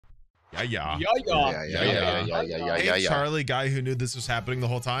Yeah. Hey, Charlie, guy who knew this was happening the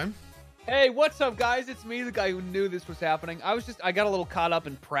whole time. Hey, what's up, guys? It's me, the guy who knew this was happening. I got a little caught up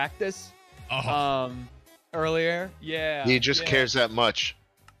in practice. Earlier. Yeah. He just cares that much.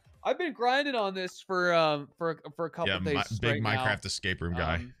 I've been grinding on this for a couple days straight big Minecraft escape room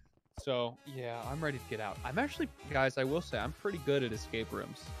guy. So yeah, I'm ready to get out. I'm actually, guys, I will say I'm pretty good at escape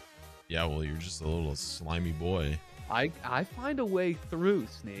rooms. Yeah, well, you're just a little slimy boy. I find a way through,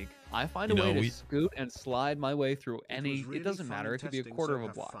 Sneeg. I find a way to scoot and slide my way through any. It doesn't matter. It could be a quarter of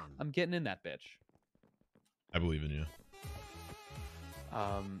a block. I'm getting in that bitch. I believe in you.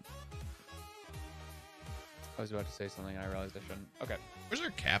 I was about to say something and I realized I shouldn't. Okay. Where's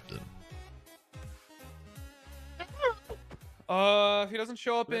our captain? If he doesn't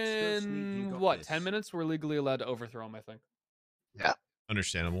show up in what, 10 minutes, we're legally allowed to overthrow him, I think. Yeah.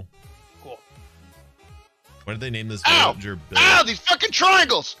 Understandable. Cool. Why did they name this Ow! villager Bill? Ow! These fucking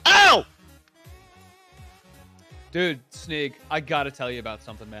triangles! Ow! Dude, Sneeg, I gotta tell you about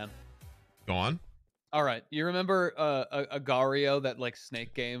something, man. Go on. All right, you remember Agario, that like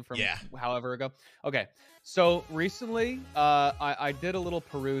snake game from however ago? Okay, so recently, I did a little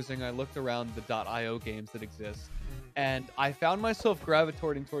perusing. I looked around the .io games that exist, and I found myself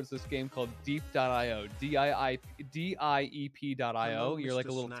gravitating towards this game called Deep.io, DIEP.io. You're like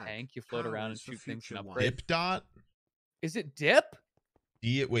a little tank. You float around and shoot things and upgrade. Dip dot? Is it Dip?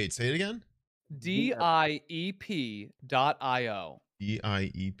 Wait, say it again. DIEP.io.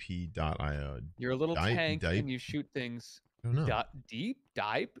 DIEP.io. You're a little tank and you shoot things. I don't know.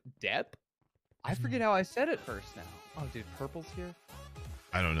 Dep? I forget how I said it first now. Oh, dude, purple's here.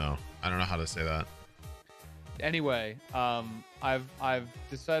 I don't know. I don't know how to say that. Anyway, I've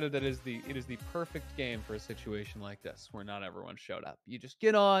decided that it is the perfect game for a situation like this where not everyone showed up. You just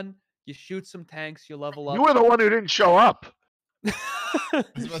get on, you shoot some tanks, you level up. You were the one who didn't show up. I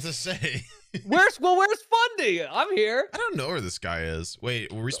was about to say. Where's Fundy? I'm here. I don't know where this guy is.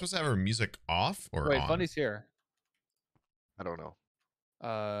 Wait, were we supposed to have our music off or on? Fundy's here. I don't know.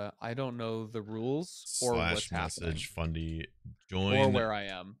 I don't know the rules or what's happening. Fundy, join. Or where I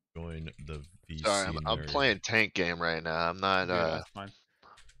am. Join the VC. Sorry, I'm playing tank game right now. I'm not. That's fine.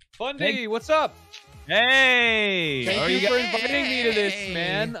 Fundy, what's up? Hey! Thank you for inviting me to this,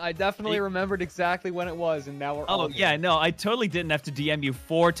 man. I definitely remembered exactly when it was, and now we're all here. Yeah, no, I totally didn't have to DM you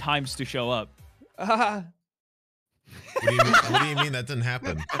 4 times to show up. What do you mean that didn't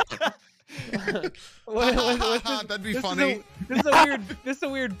happen? That'd be funny. This is a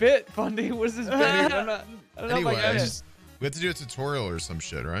weird bit, Fundy. What is this bit? I don't know anyway, if I get it. We have to do a tutorial or some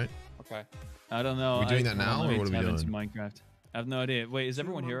shit, right? Okay. I don't know. Are we doing that now, or what are we doing? Minecraft. I have no idea. Wait, is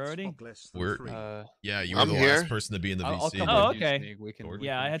everyone here already? Yeah, you were the last person to be in the VC. Oh, okay.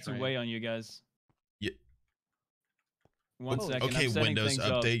 Yeah, I had to wait on you guys. Yeah. One second. Okay, Windows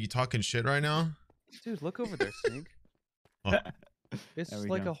update. You talking shit right now? Dude, look over there, Sneeg. It's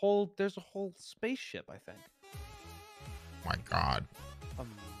like there's a whole spaceship, I think. My God.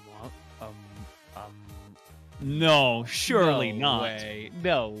 No, surely not.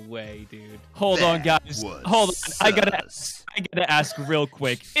 No way, dude. Hold on, guys. Hold on. I gotta ask real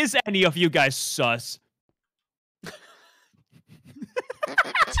quick. Is any of you guys sus?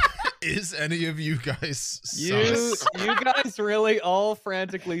 Is any of you guys sus? You guys really all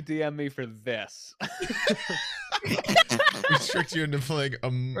frantically DM me for this. We tricked you into playing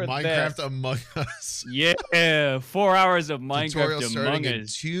Minecraft Among Us. Yeah, 4 hours of Minecraft Tutorial Among starting in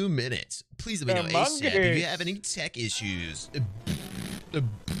Us. 2 minutes. Please let me know ASAP if you have any tech issues.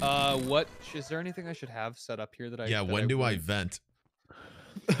 What is there anything I should have set up here that I? Yeah, when do I vent?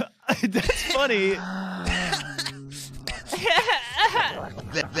 That's funny.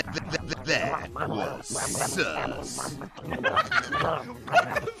 That was sus.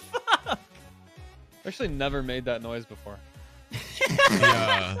 Actually, never made that noise before.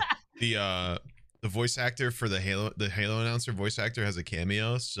 The voice actor for the Halo announcer voice actor has a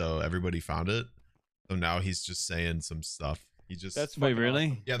cameo, so everybody found it. So now he's just saying some stuff. He just wait, really?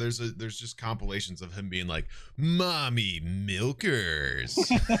 Awesome. Yeah, there's just compilations of him being like, "Mommy milkers."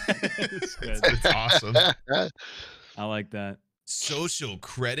 it's awesome. I like that. Social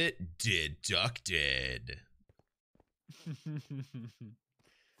credit deducted.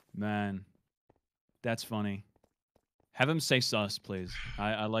 Man, that's funny. Have him say sus, please.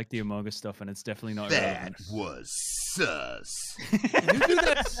 I like the Among Us stuff, and it's definitely not relevant. That was sus. You do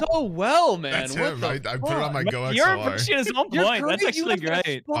that so well, man. That's him. I put it on my Go XLR. Your impression is on point. That's actually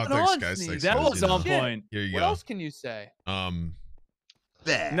great. Oh, thanks, guys. Thanks, that was on Shit. point. Here you What go. else can you say?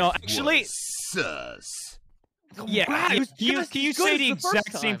 That no, actually, was sus. Yeah, Wow, can you say the first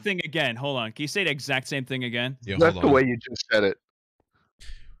exact same time. thing again? Hold on. Can you say the exact same thing again? Yeah, That's hold the on. way you just said it.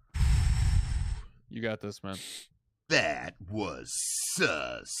 You got this, man. That was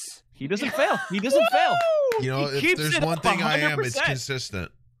sus. He doesn't fail. He doesn't fail. You know, He if keeps there's it one up thing I am, it's 100%.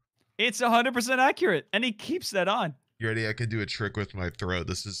 consistent. It's 100% accurate, and he keeps that on. You ready? I could do a trick with my throat.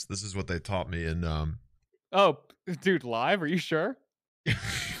 This is what they taught me in Oh, dude, live? Are you sure?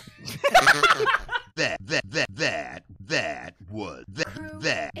 That was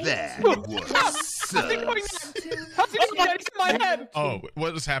sus. How's he in my head? Oh,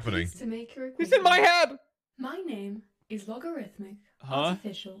 what is happening? To make your He's in my head. My name is Logarithmic, Huh?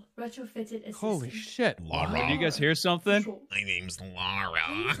 artificial, retrofitted assistant. Holy shit. Laura. Did you guys hear something? Control. My name's Laura.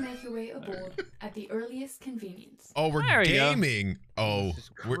 Please make your way aboard at the earliest convenience. Oh, we're There you go. gaming. Oh, This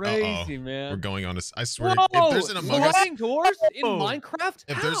is we're crazy, We're man. going on I swear, Whoa! if there's an Among Us, sliding doors in Whoa. Minecraft?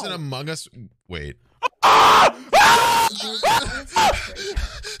 if there's an How? Among Us, wait.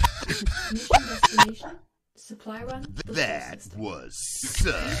 Mission destination, supply run. the That system. was Please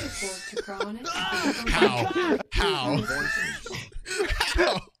sus. report to Chronic. How? How? How? I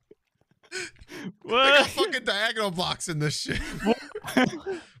got What? fucking diagonal blocks in this shit.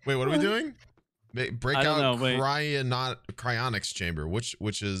 Wait, what are we doing? Break I don't out know, wait. cryonics chamber. Which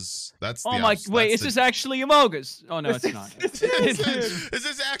is that's. Oh the my! opps- Wait, that's is the- this actually Among Us? Oh no, it's not. is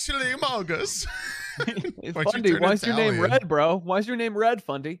this actually Among Us? Hey, Why'd you Fundy, turn why is your name Italian? Red, bro? Why is your name Red,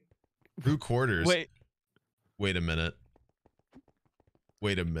 Fundy? Crew quarters. Wait, Wait a minute.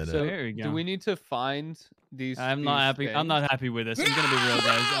 Wait a minute. So, there you go. do we need to find these? I'm not happy. I'm not happy with this. I'm gonna be real,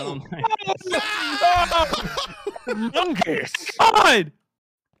 guys. I don't like Monkeys. God!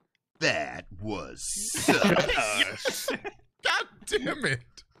 That was sus. God damn it.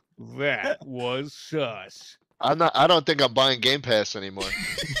 That was sus. I don't think I'm buying Game Pass anymore.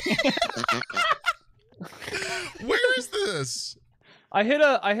 Where is this? I hit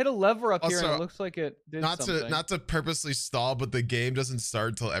a lever up here and Also, it looks like it did Not something. to purposely stall, but the game doesn't start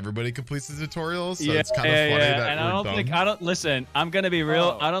until everybody completes the tutorial, so Yeah, it's kind of funny that and we're I don't dumb. think I don't listen. I'm gonna be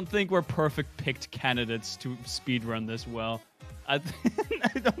real. Oh. I don't think we're perfect picked candidates to speedrun this well. I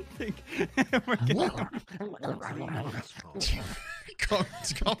don't think we're gonna. Calm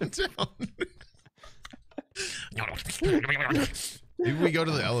down. Maybe we go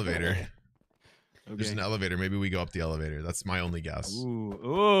to the elevator. There's an elevator. Maybe we go up the elevator. That's my only guess.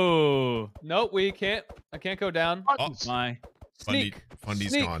 Ooh. Nope, we can't. I can't go down. Oh, My. Sneak. Fundy's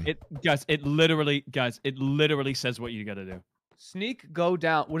Sneak. gone. It literally says what you gotta do. Sneak, go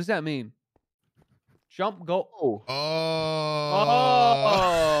down. What does that mean? Jump, go. Oh. Oh.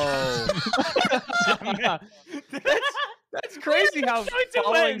 That's crazy how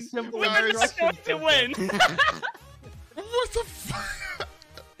following simple instructions to win. What the fuck?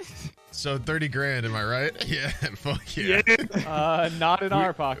 So 30 grand, am I right? Yeah, fuck yeah. Not in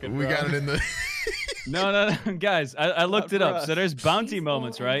our pocket. We bro. got it in the. No, guys. I looked Not it for up. So us. there's bounty Please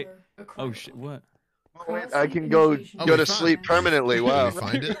moments, fall right? under a Oh crime. shit! What? Wait, I can go Oh, go we to found sleep it. permanently. Did Wow. we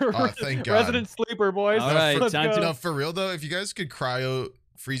find it? Oh, thank God. Resident sleeper, boys. All right, Let's time go. to- No, for real though, if you guys could cryo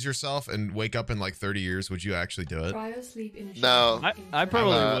freeze yourself and wake up in like 30 years, would you actually do it? Cryo sleep initiation. No. I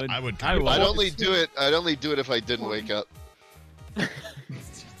probably Uh, would. I would. I would. I'd only do it. I'd only do it if I didn't wake up.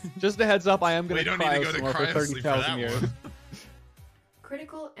 Just a heads up, I am We going don't to need to cryo go to somewhere for cryo sleep for 30,000 that years. one.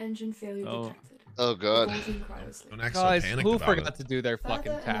 Critical engine failure Oh. detected. Oh god. Aborting cryo sleep. Don't act so Guys, panicked who about forgot it. to do their Further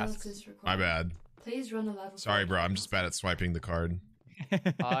fucking tasks? analysis required. My bad. Please run a level. Sorry, 5 bro. I'm just bad at swiping the card.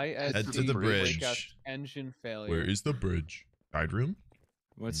 ISD to the breakout bridge. engine failure. Where is the bridge? Guide room?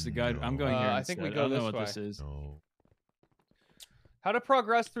 What's the guide? I'm going here. I think we instead. go I don't know this what this way. is. No. How to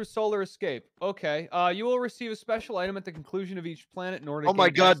progress through solar escape. Okay. You will receive a special item at the conclusion of each planet in order to Oh my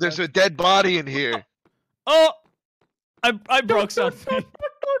gain god, there's access- a dead body in here. Oh, I broke something.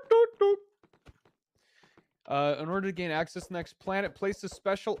 In order to gain access to the next planet, place a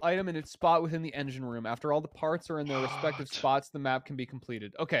special item in its spot within the engine room. After all the parts are in their respective What? spots, the map can be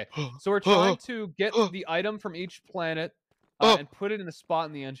completed. Okay, so we're trying to get the item from each planet and put it in a spot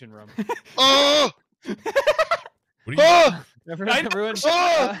in the engine room. Oh! What are you? Oh! Everyone, Oh! everyone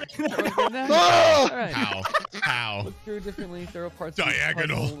getting that? Oh! All right. How? How? Look through differently, throw parts. of each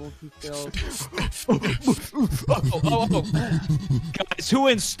Diagonal. puzzle to fill. Oh. Guys, who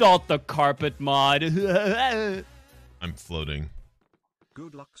installed the carpet mod? I'm floating.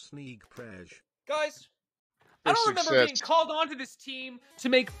 Good luck, Sneeg Prej. Guys, I For don't remember being success. called onto this team to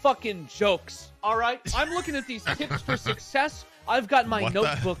make fucking jokes. All right, I'm looking at these tips for success. I've got my What the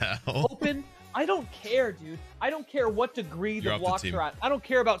notebook hell? open. I don't care, dude. I don't care what degree You're the off the blocks team. are at. I don't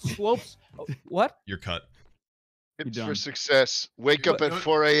care about slopes. Oh, what? You're cut. Tips done. for success. Wake up at What?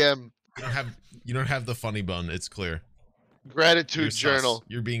 4 a.m. You don't have the funny bun. It's clear. Gratitude You're sus. journal.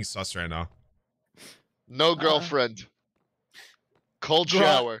 You're being sus right now. No girlfriend. Cold Gr-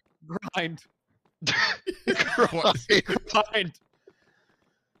 shower. Grind. Grind.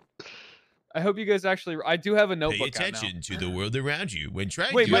 I hope you guys actually. I do have a notebook. Pay attention to the world around you when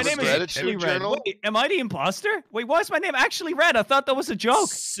trying Wait, to. my have a name is gratitude actually Red. journal? Wait, am I the imposter? Wait, why is my name actually Red? I thought that was a joke.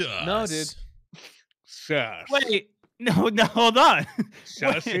 Sus. No, dude. Sus. Wait, no, hold on.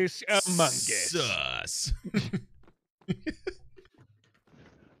 Sus Wait. is among us. Sus.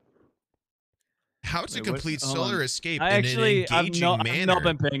 How to Wait, complete hold solar on. escape I in actually, an engaging I've manner. not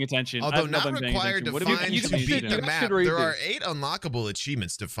been paying attention. Although I've not not been paying required to attention. What do find you to should- beat you the should map, read there are these. 8 unlockable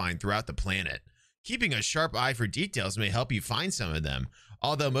achievements to find throughout the planet. Keeping a sharp eye for details may help you find some of them.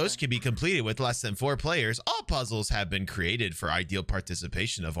 Although most can be completed with less than 4 players, all puzzles have been created for ideal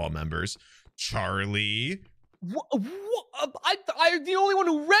participation of all members. Charlie. I'm the only one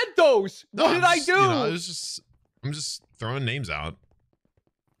who read those. What No, did I'm I just- do? you know, I'm just throwing names out.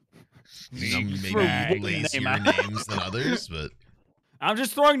 You know, maybe Right. lazier Name names than others, but I'm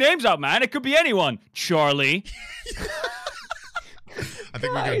just throwing names out, man. It could be anyone. Charlie. I think we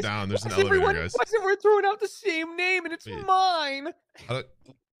go Guys, down. There's an why is elevator, everyone- guys. Why is everyone throwing out the same name and it's Wait. mine?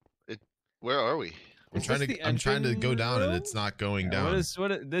 Where are we? I'm Is trying this to the I'm trying to engine go down and room? it's not going down.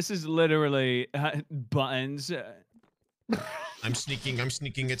 This is literally buttons. I'm sneaking.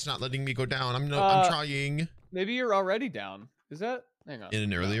 It's not letting me go down. I'm Uh, trying. Maybe you're already down. Is that? Hang on. In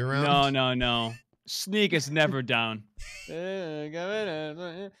an earlier round. No. Sneeg is never down.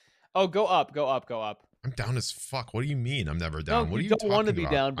 Oh, go up. I'm down as fuck. What do you mean? I'm never down. No, what are you you don't want to talking be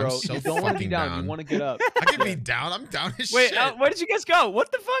about? down, bro. I'm so You don't want to be fucking down. You want to get up. I can be down. I'm down as Wait, shit. where did you guys go?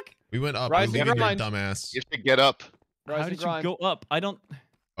 What the fuck? We went up. Rise, We're never leaving your mind. dumbass. You have to get up. Rise How and did you grind. go up? I don't.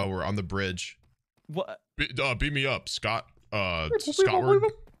 Oh, we're on the bridge. What? Beat me up, Scott.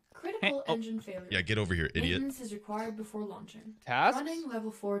 Scottward. Critical oh. engine failure. Yeah, get over here, idiot. Maintenance is required before launching. Tasks? Running level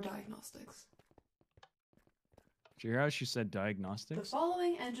 4 diagnostics. Did you hear how she said The diagnostics?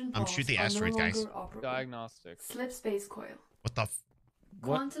 following engine shoot pods the are asteroid, no guys. longer operable. Diagnostics. Slip space coil. What the?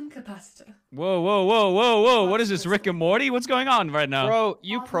 What? Quantum capacitor. Whoa! What is this, Rick and Morty? What's going on right now? Bro,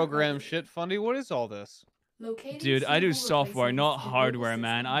 you Awesome program idea. shit, Fundy. What is all this? Locating Dude, I do suitable software, not replacements in hardware, global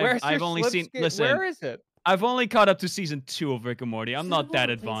man. systems. Where's I've your only slip seen. skid? Listen, Where is it? I've only caught up to season 2 of Rick and Morty. I'm not Suitable that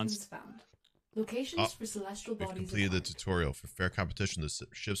replacements advanced. found. Locations for celestial We've bodies. completed the acquired. tutorial. For fair competition, the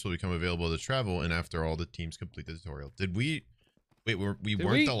ships will become available to travel, and after all the teams complete the tutorial. Did we? Wait, we Did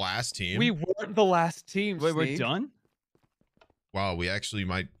weren't we- the last team. We weren't the last team. Wait, we're Sneeg. done? Wow, we actually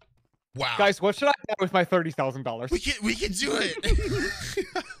might. Wow, Guys, what should I buy with my $30,000? we can do it.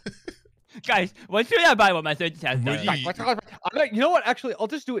 Guys, what should I buy with my $30,000? Woody, You know what? Actually, I'll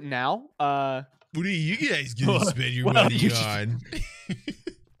just do it now. what are you guys gonna spend your Well, money you should- on?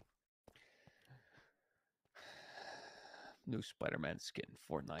 New Spider-Man skin,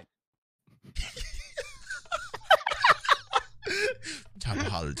 Fortnite. Tom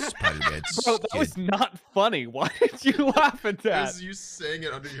Holland Spider-Man. Bro, that was not funny. Why did you laugh at that? Because you saying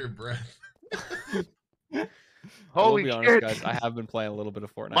it under your breath. I Holy will be honest, shit! guys. I have been playing a little bit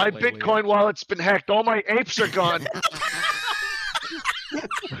of Fortnite. My lately. Bitcoin wallet's been hacked. All my apes are gone.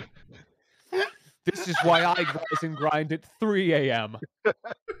 This is why I rise and grind at 3 a.m.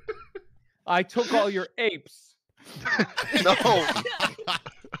 I took all your apes. No.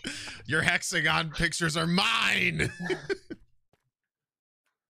 Your hexagon pictures are mine.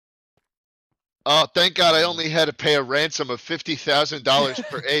 Oh, thank God I only had to pay a ransom of $50,000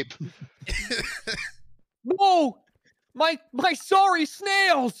 per ape. No, my sorry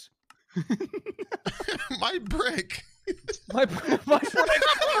snails. My brick. My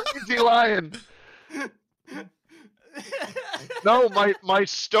Easy lion. No, my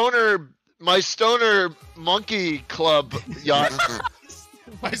stoner monkey club yacht.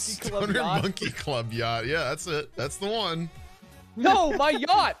 My Monkey Club stoner yacht. monkey club yacht. Yeah, that's it. That's the one. No, my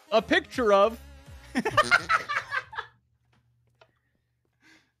yacht. A picture of.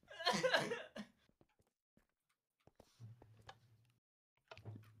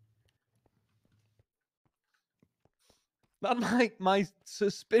 Not my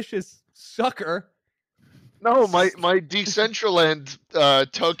suspicious sucker. No, my Decentraland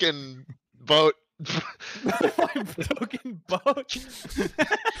token boat. My token boat.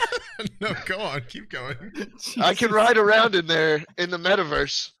 No, go on. Keep going. I can ride around in there in the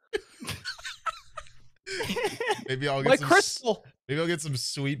metaverse. Maybe I'll My get some. crystal. Maybe I'll get some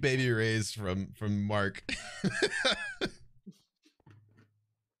sweet baby rays from Mark.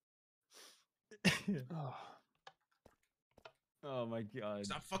 Oh my god.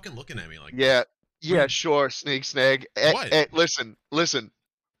 Stop fucking looking at me like Yeah, sure, Sneegsnag. What? Listen.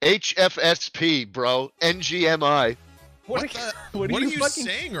 HFSP, bro. NGMI. What, What are are you you fucking?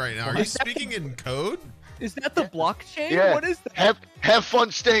 saying right now? Are you speaking in code? Is that the blockchain? Yeah. What is that? Have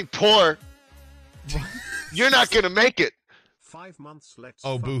fun staying poor. You're not gonna make it. 5 months. Let's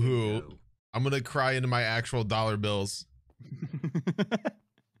Oh, fucking boo-hoo. go. I'm gonna cry into my actual dollar bills.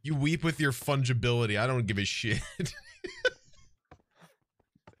 You weep with your fungibility. I don't give a shit.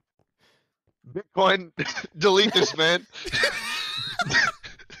 Bitcoin, delete this, man.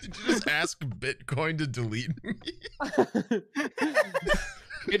 Did you just ask Bitcoin to delete me?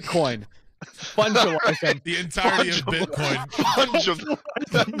 Bitcoin. Fungibilize them. The entirety of Bitcoin. Fungible.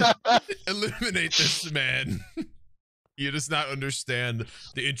 Eliminate this man. You does not understand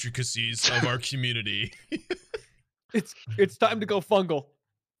the intricacies of our community. It's time to go fungal.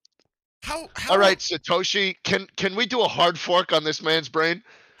 How All right, Satoshi, can we do a hard fork on this man's brain?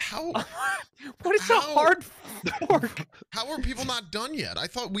 How What is a hard fork? how are people not done yet? I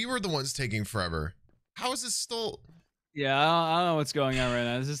thought we were the ones taking forever. How is this still? Yeah, I don't know what's going on right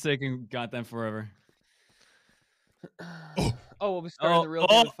now. This is taking goddamn forever. Oh, we'll be starting the real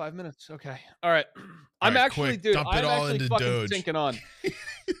game in 5 minutes. Okay. All right. I'm right, actually, quick, dude, dump it I'm all actually into fucking Doge. sinking on.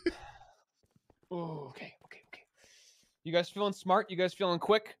 Oh, okay. You guys feeling smart? You guys feeling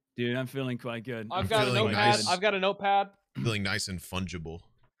quick? Dude, I'm feeling quite good. I've got a feeling notepad. nice. I've got a notepad. Feeling nice and fungible.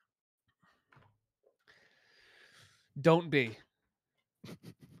 Don't be.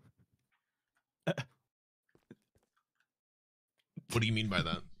 What do you mean by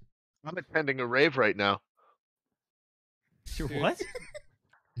that? I'm attending a rave right now. Dude. What?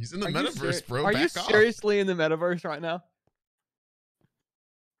 He's in the Are you metaverse, bro. Are you Back off. seriously in the metaverse right now?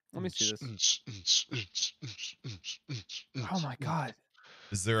 Let me see this. Oh my god.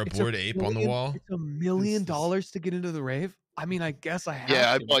 Is there a It's bored ape on the wall? It's $1 million to get into the rave. I mean, I guess I have.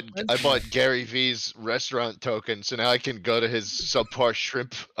 Yeah, to. I bought Gary V's restaurant token, so now I can go to his subpar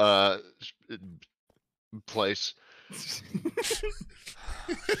shrimp place.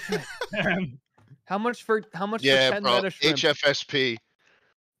 How much for Yeah, 10 bro. meta shrimp? HFSP.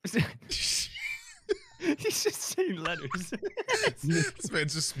 He's just saying letters. This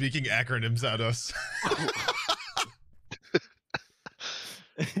man's just speaking acronyms at us.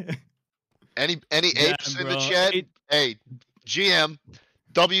 Any Damn, apes in the bro. chat? Hey, GM,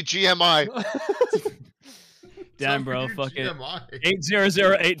 WGMI. Damn, bro. Fuck it. GMI.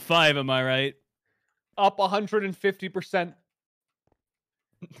 80085. Am I right? Up 150%.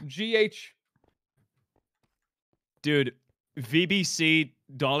 GH. Dude, VBC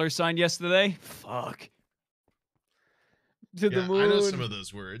 $ yesterday? Fuck. To the Yeah, moon. I know some of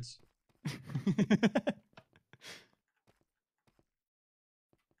those words.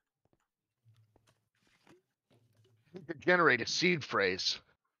 Generate a seed phrase.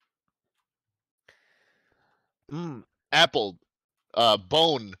 Apple,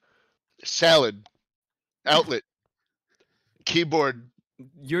 bone, salad, outlet, keyboard.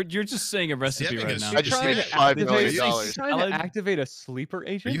 You're just saying a recipe having right a now. stroke? I just trying need to $5 activate, million. you're trying to Salad? activate a sleeper Are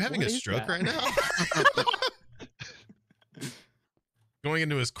agent? you having What a is stroke that? right now? Going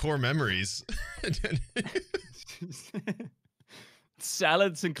into his core memories.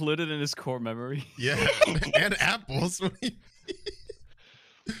 Salad's included in his core memory. Yeah, and apples. What do you-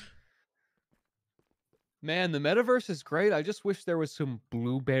 Man, the metaverse is great. I just wish there was some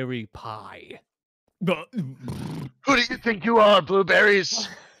blueberry pie. Who do you think you are, blueberries?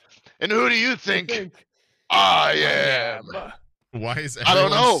 And who do you think I am? Why is I don't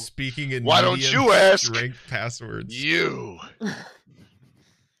everyone know. speaking in Why don't medium you ask? strength passwords? You.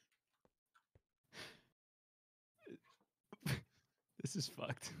 This is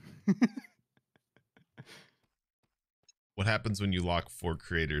fucked. What happens when you lock 4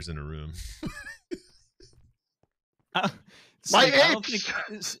 creators in a room? My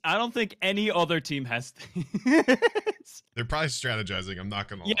I don't think any other team has this. They're probably strategizing. I'm not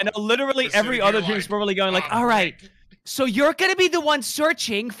gonna. Yeah, lie. no, literally They're every sitting other here team is like, probably going like, "Oh, all right, Rick." so you're gonna be the one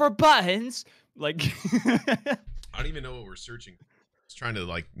searching for buttons. Like, I don't even know what we're searching. Just trying to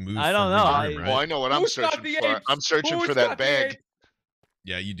like move. I don't from know, room to I- room, right? Well, I know what I'm Who's got searching the for. apes? I'm searching Who's for that got the bag. apes?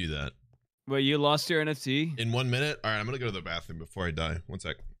 Yeah, you do that wait, you lost your NFT? in 1 minute. All right, I'm gonna go to the bathroom before I die. 1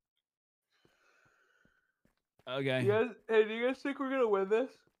 sec. Okay. Hey, do you guys think we're gonna win this?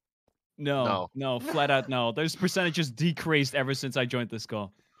 No, flat out no. Those percentages decreased ever since I joined this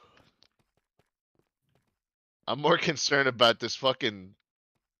call. I'm more concerned about this fucking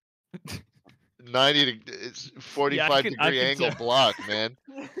 90 to 45 I degree can angle tell. block, man.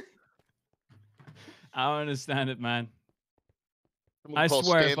 I don't understand it, man. I'm gonna I call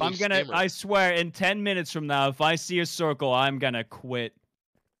swear, if Stanley I'm gonna, Steamer. I swear, in 10 minutes from now, if I see a circle, I'm gonna quit.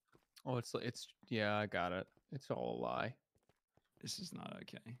 Oh, it's yeah, I got it. It's all a lie. This is not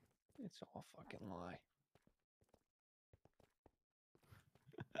okay. It's all a fucking lie.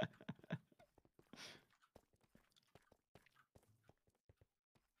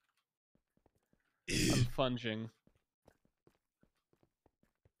 funging.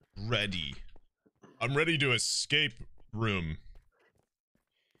 Ready. I'm ready to escape room.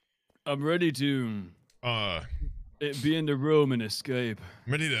 I'm ready to be in the room and escape.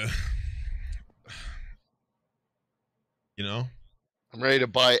 I'm ready to, you know? I'm ready to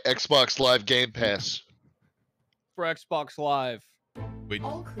buy Xbox Live Game Pass. For Xbox Live. Wait.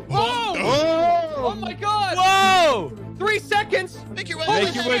 All crew. Whoa! Oh! Oh my god! Whoa! 3 seconds! Make your way,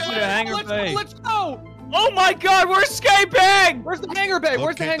 Make your way to the hangar bay. Let's go! Oh my god, we're escaping! Where's the hangar bay?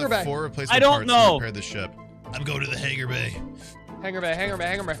 Where's the Locate hangar bay? 4 replacement I don't parts to know. repair the ship. I'm going to the hangar bay. Hangar bay, hangar bay,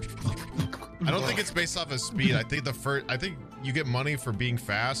 hangar bay. I don't think it's based off of speed. I think I think you get money for being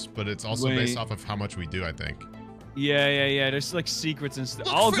fast, but it's also based off of how much we do, I think. Yeah. There's like secrets and stuff.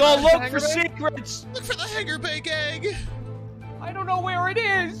 Look I'll for go the look hangar for bay. secrets. Look for the hangar bay, gang. I don't know where it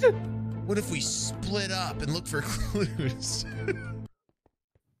is. What if we split up and look for clues?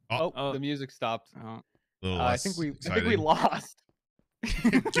 Oh, the music stopped. Oh. I think we lost.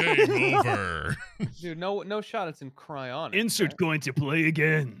 Game over. Dude, no shot. It's in cryonic. Insert going to play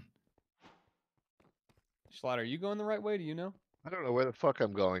again. Jschlatt, are you going the right way? Do you know? I don't know where the fuck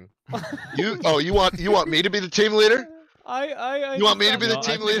I'm going. You want me to be the team leader? You want me to be the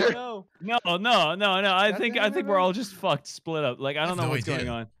team leader? No. No. I That's think the hangar we're bay? all just fucked, split up. Like I don't know no what's idea. going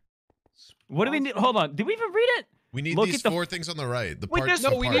on. What do we need? Hold on. Did we even read it? We need Look these at the- 4 things on the right. The Wait, parts. there's the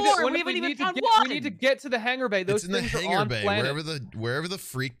No, we parts. need to. Four, What we if we haven't even need to found get? one. We need to get to the hangar bay. Those It's in the things are hangar on bay, planet. wherever the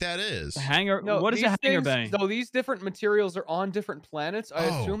freak that is. Hangar. No, what is a these hangar things- bay? So these different materials are on different planets. I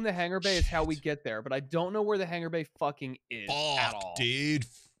Oh, assume the hangar bay is how we get there, but I don't know where the hangar bay fucking is at all. Fuck, dude.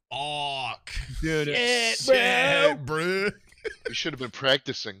 Fuck. Dude, Shit, bro. You should have been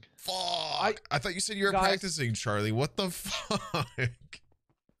practicing. Fuck. I thought you said you were Guys- practicing, Charlie. What the fuck?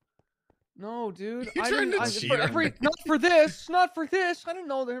 No, dude. You're I trying didn't. to I, cheat for on every, me. not for this. Not for this. I didn't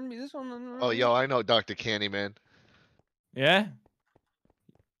know there. This one. Oh, yo, I know Dr. Candyman. Yeah.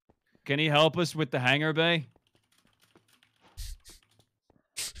 Can he help us with the hangar bay?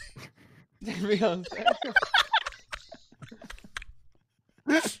 To be honest.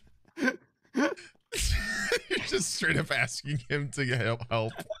 You're just straight up asking him to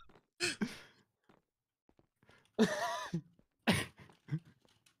help.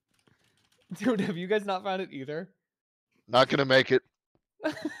 Dude, have you guys not found it either? Not gonna make it.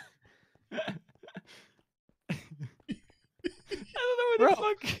 I don't know where the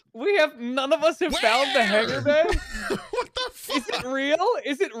fuck. We have none of us have found the hangar bay. What the fuck? Is it real?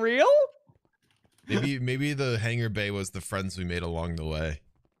 Is it real? Maybe the hangar bay was the friends we made along the way.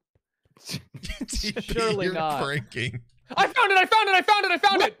 Surely You're not. pranking. I found it! I found it! I found it! I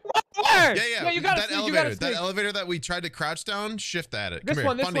found it! Where? Yeah. Yeah, you got it, that Sneeg, you got elevator. it, That Sneeg. elevator that we tried to crouch down, shift at it. This Come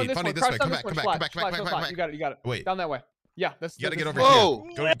one, here. this one, this Fundy, one. this way. Crouch Come down back, this come one. back, come back, Slight, come back, slight, come slight. back. You got it, you got it. Wait. Down that way. Yeah, that's You gotta get over Whoa.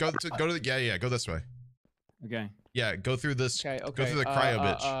 here. Go to the yeah. Go this way. Okay. Yeah, go through this. Okay, okay. Go through the cryo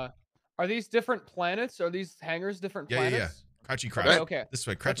bitch. Are these different planets? Are these hangars different Yeah. planets? Crouchy crouch. Okay, okay. This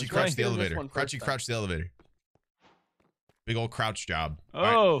way. Let's Crouchy try crouch the doing this elevator. one first Crouchy then. crouch the elevator. Big old crouch job. All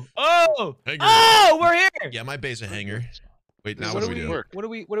right. Oh! Hangar. Oh! We're here! Yeah, my base a hangar. Wait, now What what do do we we do? work? What do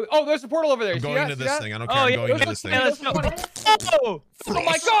we? Oh, there's a portal over there. I'm See going that? into See this that? thing. I don't care. Oh, I'm yeah, going into this let's thing. Yeah, let's go. Oh! Oh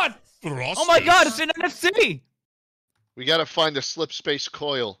my god! Oh my god, it's an NFC! We gotta find the slip space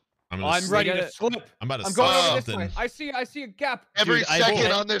coil. I'm I'm ready gotta- to slip. I'm about to I'm going slip over this something. way. I see a gap. Every Dude, I second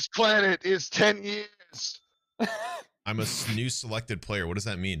will- on this planet is 10 years. I'm a new selected player. What does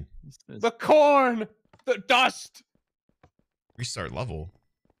that mean? The corn, the dust. Restart level.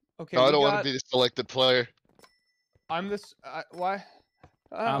 Okay, No, I we don't want got- to be the selected player. I'm this. Why?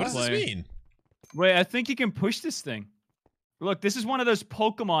 What does this playing. mean? Wait, I think you can push this thing. Look, this is one of those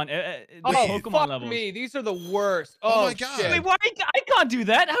Pokemon. The Oh, Pokemon fuck levels. me. These are the worst. Oh Oh, my God. shit. Wait, why? I can't do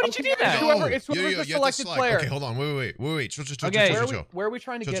that. How did you do Okay, that? whoever- it's whoever's the you have to selected select. player. Okay, hold on. Wait. Chill. Okay. Where are we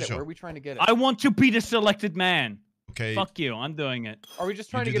trying to Chill, get it? chill. Where are we trying to get it? I want to be the selected man. Okay. Fuck you. I'm doing it. Are we just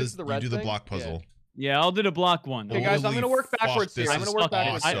You trying to do get this. it to the You red do the thing? block Yeah. puzzle. Yeah, I'll do the block one. Okay, guys, I'm Holy gonna work fuck, backwards here. this I'm is gonna work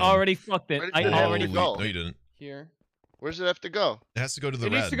backwards. I awesome. already fucked it. Where did I it already have to Holy- go? No, you didn't. Here. Where's it have to go? It has to go to the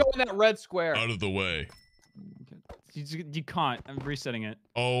It needs red. to go in that red square. Out of the way. You can't. I'm resetting it.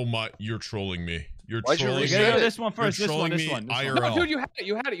 Oh my! You're trolling me. You're Why'd you trolling You reset me. gotta go it? this one first. You're This one. trolling This me one. This one. IRL. No, dude, you had it.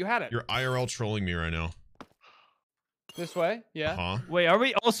 You had it. You had it. You're IRL trolling me right now. This way. Yeah. Huh? Wait, are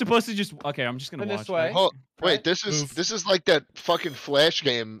we all supposed to just? Okay, I'm just gonna And watch. this way. Oh, Right? wait, this Move. is like that fucking Flash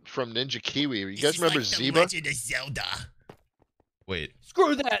game from Ninja Kiwi. You guys remember Zeba? of Zelda. Wait.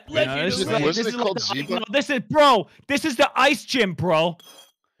 Screw that. No, Legend this of is Wasn't like, it Zelda. this is called like Zebra? no, this is bro. This is the ice gym, bro.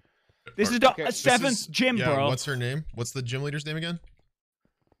 This is the Okay, this seventh This is- gym, yeah, bro. What's her name? What's the gym leader's name again?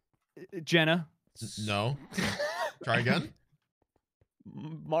 Jenna. No. Try again.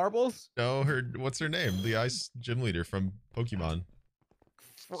 marbles? No, what's her name? The ice gym leader from Pokemon.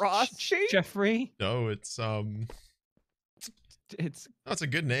 Frosty? Jeffrey. No, it's It's that's a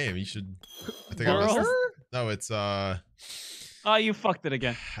good name. You should. I think Girl? I must. No, it's oh, you fucked it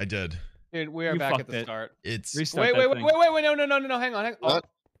again. I did. Dude, we are You back at fucked the it. start. It's Restart Wait, that wait, thing. no, hang on. Oh, What?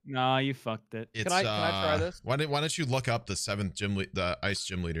 No, you fucked it. it's. Can I try this? Why don't you look up the seventh the ice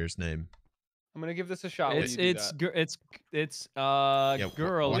gym leader's name? I'm gonna give this a shot. while It's you do that. it's Yeah,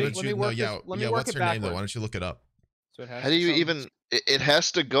 girl. Why Let me- don't let me you? work No, this- let me yeah. work What's it her name though? backward. Why don't you look it up? So it has How do to you come- even? It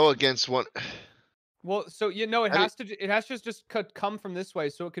has to go against one. Well, so you know it How do- has to just come from this way,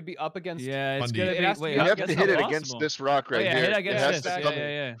 so it could be up against. Yeah, it's Fundy. gonna It be. has to Wait, be You up have that's to not hit it possible. against this rock right Oh, yeah, here. hit It against has this. to Yeah, come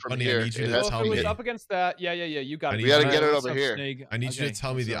yeah. from Funny, I here. need you It to has Well, tell if it was me. up against that, yeah, you got I it. need We gotta you- get it What's over up, here. Sneeg? I need you Okay, to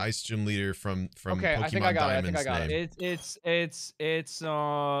tell me what's the up? ice gym leader from Okay, Pokemon I think I got it. Diamond's I think I got name. It's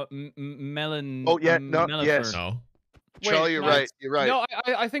melon. Oh, yeah, no, yes. No. Charlie, you're can I- right. You're right. No,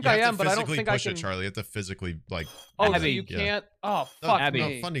 I think You I have am, to but I don't physically think I push can. it, Charlie. You have to physically like. Oh, do so that. you Yeah. can't. Oh, No, fuck Abby. no,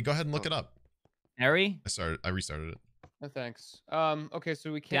 me. Fundy, go ahead and look it up. Harry. I restarted it. No, thanks. Okay,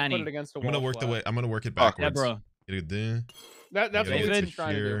 so we can't put Danny. it against a I'm wall. gonna work the flat. way. I'm gonna work it Fuck. backwards. Deborah. Get it there. That's you what gotta we've get been to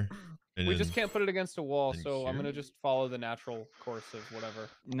trying to here, do. and We then- just can't put it against a wall, and so I'm gonna here. just follow the natural course of whatever.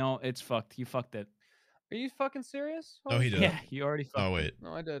 No, it's fucked. You fucked it. Are you fucking serious? No, he did. Yeah, you already fucked Oh it. wait,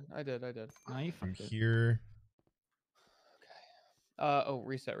 No, I did. No, you from fucked it. here. Oh,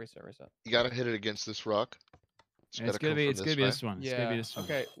 reset. You gotta hit it against this rock. It's gotta gonna come be. from It's gonna be way. this one. It's gonna Yeah. be this one.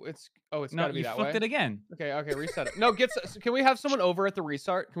 Okay. It's No, gotta be you that fucked way. it again. Okay. Reset it. No, can we have someone over at the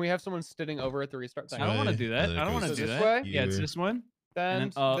restart? Can we have someone sitting over at the restart? This I don't want to way, do and that. then it I don't want to goes do this that. way? Yeah, it's here. this one, Then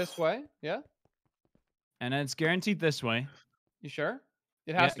and then, this way. Yeah. and then it's guaranteed this way, You sure?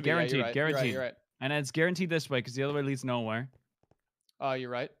 It Yeah, has to be. guaranteed, Yeah, you're right. guaranteed. You're right. and then it's guaranteed this way because the other way leads nowhere. You're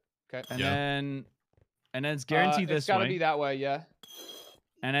right. Okay. And Yeah. then it's guaranteed It's this gotta way, be that way. Yeah.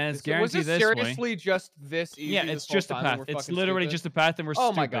 and then it's Was guaranteed this this way. seriously just this easy? Yeah, this it's whole just a time and path. we're It's fucking literally stupid? just a path, and we're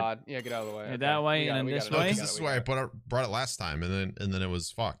Oh stupid. my god! Yeah, get out of the way. Yeah, Okay, that way, we got and it, then we this got it, No, we way. because got this it, is we why I got it. brought it last time, and then it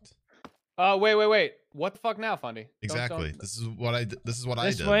was fucked. Wait. What the fuck now, Fundy? Exactly. This is what I. This is what I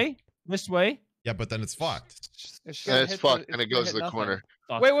This did. way, this way. Yeah, but then it's fucked. It's Yeah, gonna it's hit fucked, the- and it it's gonna goes to hit the nothing. corner.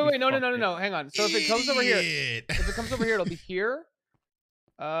 Fuck, Wait. you No. fucked it. Hang on. So if it comes over here, Shit. if it comes over here, it'll be here.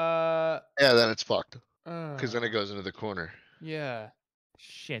 Yeah, then it's fucked Because because then it goes into the corner. Yeah.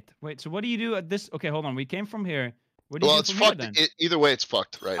 Shit. Wait. So what do you do at this? Okay, hold on. We came from here. What do Well, you it's do from here fucked. then? Either way, it's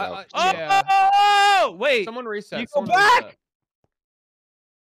fucked right now. Oh, Yeah. wait. Someone reset. You go someone back? reset.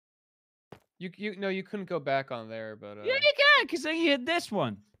 You couldn't go back on there, but Yeah, you can, because then you hit this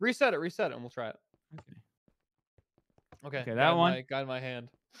one. reset it, and we'll try it. Okay. Okay. Okay, that one. Got in my hand.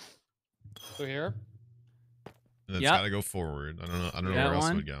 So here. And it's Yep. got to go forward. I don't know That where else it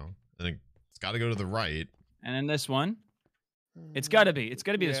one. would go. And it's got to go to the right. And then this one. It's gotta be. It's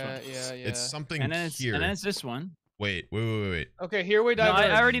gotta be this one. Yeah. It's something And then it's here. this one. Wait. Okay, here we No,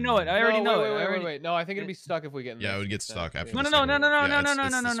 dive. I already know it. I already know it. Wait. No, I think it'd be stuck if we get in Yeah, this it would get instead. stuck after. No, the no, second no, one. no, Yeah, no, it's no,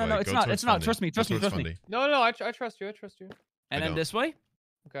 this no, way. no, it's Go not, towards it's not. Fundy. Trust me, Go trust me, towards trust me. Fundy. No, I trust you. And then don't. this way.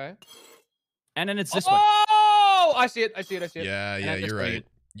 Okay. And then it's this way. Oh, I see it. Yeah, And yeah, then this you're way. right.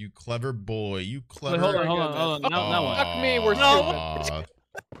 You clever boy. You Wait, clever. hold on, Very hold good, on, man. hold on. No, no. Fuck me, we're Aw. stupid.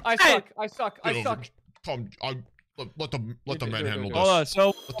 I suck. Get over it. Come, let the Do man it, handle do it. this. Hold on. So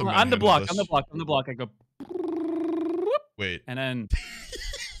Let the man I'm the handle block. this. I'm the block. I go. Wait. And then.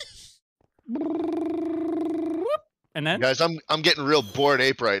 And then. Guys, I'm getting real bored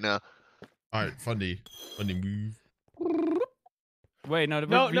ape right now. All right, Fundy, move. Wait, no.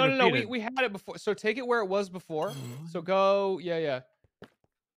 No. repeat it. We had it before. So take it where it was before. So go. Yeah.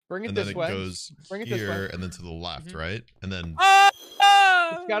 Bring it And then this it way. goes Bring it this way. here, and then to the left, Mhm. right? And then.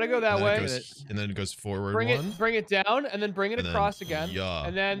 It's gotta go that and then way. It goes, and then it goes forward Bring one. it. Bring it down, and then bring it And then across again. yeah.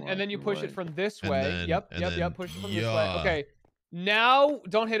 And then you push it from this And way. then- Yep. and then Push it from this way. yeah. Okay. Now,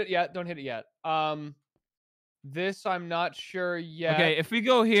 don't hit it yet. This I'm not sure yet. Okay, if we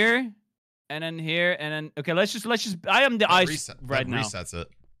go here, and then here, and then okay, let's just. I am the That ice right that now. resets it.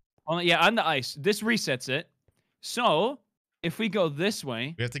 Yeah, I'm the ice. This resets it. So if we go this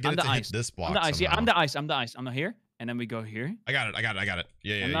way, We have to get I'm it the to ice. hit this block. I'm the ice. Yeah, I'm somehow. the ice. I'm the ice. I'm not here, and then we go here. I got it. Yeah, I'm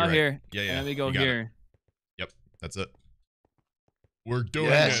you're not right. here. Yeah, And yeah. then we go you got it. here. That's it. We're doing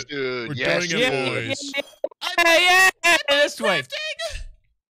Yes, it. dude. We're Yes, doing it, dude. boys. Yeah, this way.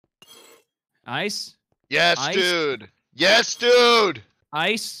 Ice, Yes, Ice? dude. Yes, dude.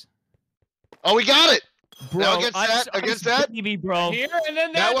 ice, Oh, we got it. bro. Now against ice, that, against ice, that? baby, bro. Here and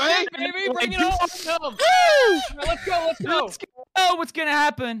then That way? baby. Bring it on. Come. Woo! Let's go. Let's go. Oh, what's gonna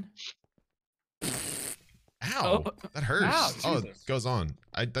happen? Ow. Oh, That hurts. Ow, Oh, it Jesus. goes on.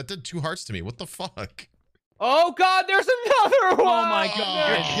 That did 2 hearts to me. What the fuck? Oh God, there's another one. Oh my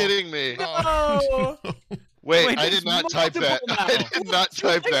God. You're kidding me. No. Wait, Wait, I there's did not type that. multiple I now. did not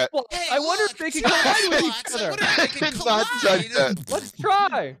type that. I wonder if they can collide with each other. I did not type that. Let's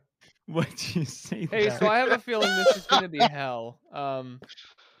try. What'd you say? Hey, that? so I have a feeling this is gonna be hell.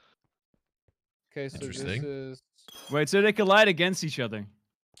 Okay, so this Interesting. is. Wait, so they collide against each other?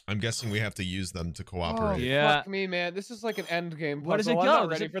 I'm guessing we have to use them to Oh, cooperate. Yeah. fuck me, man. This is like an end game. Where does it puzzle. go? I'm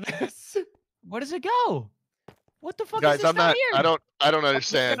not Does ready it- for this. Where does it go? What the fuck Guys, is this I'm not. down here? I don't They're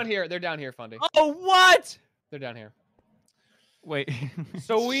understand. down here. They're down here, Fundy. Oh, what? They're down here. Wait.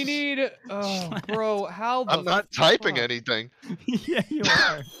 So we need. Oh, bro, how the? I'm not typing fuck? anything. Yeah, you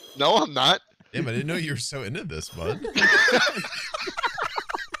are. No, I'm not. Damn, I didn't know you were so into this, bud.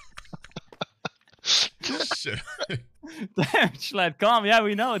 Shit. Damn, Jschlatt, calm. Yeah,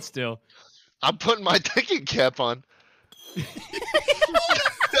 we know it still. I'm putting my thinking cap on.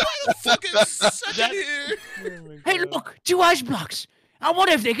 Fucking second here. Hey, look, two ice blocks. I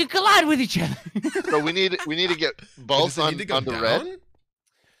wonder if they could collide with each other. So we need to get Does both it on, need to go on the down? red.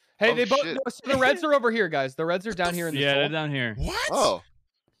 Hey, Oh, they both. shit. No, so the reds are over here, guys. The reds are down here in the Yeah, they're hole. down here. What? Oh,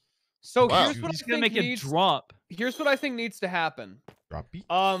 So Wow. here's what He's I gonna think make it needs. drop. Here's what I think needs to happen. Droppy?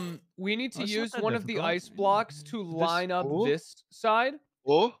 We need to That's not use that one of the difficult. ice blocks to line up oh. this side.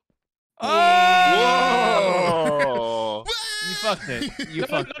 oh, Oh! whoa! You fucked it. You No,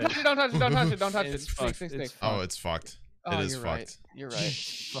 fucked don't touch it! Don't touch it! Don't touch it! Don't touch it! It's Sneak, fucked. sneak, It's sneak. fucked. Oh, it's fucked. Oh, It is you're fucked. right. You're right.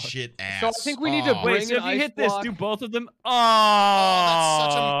 Shit ass. So I think we need to Oh. bring Wait, so an if you ice hit this, block. do both of them? Oh,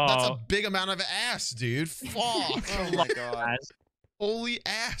 Oh, that's a big amount of ass, dude. Fuck. Oh my god. Holy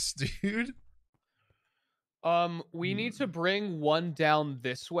ass, dude. We need to bring one down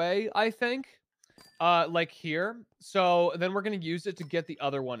this way, I think. Like here. So then we're gonna use it to get the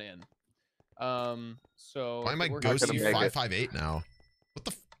other one in. So Why am I we're gonna Ghosty use- make it. 558 now? What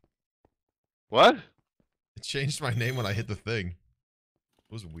the? What? It changed my name when I hit the thing.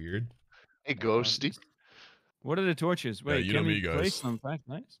 It was weird. Hey, Ghosty. What are the torches? Wait, you can know we me, guys. place them back?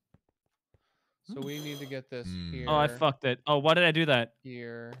 Nice. So we need to get this here. Oh, I fucked it. Oh, why did I do that?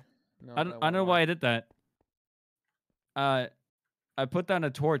 Here. No, I that don't won't know why I work. did that. I put down a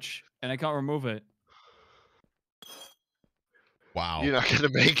torch and I can't remove it. Wow. You're not gonna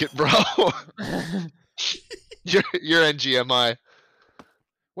make it, bro. you're NGMI.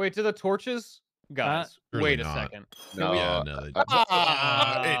 Wait, do the torches? Guys, Surely wait a not. second. No. Yeah, no.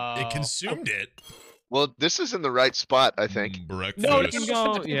 They, it consumed it. Well, this is in the right spot, I think. Breakfast. No, can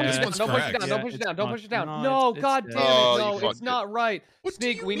go- don't yeah. push This it one's down. Don't push it correct. down. Yeah, Don't push it it's down. Don't not- push it down. no, No, it's god dead. damn Oh, it. you No, fucked it's not right. What do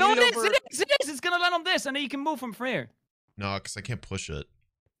Sneak, you we No, need it it is, over. it is, it is. It's gonna land on this, and then you can move from here. No, because I can't push it.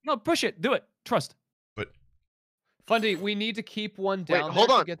 No, push it. Do it. Trust. But Fundy, we need to keep one down hold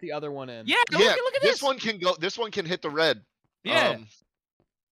there on. to get the other one in. Yeah. Yeah, Look at this this. one can go. This one can hit the red. Yeah.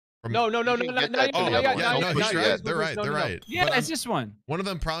 from, No, You can get that to Oh, the yeah, other one. no, Don't he's push it right. yet. They're right. They're right. Yeah, But, it's this one. one of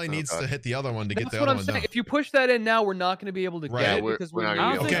them probably needs Okay. to hit the other one to get That's the what other I'm one saying. down. If you push that in now, we're not going to be able to Right. get Yeah, it we're- because we're we not need gonna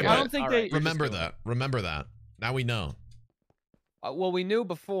I be don't able to to think. get I it. don't think All they. right, you're just Remember doing it. that. Remember that. Now we know. Well, we knew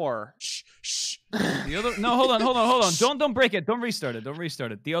before. Shh, shh. The other. No, hold on. Don't break it. Don't restart it. Don't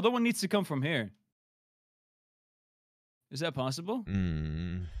restart it. The other one needs to come from here. Is that possible?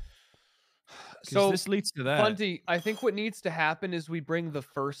 Mm. Because this leads to that. Fundy, I think what needs to happen is we bring the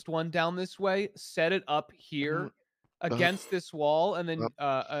first one down this way, set it up here against this wall, and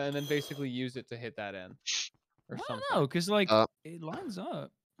then basically use it to hit that in, or I don't something. know, because like Uh, it lines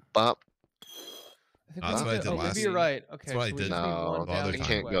up. Bop. I think That's we what I need did to- last maybe you're time. right. Okay, That's what I so we did. just need No, one the other down it this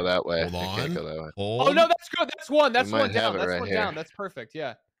can't way. go that way. Hold It can't on. go that way. Hold. Oh no, that's good. That's one. That's might one down. have it That's right one here. down. That's perfect.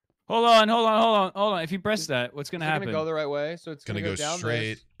 Yeah. Hold on. If you press that, what's gonna It's happen? gonna go the right way, so it's It's gonna go down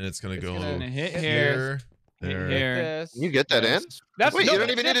straight, this. and it's gonna It's go gonna hit hit here. here. Hit There. here. This. Can you get that in? Yes. That's Wait, no, you don't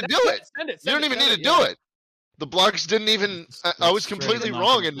that's even need to that's do it. it. Send it. You Send don't it, even send need to do it. The blocks didn't even. I was straight completely up not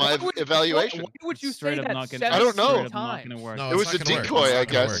wrong gonna in my Why would you- evaluation. Why would you Straight say up that not gonna. 7 I don't know. Straight up not times? gonna work. No, It it's was not a gonna work. decoy, That's I not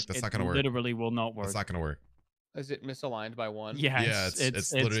gonna guess. work. That's not gonna work. Literally will not work. That's not gonna work. Is it misaligned by one? Yeah, Yeah, it's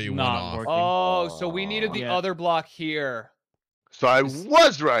it's literally one not off. working. Oh, so we needed the Yeah. other block here. So I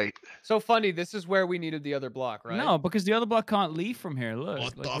was right. So Funny, this is where we needed the other block, right? No, because the other block can't leave from here. Look,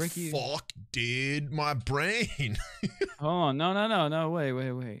 What like the Ricky. fuck, dude? My brain. Hold on, no, wait.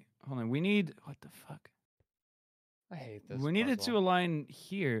 Hold on, we need what the fuck? I hate this. We needed to puzzle. align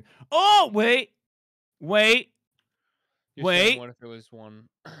here. Oh, wait. You're saying, wait. what if it was one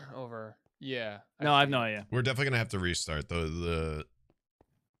over? Yeah. No, I have see. no idea. We're definitely gonna have to restart. The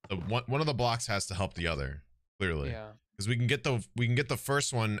one of the blocks has to help the other, clearly, Yeah. because we can get the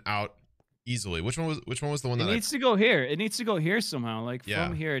first one out easily. Which one was the one It that needs to go here. It needs to go here somehow. Like Yeah.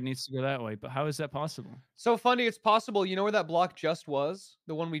 from here, it needs to go that way. But how is that possible? So Funny, it's possible. You know where that block just was?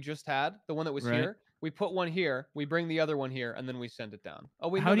 The one we just had? The one that was Right. here? We put one here. We bring the other one here, and then we send it down. Oh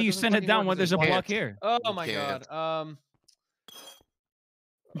wait, How no, do that you doesn't send it fucking down work when 'cause there's a it's block blocked. here? Oh You my can't. god.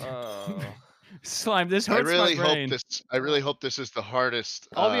 Slime, this I hurts really my hope brain. this. I really hope this is the hardest.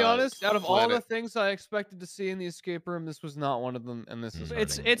 I'll be honest. Out of all the planet. things I expected to see in the escape room, this was not one of them, and this is.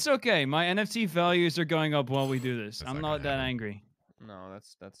 It's hurting me. it's okay. My NFT values are going up while we do this. That's I'm not not gonna that happen. angry. No,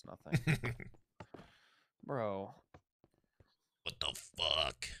 that's nothing, bro. What the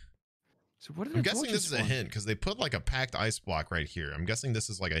fuck? So what are I'm the guessing this torches is a for? hint because they put like a packed ice block right here. I'm guessing this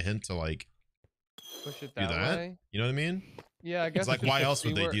is like a hint to like Push it do that that. way. You know what I mean? Yeah, I guess. It's like just why to else see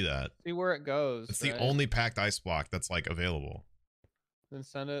would they where- do that? See where it goes. It's the right? only packed ice block that's like available. Then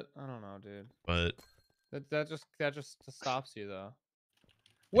send it. I don't know, dude. But That just stops you though.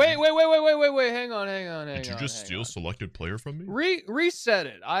 Wait. Hang on. did you just steal selected player from me? Reset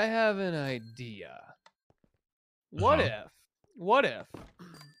it. I have an idea. What Uh-huh.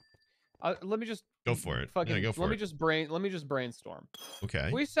 if? Let me just Go for it. fucking. Yeah, go for let it. me just brainstorm. Okay.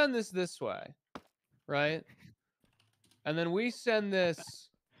 We send this way, right? And then we send this.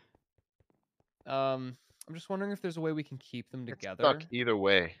 I'm just wondering if there's a way we can keep them It's together. stuck either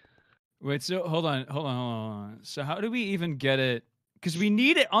way. Wait, so hold on. So how do we even get it? Because we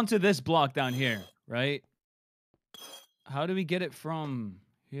need it onto this block down here, right? How do we get it from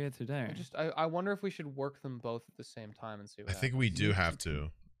here to there? I wonder if we should work them both at the same time and see what I think we do have to.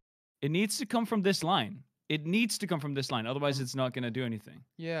 It needs to come from this line. It needs to come from this line. Otherwise, it's not going to do anything.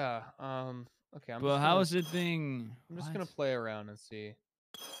 Yeah. Okay. But how is it being... I'm just gonna what? play around and see.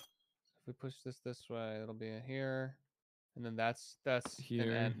 If we push this way, it'll be here, and then that's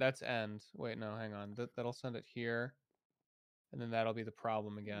Here. End. That's end. Wait, no, hang on. That'll send it here, and then that'll be the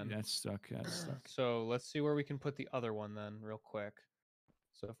problem again. That's stuck. That's stuck. So let's see where we can put the other one then, real quick.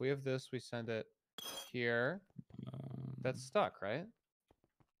 So if we have this, we send it here. That's stuck, right?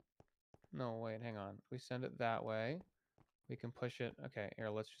 No, wait, hang on. We send it that way. We can push it. Okay, here,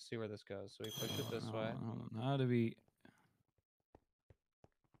 let's just see where this goes. So we push it this way. Hold on. How do we...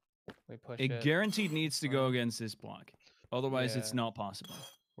 We push It it. guaranteed needs to go against this block. Otherwise, it's Yeah. not possible.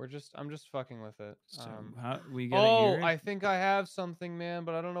 I'm just fucking with it. So how we get Oh, it here? I think I have something, man,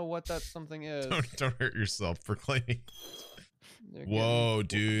 but I don't know what that something is. Don't hurt yourself for claiming. You're getting- Whoa,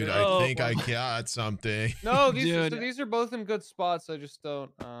 dude! No. I think I got something. No, Dude. these are both in good spots. I just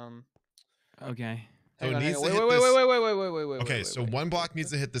don't. Okay. So Hang it on, needs to wait, hit wait, this- wait, wait. Okay, so one block needs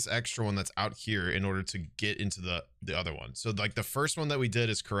to hit this extra one that's out here in order to get into the other one. So like the first one that we did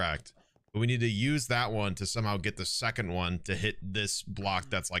is correct, but we need to use that one to somehow get the second one to hit this block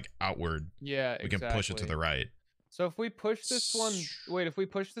that's like outward. Yeah, We can push it to the right. So if we push this one, wait, if we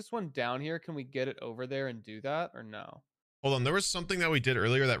push this one down here, can we get it over there and do that, or no? Hold on, there was something that we did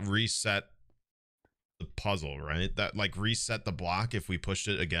earlier that reset the puzzle, right? That like reset the block if we pushed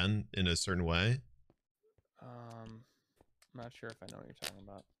it again in a certain way. I'm not sure if I know what you're talking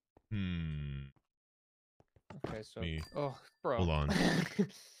about. Okay, so Me. oh, bro, Hold on.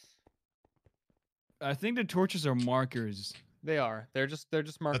 I think the torches are markers. They are. They're just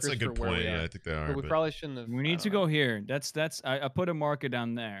markers That's a good for where point. we are. Yeah, I think they are. But we but- probably shouldn't have. We I need to don't go know. here. I put a marker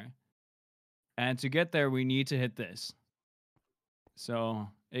down there. And to get there, we need to hit this. So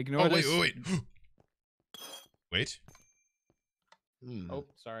ignore Oh wait, this. wait. Wait. Oh,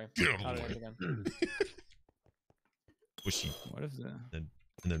 sorry. Get out of How the did I way. hit again? Pushy. What if the... And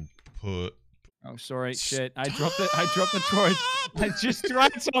then put. Oh, sorry. Shit. I dropped the torch. I just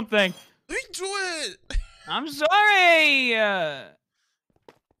tried something. Let me do it. I'm sorry.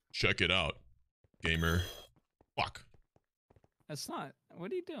 Check it out, gamer. Fuck. That's not...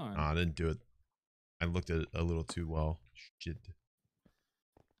 What are you doing? I didn't do it. I looked at it a little too well. Shit.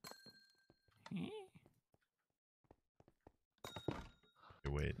 Okay,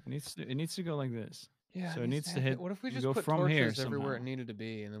 wait. It needs to go like this. Yeah. So it needs to have hit- What if we you just go put from here torches everywhere it somehow. needed to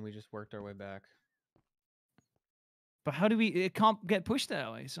be, and then we just worked our way back? But how do we... It can't get pushed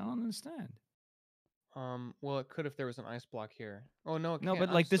that way, so I don't understand. Well, it could if there was an ice block here. Oh no, it No, can't. but,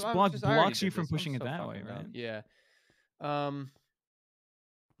 I'm like, this so- I'm block just- I already blocks you did from this. I'm pushing it so that way, fucking dumb. right? Yeah.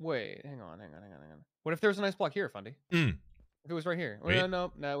 Wait, hang on. What if there was an ice block here, Fundy? Mm. If it was right here? Wait.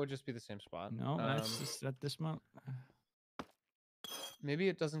 No, it would just be the same spot. No, that's just at this moment. Maybe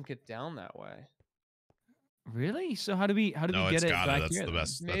it doesn't get down that way. Really? So how do we No, get it's it got back it. That's here? the then?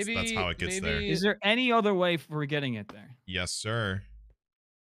 best. That's how it gets there. Maybe- Is there any other way for getting it there? Yes, sir.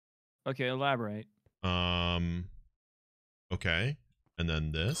 Okay, elaborate. Okay. And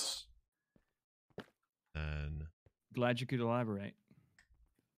then this. And Glad you could elaborate.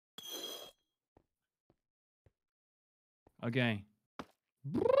 Okay.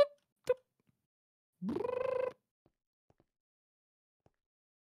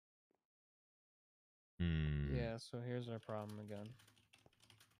 so here's our problem again.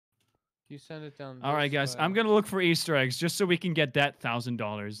 You send it down. All right, this guys. way. I'm gonna look for Easter eggs just so we can get that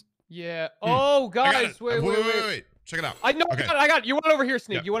 $1,000. Yeah. Oh, I got guys, it. wait. Check it out. I know. Okay. I got it. You want it over here,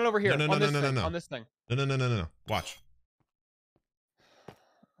 Sneeg. Yeah. You want it over here. No. On this thing. No. Watch.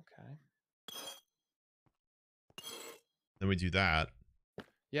 Okay. Then we do that.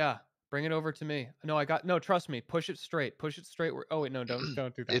 Yeah. Bring it over to me. No, trust me. Push it straight. Oh wait, no, don't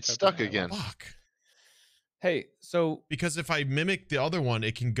do that. It's Don't do stuck that. again. Fuck. Hey, so Because if I mimic the other one,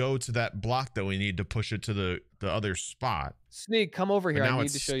 it can go to that block that we need to push it to the other spot. Sneeg, come over here. But now I need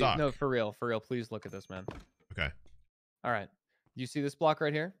it's to show stuck. you. No, for real. Please look at this, man. Okay. All right. You see this block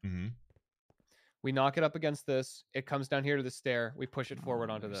right here? Mm-hmm. We knock it up against this. It comes down here to the stair. We push it forward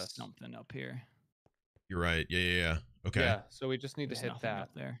onto There's this. something up here. You're right. Yeah. Okay. Yeah. So we just need There's to hit nothing that. up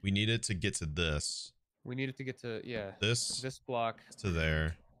there. We need it to get to this. We need it to get to This block. to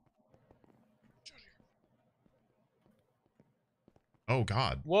there. Oh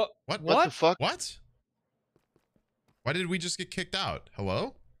God. What? What? What the fuck? What? Why did we just get kicked out?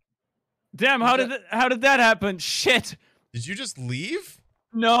 Hello? Damn! How did that happen? Shit! Did you just leave?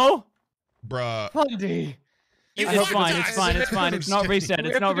 No. Bruh. Fundy. You It's fucking fine. died. It's fine. It's fine. It's not reset. We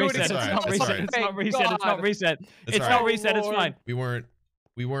It's have to not do it reset. It's again. not It's reset. alright. It's not Thank reset. It's not God. reset. It's alright. not reset. It's Lord. fine. We weren't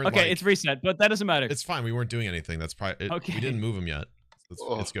Okay, like, it's reset, but that doesn't matter. it's fine. We weren't doing anything. That's probably Okay. we didn't move him yet.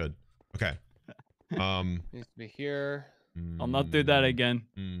 Oh. It's good. Okay. Needs to be here. I'll not do that again.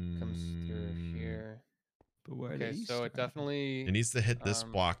 Comes through here. But where Okay, so it definitely. It needs to hit this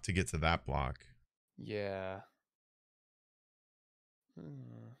block to get to that block. Yeah.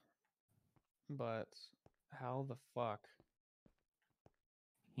 But how the fuck?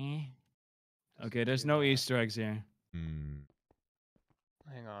 Okay, there's no Easter eggs here. Hmm.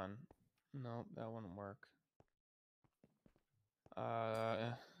 Hang on. No, that wouldn't work.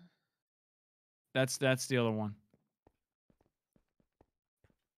 That's the other one.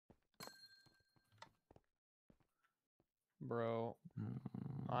 Bro,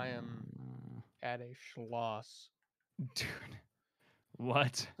 I am at a schloss. Dude.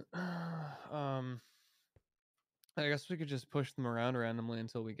 What? I guess we could just push them around randomly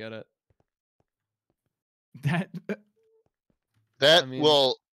until we get it. That I mean-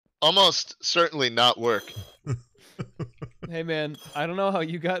 will almost certainly not work. Hey man, I don't know how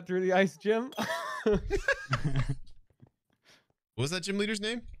you got through the ice gym. What was that gym leader's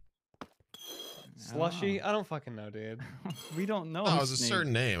name? Slushy? I don't fucking know, dude. We don't know. Oh, it was a Snake.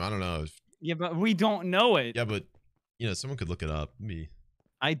 certain name. I don't know. Yeah, but we don't know it. Yeah, but someone could look it up. Me.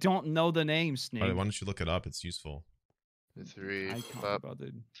 I don't know the name, Snake. Why don't you look it up? It's useful. 3, I can't up, be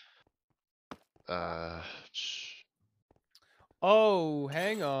bothered. Oh,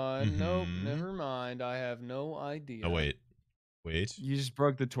 hang on. Nope, Mhm. never mind. I have no idea. Oh wait. You just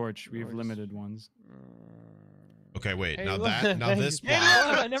broke the torch. We have Yours. limited ones. Okay, wait. Hey, now look, that now this Hey, block.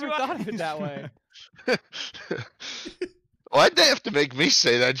 look, I never thought of it that way. Why'd they have to make me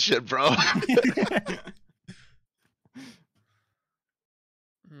say that shit, bro?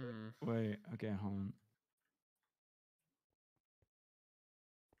 Wait. Okay, hold on.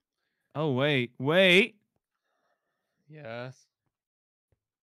 Oh wait. Yes.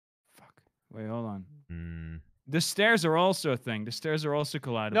 Fuck. Wait, hold on. Hmm. The stairs are also a thing. The stairs are also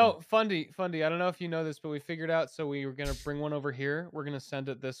collidable. No, Fundy. I don't know if you know this, but we figured out. So we were gonna bring one over here. We're gonna send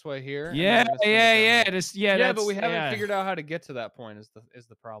it this way here. and then Yeah, we're gonna send it yeah. down. Yeah, But we haven't yeah. figured out how to get to that point. Is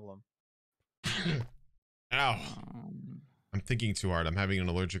the problem? Ow. I'm thinking too hard. I'm having an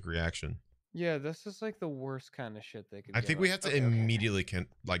allergic reaction. Yeah, this is like the worst kind of shit they could. I give think we us. have to Okay. immediately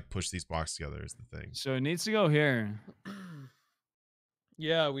push these blocks together is the thing. So it needs to go here.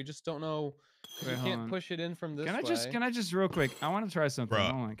 Yeah, we just don't know. Wait, We hold can't on. push it in from this Can I way. just real quick? I want to try something. Bruh.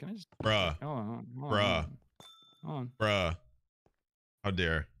 Hold on. Can I just? Bruh. Hold on. Bruh. Hold on. Bruh. How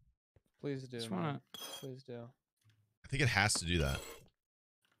dare. Please do. Just man. wanna- Please do. I think it has to do that.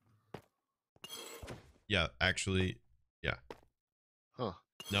 Yeah, actually, yeah. Huh.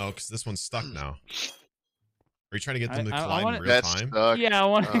 No, because this one's stuck now. Are you trying to get them to I collide wanna- in real That's time? stuck. Yeah, I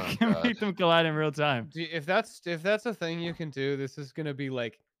want Oh, to God. make them collide in real time. If that's a thing you can do, this is gonna be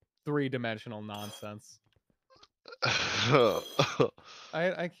like 3-dimensional nonsense.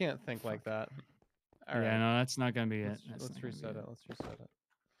 I can't think like that. All right. Yeah, no, that's not gonna be it. Let's That's not gonna be reset it. Let's reset it.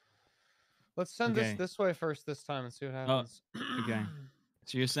 Let's send Okay. this way first this time and see what happens. Okay.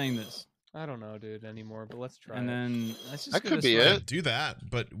 So you're saying this, I don't know, dude, anymore, but let's try and it. then let's just That go could this be way. Yeah, it. do that,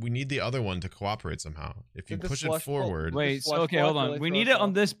 but we need the other one to cooperate somehow. If you Did the push it slush pull- forward, Wait, so slush okay, block hold on. really We throw need us it on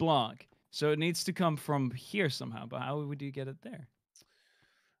off? this block, so it needs to come from here somehow. But how would you get it there?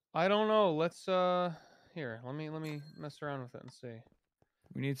 I don't know. Let's here. Let me mess around with it and see.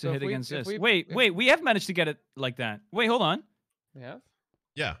 We need to So hit if we- against if this. we- Wait, we have managed to get it like that. Wait, hold on. Yeah.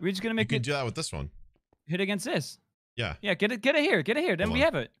 Yeah. We're just gonna You make can it do that with this one. hit against this. Yeah. Yeah, get it here, then Hold we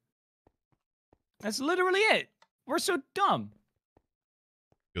on. have it. That's literally it. We're so dumb.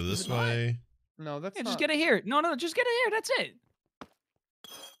 Go this way. No, that's Yeah, not. just get it here. No, just get it here. That's it.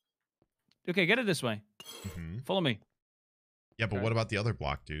 Okay, get it this way. hmm Follow me. Yeah, but Okay. what about the other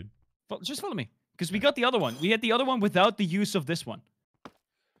block, dude? Just follow me. Because we got the other one. We had the other one without the use of this one.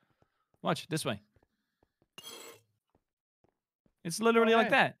 Watch, this way. It's literally like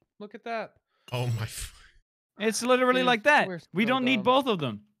Okay. that. Look at that. Oh my. It's literally Dude, like that. we're We so don't need dumb. both of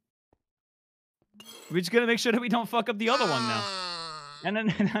them. We're just gonna make sure that we don't fuck up the other one now. And then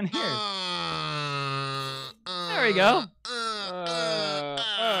down here. There we go.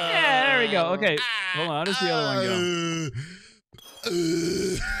 Yeah, there we go. Okay, hold on. How does the other one go?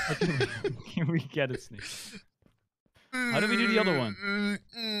 Okay, we get it, Sneak. How do we do the other one?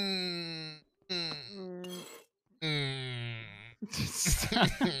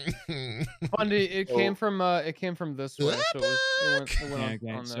 Fundy, it came from this way, so it went Yeah, on,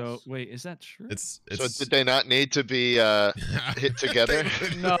 okay. on So this. wait, is that true? It's So did they not need to be hit together?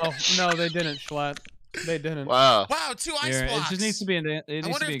 No, they didn't, Jschlatt. They didn't. Wow. Wow, two ice Here, blocks. it just needs to be in the, it I needs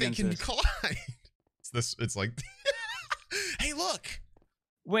wonder to be if they against can this. collide. It's this. It's like. Hey, look.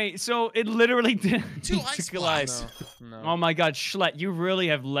 Wait, so it literally didn't Two need to ice collide. blocks. No. Oh my God, Jschlatt, you really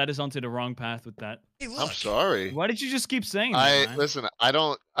have led us onto the wrong path with that. Hey, look. I'm sorry. Why did you just keep saying that, man? Listen. I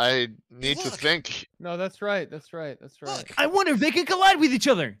need to Look. think. No, that's right. That's right. That's right. Look. I wonder if they can collide with each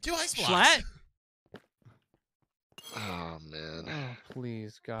other. Two ice blocks. Jschlatt? Oh man. Oh,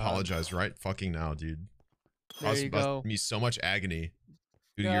 please, God. Apologize right fucking now, dude. There you go. Me so much agony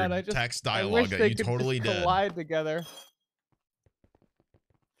due to God, your I just- text I dialogue wish that they you could totally just did. collide together.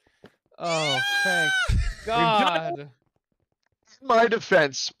 Oh, thank God. In my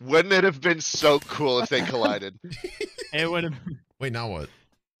defense, wouldn't it have been so cool if they collided? It would have. Wait, now what?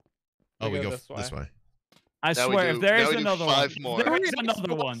 Oh, We we go go this this way. I Now we swear, do- if there now is we do another 5 one, more. if there is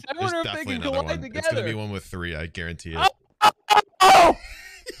another one. I There's wonder if they definitely can another collide one. together. It's gonna be one with 3. I guarantee it. Oh!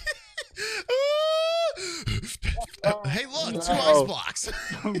 Hey, look, two No. ice blocks.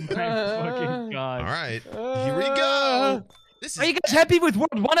 Oh my fucking God. All right, here we go. This Are you is. guys happy with word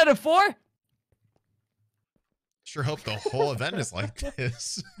 1 out of 4? Sure hope the whole event is like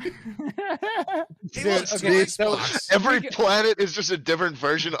this. Hey, Dude, look, two okay, ice so- blocks. Every planet is just a different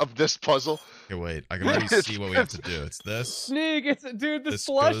version of this puzzle. Okay, wait. I can already see what we have to do. It's this. Sneeg, it's dude. The This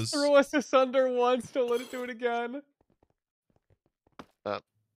slush goes- threw us asunder once. Don't let it do it again.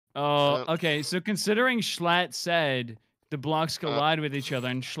 Oh, okay. So considering Jschlatt said the blocks collide with each other,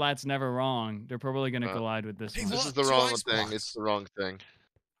 and Schlatt's never wrong, they're probably gonna collide with this Hey, one. This is look, the two wrong ice thing. blocks. It's the wrong thing.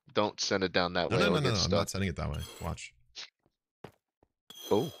 Don't send it down that No, way. no, no, It'll no, get no. I'm stuck. not sending it that way. Watch.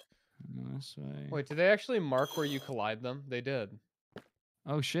 Oh. This way. Wait, did they actually mark where you collide them? They did.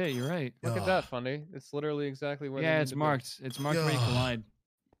 Oh shit, you're right. Look at Ugh. that, Fundy. It's literally exactly where. they Yeah, need it's to be. marked. It's marked where you Ugh. collide.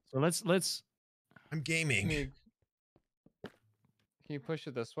 So let's. I'm gaming. Sneeg, can you push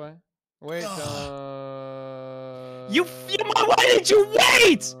it this way? Wait. Ugh. Why did you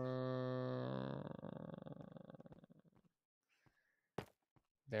wait?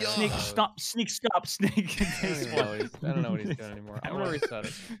 There it Sneak, goes. stop! Sneak, stop! Sneak. I don't even know I don't know what he's doing anymore. I'm gonna reset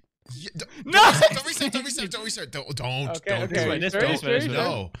it. Yeah, No! Don't reset. Don't reset. Don't reset. Don't Okay, do okay. it. This way, Very this way, this way.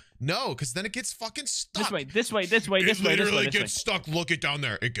 No, no, because then it gets fucking stuck. This way, this way, this way, It this way, this literally way, this way. gets stuck. Look it down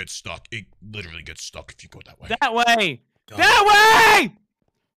there. It gets stuck. It literally gets stuck if you go that way. That way! No. That way!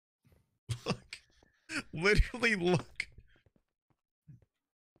 Look. Literally look.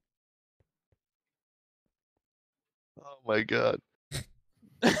 Oh my god.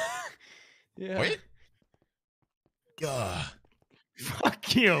 Yeah. Wait. Yeah.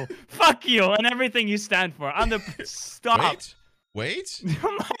 Fuck you! Fuck you and everything you stand for. I'm the stop. Wait. Wait.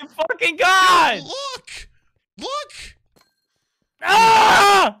 Oh my fucking god! Look. Look.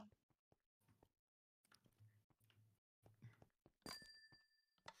 Ah!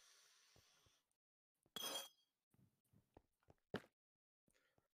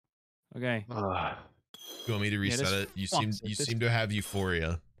 Okay. You want me to Yeah, this reset it? You fucks it. you This- seem to have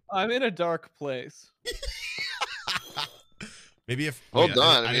euphoria. I'm in a dark place. Maybe if Hold wait,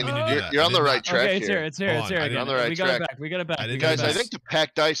 on. I I didn't mean, mean to do that. you're I on the did right not- track Okay, it's here. here. It's here. Hold It's on, here. I again. didn't- On the right We got it track. back. We got it back. I We didn't got Guys, it I back. think the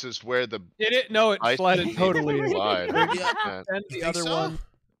packed ice is where the No, it ice slid it totally. lied. Yeah. And You the think other so? one.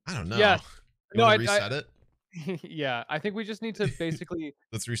 I don't know. Yes. You No, wanna I- reset it? Yeah, I think we just need to basically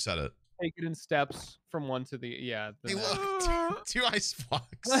Let's reset it. take it in steps from one to the yeah. The Hey, next. look. Two ice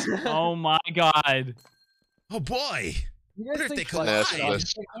blocks. Oh my god. Oh boy. You What guys if they think collide? Flash is Yes,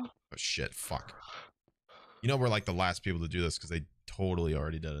 awesome? Oh shit. Fuck. You know we're like the last people to do this because they totally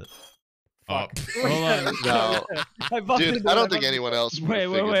already did it. Fuck. Hold on. No. Dude, I don't think anyone else. Wait.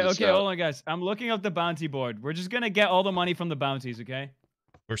 This Okay, out. hold on, guys. I'm looking up the bounty board. We're just gonna get all the money from the bounties, okay?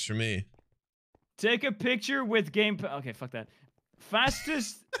 Works for me. Take a picture with game. Okay, fuck that.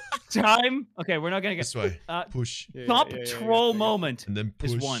 Fastest time. Okay, we're not gonna get This way. Push. top troll moment. And then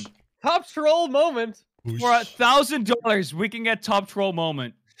push. Is one. Top troll moment. Push. For $1,000, we can get top troll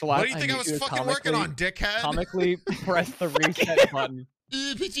moment. What do you think I was fucking working on, dickhead? Comically press the reset button.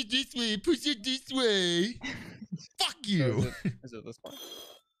 Push it this way. Push it this way. Fuck you. Is it this one?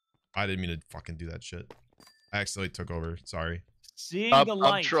 I didn't mean to fucking do that shit. I accidentally took over. Sorry. Seeing the I'm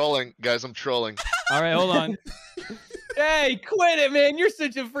light. trolling, guys. I'm trolling. All right, hold on. Hey, quit it, man! You're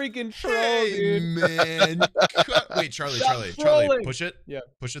such a freaking troll, Hey, dude. man. Wait, Charlie, Stop Charlie, trolling. push it. Yeah.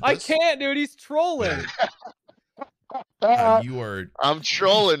 Push it. I This. can't, dude. He's trolling. God, you are. I'm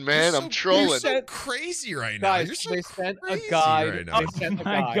trolling, man. You're I'm so- trolling. You're so crazy right now. Guys, You're so they sent a crazy guide. right now. They Oh sent a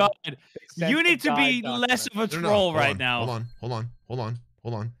my guide. god. They sent You a need to be guide less document. of a No, troll hold right on, now. Hold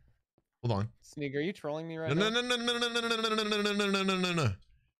on. Sneeg, are you trolling me right No, now? no.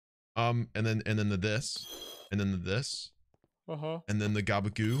 And then the this, and then the this, Uh-huh. and then the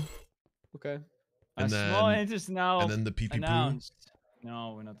gabagoo, Okay. A and small then interest now and then the pee pee poo, announced.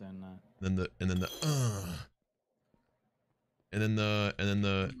 No, we're not doing that. and then the and then the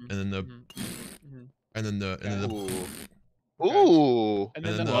Ooh. Ooh. And And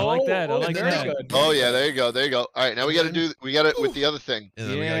then then the, I like that, I like very that. good. Oh yeah, there you go. There you go. All right, now we got to do. We got it with the other thing. and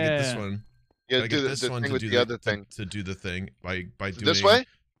then we gotta get this Yeah. one. You Gotta got to do get this the one thing to with do the other thing. to do the thing by doing This way?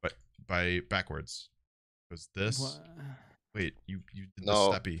 by backwards. Goes this. What? Wait, you did No.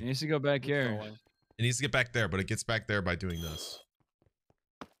 the It steppy. needs to go back here. Trolling. It needs to get back there, but it gets back there by doing this.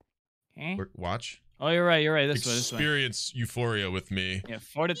 Eh? Watch. Oh, you're right. You're right. This way. This way. Experience euphoria with me. Yeah,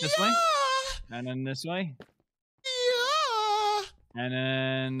 forward it this way, and then this way, Yeah. and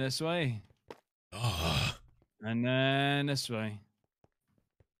then this way, Ugh. and then this way.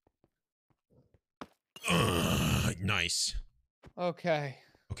 Ugh, nice. Okay.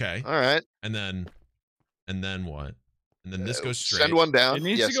 Okay. All right. And then what? And then this goes straight. Send one down. It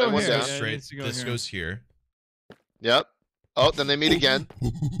needs Yeah, to send go one here. This down. goes Yeah, it straight. needs to go This here. goes here. Yep. Oh, then they meet again.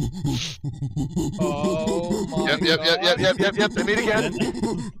 Oh my Yep. god. They meet again.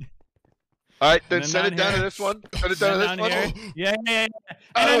 All right, then then send it down here. to this one. Send it down to Down this one. here. Yeah. And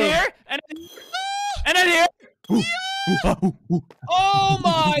then here, and then here. Oh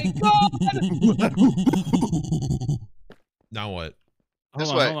my god! Now what? This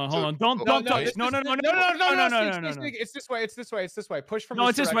Hold way. on. Don't No, touch. this- No. no, Sneak, Sneeg, It's this way. It's this way. It's this way. Push from. No,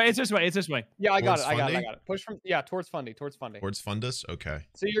 it's this way. direction. It's this way. Yeah, I got Towards it. I got it. I Fundy? got it. Push from. Towards Fundy. Towards Fundy. Towards fundus? Okay.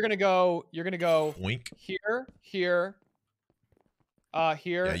 So you're gonna go. Wink. Here, Yeah, and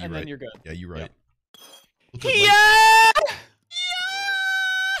you're then right. you're good. Yeah, you're right. Yeah.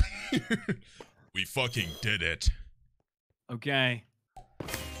 We fucking did it. Okay.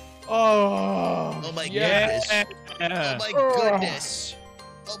 Oh. my yes. Yeah. my Ugh. goodness.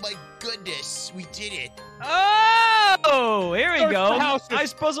 Oh my goodness. We did it. Oh, here we Search go. the houses.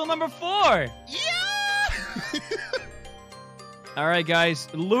 Ice puzzle number 4. Yeah. All right, guys.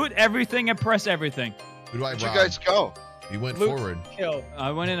 Loot everything and press everything. Who do I Where'd rob? you guys go? We went Loot. forward. Kill.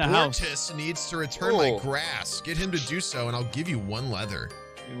 I went in a house. Mortis needs to return my Cool. grass. Get him to do so, and I'll give you 1 leather.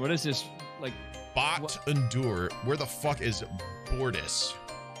 What is this? Like, Bot What? endure. Where the fuck is Bortis?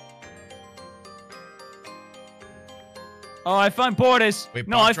 oh, I found Bortis. Wait,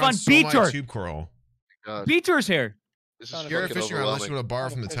 No, I Botron found stole my Beater. tube coral. God, Beater's here. this is Found a You're a fucking fishing rod unless you overwhelming. want to borrow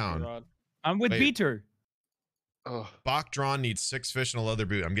Found from a the fishing town. rod. I'm with Wait. Beater. Oh, Bach Drawn needs 6 fish and a leather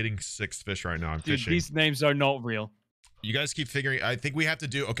boot. I'm getting 6 fish right now. I'm Dude, fishing. these names are not real. You guys keep figuring. I think we have to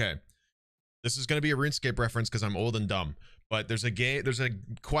do. Okay, this is gonna be a RuneScape reference because I'm old and dumb. But there's a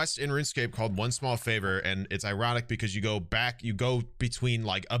quest in RuneScape called One Small Favor, and it's ironic because you go between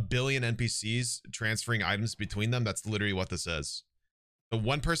like 1 billion NPCs transferring items between them. That's literally what this is. The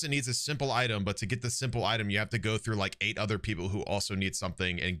one person needs a simple item, but to get the simple item, you have to go through like 8 other people who also need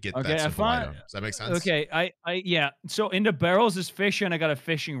something and get Okay, that I simple find- item. Does that make sense? Okay, yeah. So in the barrels is fish, and I got a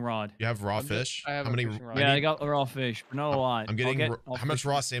fishing rod. You have raw I'm just- fish. I have How a many? fishing rod. Yeah, I need- got raw fish, but not a lot. I'm getting. I'll How much fish-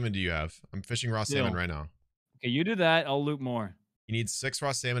 raw salmon do you have? I'm fishing raw salmon Deal. right now. Okay, you do that. I'll loot more. You need 6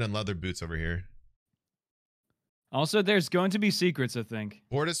 raw salmon and leather boots over here. Also, there's going to be secrets, I think.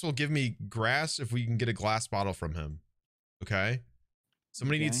 Bortis will give me grass if we can get a glass bottle from him. Okay.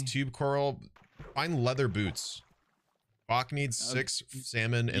 Somebody needs Okay. tube coral. Find leather boots. Bach needs 6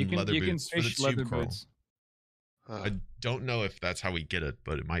 salmon and leather you boots can for the fish tube leather coral. boots. I don't know if that's how we get it,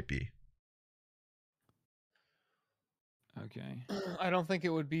 but it might be. Okay. I don't think it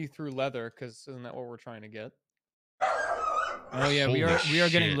would be through leather, because isn't that what we're trying to get? Oh yeah, we Holy are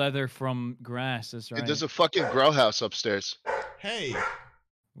getting shit. leather from grass. That's right. There's a fucking grow house upstairs. Hey.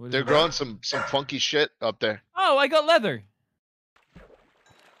 What is They're it? growing some funky shit up there. Oh, I got leather.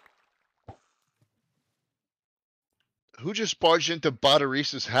 Who just barged into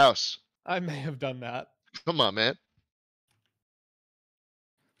Badaris's house? I may have done that. Come on, man.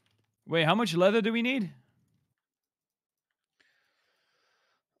 Wait, how much leather do we need?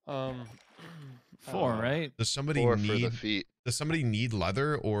 4, 4, right? Does somebody 4 for the need feet. does somebody need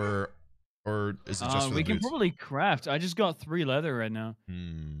leather or is it just for We the can boots? probably craft. I just got 3 leather right now.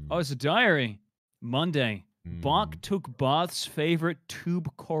 Hmm. Oh, it's a diary. Monday. Bach took Bath's favorite tube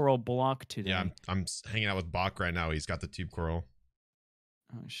coral block today. Yeah, I'm hanging out with Bach right now. He's got the tube coral.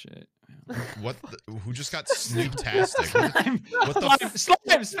 Oh shit. What? Who just got sneak-tastic? What the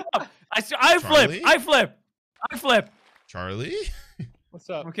Slime, stop! I Charlie? flip. Charlie? What's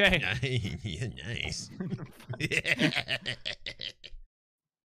up? Okay. Yeah, nice.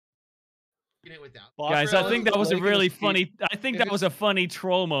 Guys, I think that was a really funny. I think if that was a funny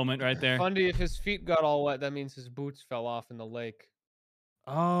troll moment right there. Fundy, if his feet got all wet, that means his boots fell off in the lake.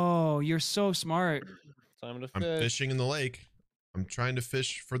 Oh, you're so smart. Time to fish. I'm fishing in the lake. I'm trying to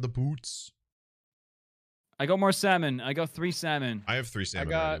fish for the boots. I got more salmon. I got 3 salmon. I have 3 salmon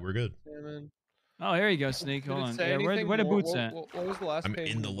got- already. We're good. Salmon. Oh, here you go, Sneeg. Did Hold it on. say Yeah, anything where the more? boots at? What was the last I'm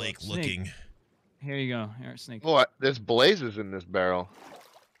page in the book? lake Snake. looking. Here you go. Here, Sneeg. Oh, there's blazes in this barrel.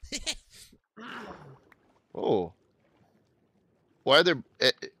 Oh. Why are there...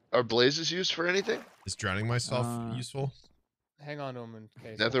 Are blazes used for anything? Is drowning myself Uh, useful? Hang on to him in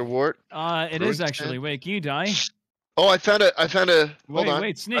case. Nether wart? It is Rudy actually. stand? Wait, can you die? Oh, I found a... Hold on.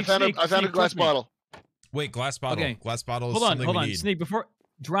 Wait, Sneeg, I found Sneeg, a Sneeg, glass trust me. bottle. Wait, glass bottle. Okay. Glass bottle is Hold on, something hold we on. need. Sneeg, before...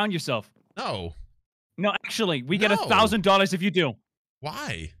 Drown yourself. No. No, actually, we get No. $1,000 if you do.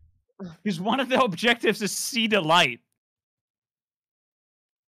 Why? Because one of the objectives is see the light.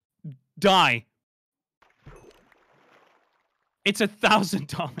 Die. It's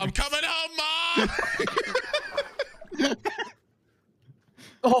 $1,000. I'm coming home, Mom!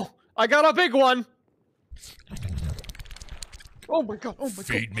 Oh, I got a big one. Oh my god! Oh my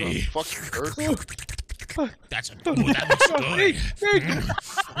Feed god! me. Fucking earth. That looks good.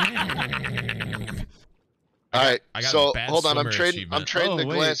 Alright, I got a so bad hold on, I'm swimmer trading achievement. the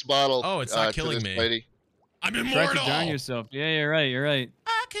wait. glass bottle. Oh, it's not to killing this me. lady. I'm Try immortal. to drown yourself. Yeah, you're right. You're right.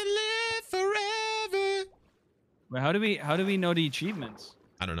 I can live forever. Wait, how do we know the achievements?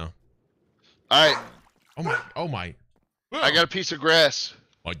 I don't know. Alright, Oh my. I got a piece of grass.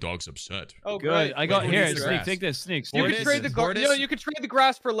 My dog's upset. Oh, Good. great. I got who here. needs the Sneak, grass? take this. Sneak. You Bort can is- trade the Bort you know, is- you can trade the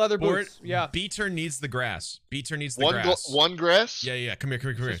grass for leather boots. Yeah. Beater needs the grass. Beater needs the One grass. one grass? Yeah. Come here.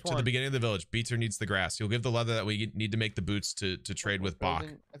 Just To the one. beginning of the village. Beater needs the grass. He'll give the leather that we need to make the boots to trade with Bach.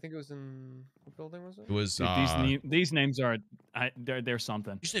 Building- I think it was in what building was it? It was Dude, these names are they're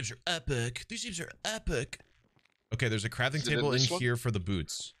something. These names are epic. These names are epic. Okay, there's a crafting Is it in table in this one? here for the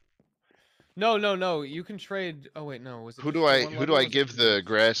boots. No. You can trade. Oh wait, no. Was it Who just do the I one who leather, do or I was it give two? the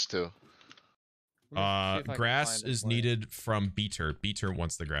grass to? Let me see if I can Grass find it is for you. needed from Beater. Beater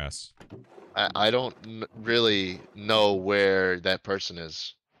wants the grass. I don't really know where that person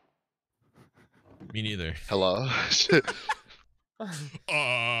is. Me neither. Hello.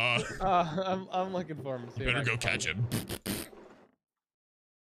 I'm looking for him. You better go catch him.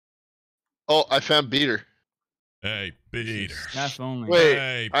 Oh, I found Beater. Hey, Beater. Staff only. Wait,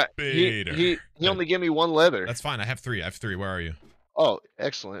 Hey, He Beater. he only gave me one leather. That's fine. I have 3. Where are you? Oh,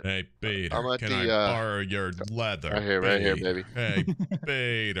 excellent. Hey, Beater. I'm at Can the, I borrow your leather? right here, Beater? baby. Hey,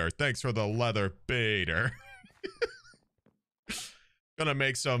 Beater. Thanks for the leather, Beater. Gonna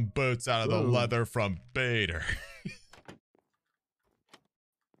make some boots out of the Ooh. leather from Beater.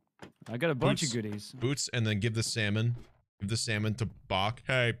 I got a bunch Boots. of goodies. Boots, and then give the salmon. Give the salmon to Bach.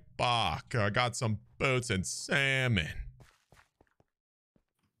 Hey, Bach, I got some boots and salmon.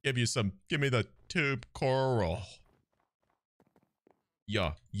 Give me the tube coral.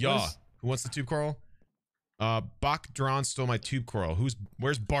 Yeah. Where's- Who wants the tube coral? Bach Dron stole my tube coral.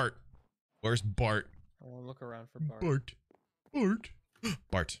 Where's Bart? Where's Bart? I'll look around for Bart. Bart.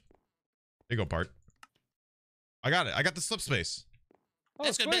 There you go, Bart. I got it. I got the slip space. Oh,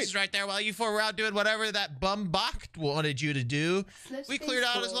 That's good sweet. business right there. While you 4 were out doing whatever that bum Bach wanted you to do, we cleared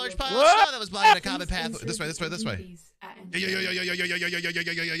out his large pile of snow that was blocking a common path. This way.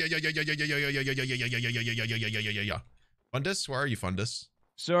 Fundus, where are you, Fundus?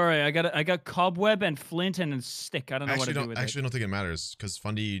 Sorry, I got cobweb and flint and a stick. I don't know what to do with it. Actually don't think it matters because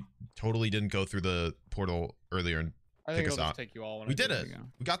Fundy totally didn't go through the portal earlier and I kick think us it'll out. just take you all. When We I do did this. it. There we go.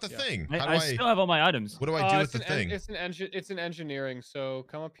 We got the Yeah. thing. How do I still have all my items. What do I do with It's the thing? It's an engineering. So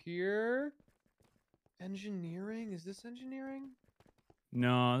come up here. Engineering? Is this engineering?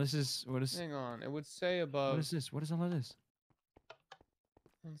 No, this is what is. Hang on. It would say above. What is this? What is all of this?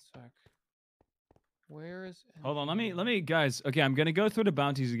 One sec. Where is? Hold on. Let me, guys. Okay, I'm gonna go through the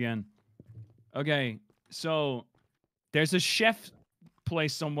bounties again. Okay, so there's a chef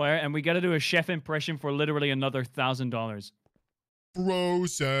place somewhere, and we gotta do a chef impression for literally another $1,000.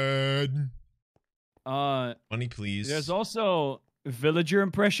 Frozen. Money, please. There's also villager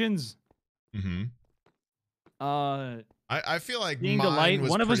impressions. Mm-hmm. I feel like Being mine the light. was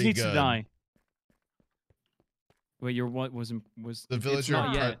One of us pretty needs to good. die. Wait, your what was The villager.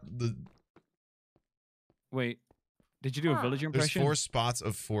 not yet. The Wait, did you do a villager There's impression? 4 spots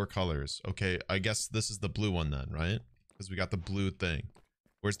of 4 colors. Okay, I guess this is the blue one then, right? Because we got the blue thing.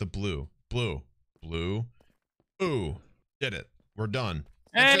 Where's the blue? Blue. Blue. Ooh. Did it. We're done.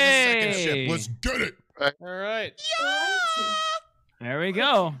 Enter the second ship. Hey! Let's get it. All right. There we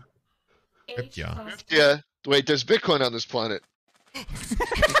go. Heck yeah. Yeah. Wait, there's Bitcoin on this planet.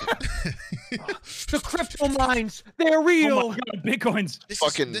 The crypto mines. They're Oh real. my God, bitcoins.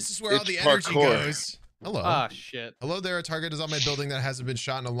 This is where all it's the energy parkour. goes. Hello. Ah, shit. Hello there. A target is on my building that hasn't been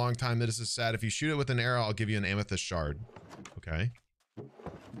shot in a long time. This is sad. If you shoot it with an arrow, I'll give you an amethyst shard. Okay.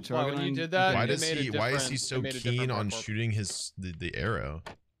 Well, when you did that, Why it does made a he? Why is he different- so it made a different keen on parkour. shooting the arrow?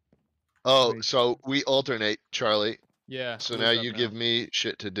 Oh, Wait. so we alternate, Charlie. Yeah. So who's now up you give me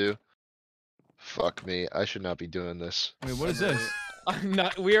shit to do. Fuck me. I should not be doing this. Wait, what is this? I'm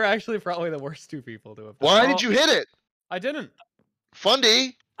not. We are actually probably the worst 2 people to have. done Why that. did you hit it? I didn't.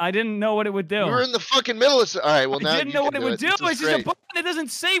 Fundy, I didn't know what it would do. we were in the fucking middle of. All right, well now I didn't you know can what it would do. This is It's just a great. button. It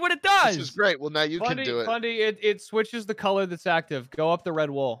doesn't say what it does. This is great. Well now you can do it. Fundy, it switches the color that's active. Go up the red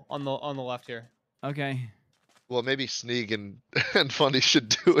wall on the left here. Okay. Well, maybe Sneeg and Fundy should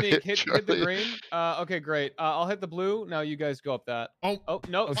do Sneak, it. hit the Charlie. green. Okay, great. I'll hit the blue. Now you guys go up that. Oh, Oh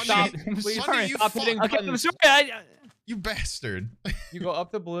no! Oh, Stop! shit. I'm Please sorry. you stop fuck. hitting Okay, I'm buttons. sorry. you bastard. You go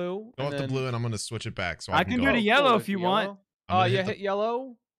up the blue. Go and up the then- blue, and I'm gonna switch it back so I I can can do go. the yellow Cool, if you want. yellow. I'm gonna Yeah, hit hit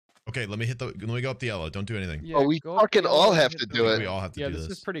yellow. Okay, let me go up the yellow. Don't do anything. Yeah, Oh, we go up fucking the all yellow and have hit to the do red. it. We all have to Yeah, do this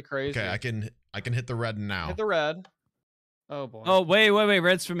this. is pretty crazy. Okay, I can hit the red now. Hit the red. Oh boy. Oh, wait.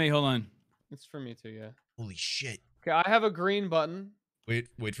 Red's for me. Hold on. It's for me too. Yeah. Holy shit. Okay, I have a green button. Wait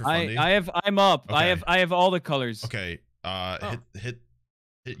for Fundy. I'm up. Okay. I have all the colors. Okay. Oh. Hit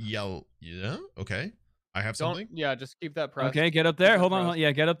yellow. Yeah. Okay. I have Don't. something. Yeah, just keep that pressed. Okay, get up there. Keep Hold that on. pressed.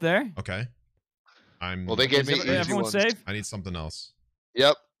 Yeah, get up there. Okay. Well, they gave me Is easy everyone ones. safe? I need something else.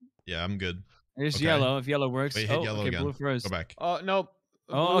 Yep. Yeah, I'm good. There's Okay. yellow. If yellow works. Wait, hit oh, yellow okay, again. blue first. Go back. Oh no.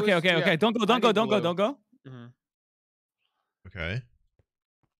 Oh, Blue okay. is- yeah, Don't go. I Don't need go. blue. Mhm. Okay.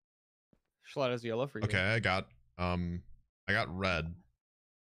 Jschlatt has yellow for you. Okay. I got red.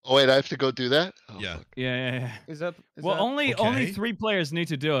 Oh wait, I have to go do that. Oh, Yeah. fuck. Yeah. Is that? Is Well, that... only Okay. 3 players need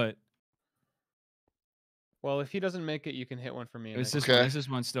to do it. Well, if he doesn't make it, you can hit one for me. and It's I this can- Okay. one. It's this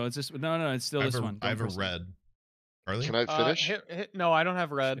one still. It's this. No. It's still I this have a, one. I have a Don't press it. red. Charlie? Can I finish? No, I don't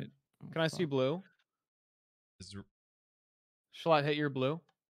have red. Shit. Oh, Can I see fuck. blue? Is there- Jschlatt, hit your blue.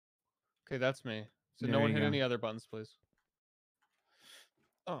 Okay, that's me. So There no one you hit go. any other buttons, please.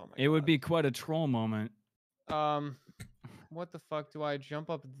 Oh my It would be quite a troll moment. What the fuck? Do I jump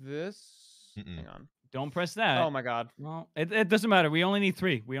up this? Mm-mm. Hang on. Don't press that. Oh my god. Well, it doesn't matter. We only need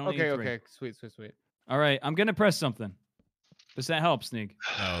 3. We only Okay, need 3. okay. Sweet. All right. I'm gonna press something. Does that help, Sneeg?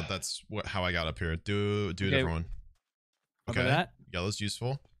 No, that's how I got up here. Do a Okay. different one. How about Okay. that? Yellow's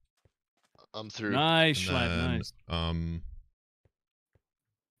useful. I'm through. Nice, And Schlatt. then, Nice.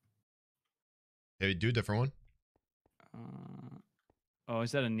 Hey, do a different one. Oh,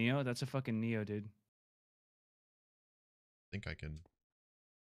 is that a Neo? That's a fucking Neo, dude. I think I can.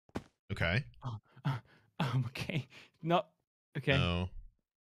 Okay. Okay. No. Okay. No.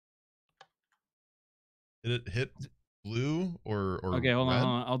 Hit blue or Okay, hold red?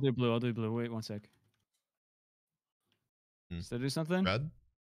 on. I'll do blue. Wait 1 sec. Hmm. Does that do something? Red?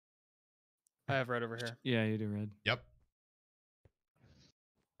 I have red over here. Yeah, you do red. Yep.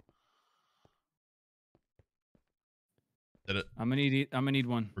 Did it? I'm gonna need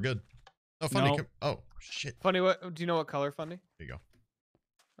one. We're good. Oh, Fundy. No. Oh, shit. Funny, what? Do you know what color, Funny? There you go.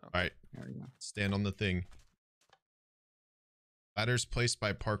 Oh. All right. There we go. Stand on the thing. Ladders placed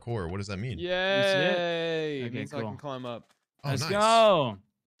by parkour. What does that mean? Yay! It Okay, means I cool. can climb up. Oh, Let's nice. go.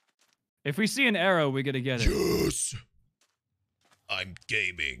 If we see an arrow, we gotta get it. Yes. I'm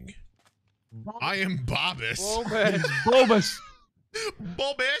gaming. I am Bobus. Bulbous. Bobus.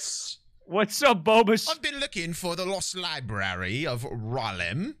 Bobus. What's up, Bobus? I've been looking for the lost library of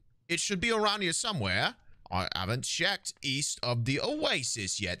Ralem. It should be around here somewhere. I haven't checked east of the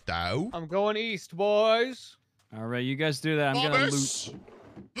oasis yet, though. I'm going east, boys. All right, you guys do that. I'm gonna loot. Bobus.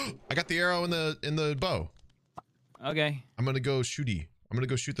 I got the arrow in the bow. Okay. I'm gonna go shooty. I'm gonna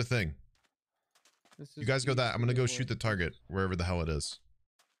go shoot the thing. You guys go that. I'm gonna go shoot the target wherever the hell it is.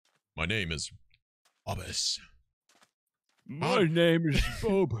 My name is Bobbus. My name is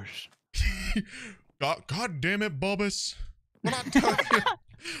Bobbus. God damn it, Bobbus. What I tell you?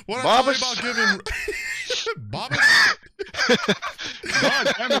 What I tell you about giving Bobbus?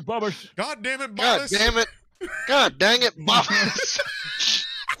 God damn it, Bobbus. God damn it, God Bobbus. damn it. God dang it, Bobbus.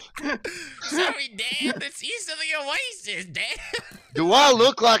 Sorry, Dan. It's east of the Oasis, Dan. Do I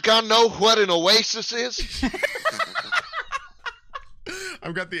look like I know what an oasis is?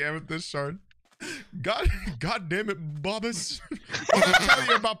 I've got the amethyst shard. God damn it, Bobbus. What did I tell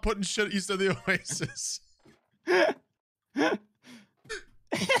you about putting shit east of the Oasis?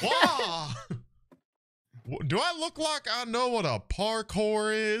 Wow. Do I look like I know what a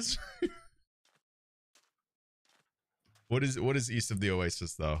parkour is? What is east of the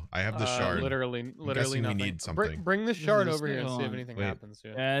Oasis though? I have the shard. Literally guessing nothing. we need something. Bring the shard is over here and see if on. anything Wait. happens.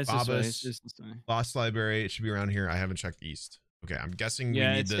 Yeah. Yeah, it's this way. Bobbus. It's just this way. Lost library. It should be around here. I haven't checked east. Okay, I'm guessing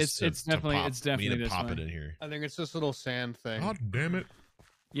Yeah, we need this it's to definitely- pop. it's we need definitely to this pop way. it in here. I think it's this little sand thing. God damn it.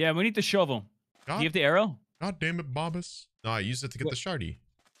 Yeah, we need the shovel. Do God, you have the arrow? God damn it, Bobbus. No, I used it to get the shardy.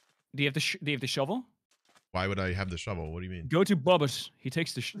 Do you have the shovel? Why would I have the shovel? What do you mean? Go to Bobbus. He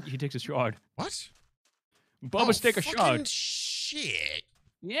takes the shard. What? Bobbus, take a fucking shard. Shit.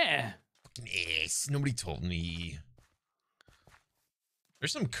 Yeah. Yes, nobody told me.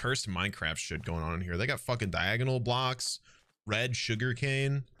 There's some cursed Minecraft shit going on in here. They got fucking diagonal blocks, red sugar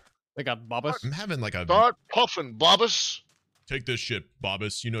cane. They got Bobbus. I'm having like a Start puffing, Bobbus. take this shit,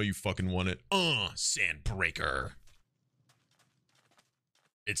 Bobbus. You know you fucking want it. Sandbreaker.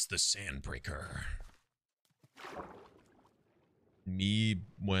 It's the Sandbreaker. Me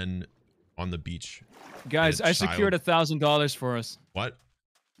when on the beach. Guys, Yeah, I secured $1,000 for us. What?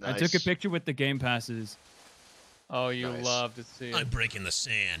 I took a Nice. picture with the game passes. Oh, you Nice. love to see it. I'm breaking the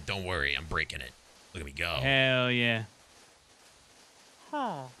sand. Don't worry, I'm breaking it. Look at me go. Hell yeah.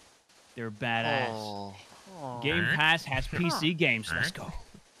 They're badass. Oh. Game Pass has PC games. Let's go.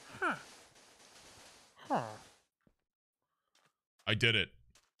 I did it.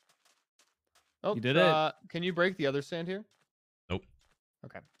 Oh, You did it. Can you break the other sand here? Nope.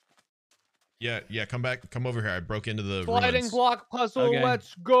 Okay. Yeah, come back. Come over here. I broke into the Sliding ruins. block puzzle. Okay.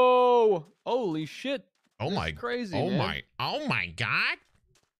 Let's go. Holy shit. Oh This my is crazy. Oh man. my god.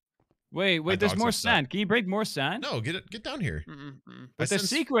 Wait, My there's dog's more upset. sand. Can you break more sand? No, get down here. Mm-mm-mm. But there's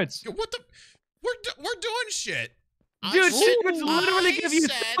secrets. What the? We're doing shit. Dude, secrets literally give you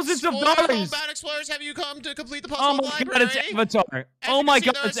thousands of dollars. Bound explorers, have you come to complete the Oh puzzle my god, library? it's Avatar. As Oh you my can see,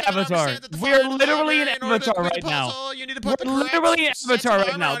 god, there are it's 7 Avatar. understands at the We're front of the literally in library. In order to Avatar complete right the now. puzzle, you need to We're put the correct literally in sets of Avatar right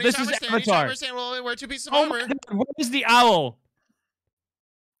armor now. on each This is armor stand. Each Avatar. armor stand will only wear 2 pieces of Oh armor. my god, where's the owl?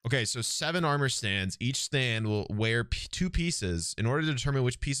 Okay, so 7 armor stands. Each stand will wear 2 pieces. In order to determine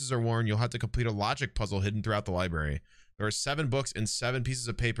which pieces are worn, you'll have to complete a logic puzzle hidden throughout the library. There are 7 books and 7 pieces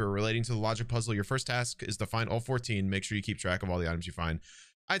of paper relating to the logic puzzle. Your first task is to find all 14. Make sure you keep track of all the items you find.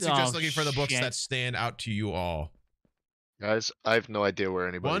 I'd suggest Oh, looking for the books shit. that stand out to you all. Guys, I have no idea where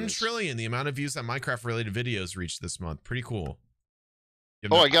anybody 1 is. trillion, the amount of views that Minecraft related videos reached this month. Pretty cool. You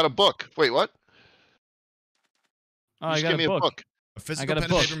have Oh, no- I got a book. Wait, what? Oh, I Just got give a me book. a book. A physical got a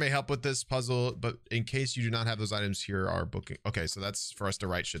pen and book. paper may help with this puzzle, but in case you do not have those items, here are booking. Okay, so that's for us to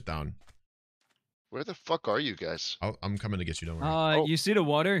write shit down. Where the fuck are you guys? I'm coming to get you. Don't worry. Oh. You see the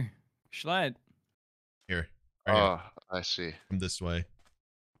water? Jschlatt. Here. Right here. Oh, I see. Come this way.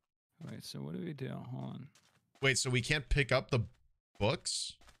 Wait, so what do we do? Hold on. Wait, so we can't pick up the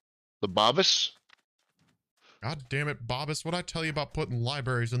books? The Bobbus? God damn it, Bobbus. What'd I tell you about putting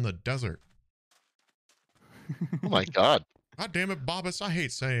libraries in the desert? Oh my god. God damn it, Bobbus. I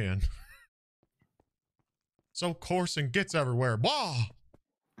hate sand. So coarse and gets everywhere. Blah!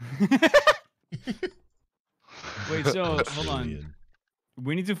 Wait, so hold on. Trillion.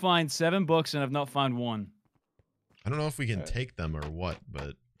 We need to find 7 books, and I've not found 1. I don't know if we can take them or what,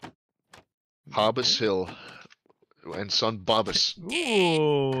 but Hobbus Hill. And son Bobbus.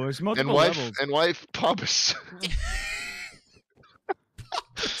 Ooh, there's And multiple wife levels. Bobbus.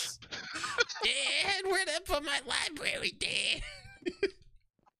 Dad, where'd I put my library, Dad?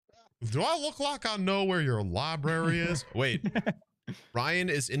 Do I look like I know where your library is? Wait, Ryan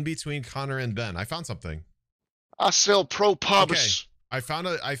is in between Connor and Ben. I found something. I sell pro Bobbus. I found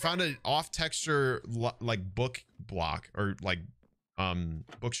an off texture like book block or like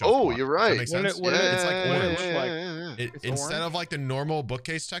bookshelf. Oh, block. you're Does that right. make What did sense? it- what did it- It's like what did it orange. look like? It's Instead orange? of like the normal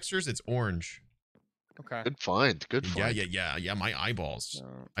bookcase textures, it's orange. Okay. Good find. Good find. Yeah. My eyeballs.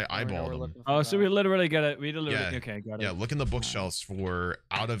 I eyeballed them. Oh, so we literally got it. We literally. Yeah. Okay, got it. Yeah, look in the bookshelves for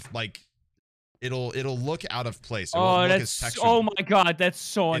out of like. It'll look out of place. It Oh, won't look as that's. textured. Oh my god, that's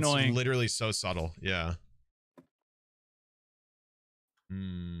so annoying. It's literally so subtle. Yeah.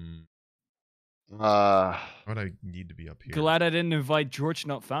 Why would I need to be up here? Glad I didn't invite George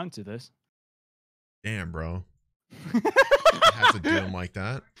Not Found to this. Damn, bro. I have to do him like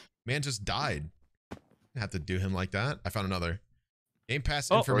that. Man just died. I have to do him like that. I found another. Game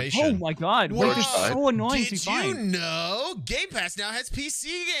Pass information. Oh my god. Wait, this is so annoying. Did you know Game Pass now has PC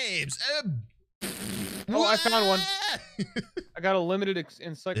games? Oh, I found one. I got a limited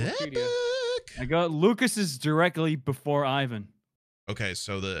encyclopedia. I got Lucas's directly before Ivan. Okay,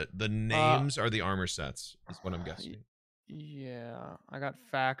 so the names are the armor sets, is what I'm guessing. Yeah, I got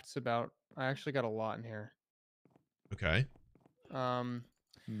facts about. I actually got a lot in here. Okay. Found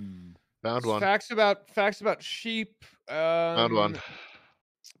one. Facts about sheep. Found one.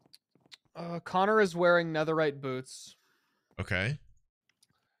 Connor is wearing netherite boots. Okay.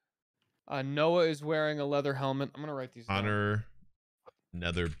 Noah is wearing a leather helmet. I'm gonna write these down. Connor,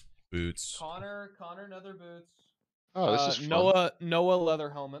 nether boots. Connor, nether boots. Oh, this is fun. Noah leather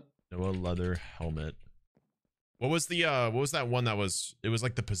helmet. Noah leather helmet. What was the what was that one that was? It was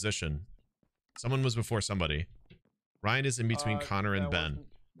like the position. Someone was before somebody. Ryan is in between Connor and Ben.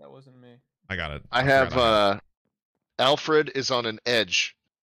 That wasn't me. I got it. I have Alfred is on an edge.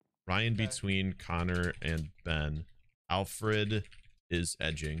 Ryan between Connor and Ben. Alfred is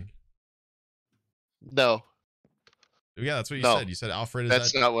edging. No. Yeah, that's what you said. You said Alfred is.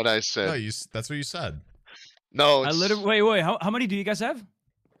 That's not what I said. No, that's what you said. No. I literally wait. How many do you guys have?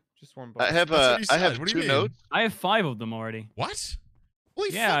 Just one book. I have I have 2 notes. I have 5 of them already. What?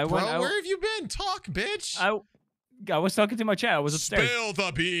 Holy yeah, fuck, bro. Where have you been? Talk, bitch. I was talking to my chat. I was upstairs. Spill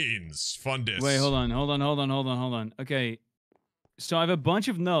the beans, Fundus. Wait, hold on. Okay, so I have a bunch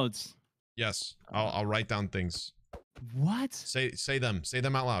of notes. Yes, I'll write down things. What? Say them. Say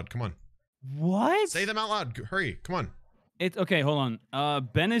them out loud. Come on. What? Say them out loud. Hurry. Come on. Okay. Hold on.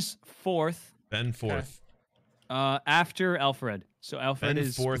 Ben is 4th. Ben 4th. After Alfred. So Alfred Ben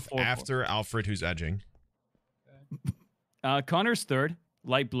is 4th after Alfred, who's edging. Connor's 3rd.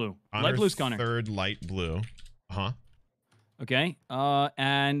 Light blue. Light blue's Connor. 3rd, light blue. Okay.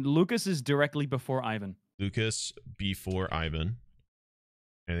 And Lucas is directly before Ivan. Lucas before Ivan.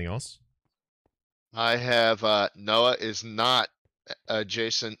 Anything else? I have Noah is not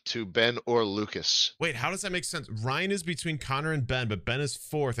adjacent to Ben or Lucas. Wait, how does that make sense? Ryan is between Connor and Ben, but Ben is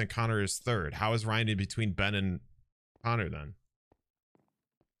 4th and Connor is 3rd. How is Ryan in between Ben and Connor then?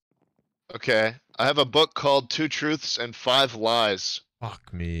 Okay. I have a book called 2 Truths and 5 Lies.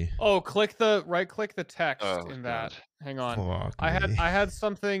 Fuck me. Oh, right click the text in that. Hang on. Fuck I me. had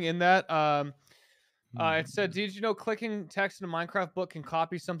something in that. It said, "Did you know clicking text in a Minecraft book can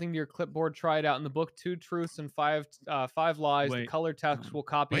copy something to your clipboard? Try it out in the book. 2 Truths and 5 Lies. The colored text will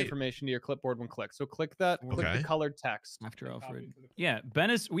copy information to your clipboard when clicked. So click that. Click the colored text after Alfred. Yeah,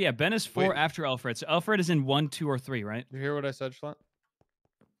 Ben is 4 after Alfred. So Alfred is in 1, 2, or 3, right? You hear what I said, Jschlatt?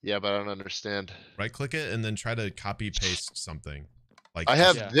 Yeah, but I don't understand. Right click it and then try to copy paste something. Like I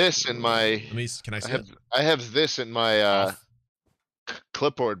have this in my. Can I see it? I have this in my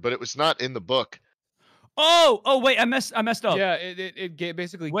clipboard, but it was not in the book. Oh, wait, I messed up. Yeah, it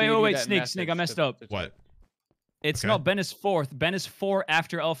basically. Wait, Sneeg, I messed up. What? It's not Ben is 4th. Ben is 4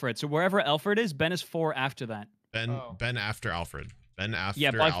 after Alfred. So wherever Alfred is, Ben is 4 after that. Ben after Alfred. Ben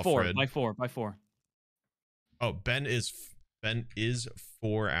after by Alfred. 4. By 4. Oh, Ben is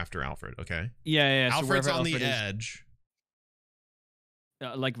 4 after Alfred. Okay. Yeah. Alfred's so on the Alfred edge.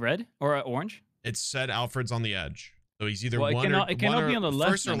 Like red or orange? It said Alfred's on the edge. So he's either it cannot be on the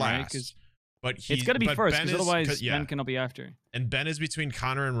left first or then, last. Right? But it's got to be first, because otherwise Ben cannot be after. And Ben is between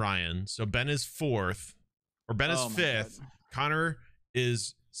Connor and Ryan. So Ben is 4th, or Ben is 5th. Connor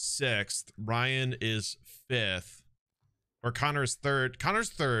is 6th. Ryan is 5th, or Connor's 3rd. Connor's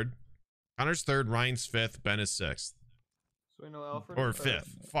 3rd. Ryan's 5th. Ben is 6th. So we know Alfred or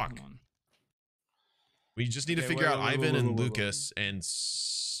 5th. Fuck. We just need to figure out Ivan and Lucas and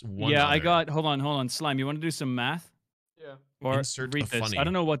one. Yeah, other. I got. Hold on. Slime, you want to do some math? Yeah. Or insert read a this. funny. I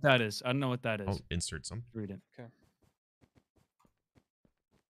don't know what that is. I'll insert some. Read it.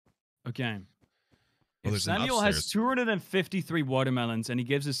 Okay. If Samuel has 253 watermelons and he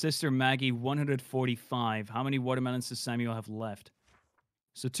gives his sister Maggie 145, how many watermelons does Samuel have left?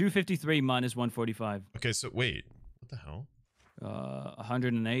 So 253 minus 145. Okay, so wait. What the hell?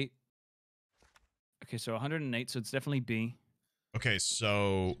 108. Okay, so 108, so it's definitely B. Okay,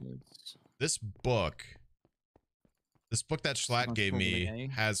 so this book This book that Jschlatt Sounds gave me probably A.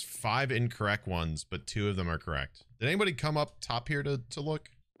 has 5 incorrect ones, but 2 of them are correct. Did anybody come up top here to look?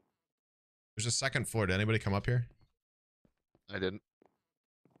 There's a second floor. Did anybody come up here? I didn't.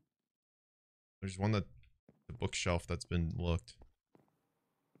 There's one that the bookshelf that's been looked.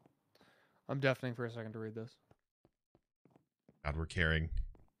 I'm deafening for a second to read this. God, we're caring.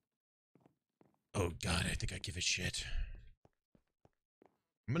 Oh God, I think I give a shit.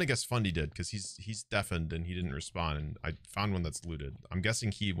 I'm gonna guess Fundy did because he's deafened and he didn't respond, and I found one that's looted. I'm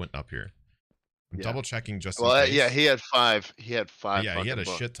guessing he went up here. I'm Yeah. double checking just Well, in case. yeah, he had 5. He had 5. Yeah, he had a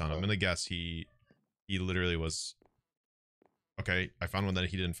fucking shit ton. books, I'm gonna guess he literally was. Okay, I found one that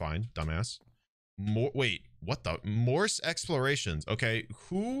he didn't find. Dumbass. Wait, what the Morse explorations? Okay,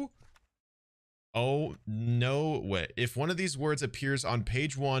 who? Oh no way! If one of these words appears on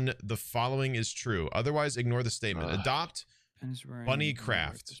page 1, the following is true. Otherwise, ignore the statement. Adopt bunny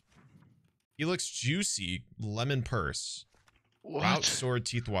craft. Helix juicy lemon purse. What? Route sword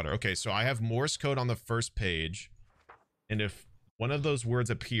teeth water. Okay, so I have Morse code on the first page, and if one of those words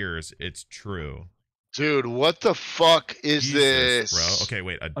appears, it's true. Dude, what the fuck is Jesus, this, bro? Okay,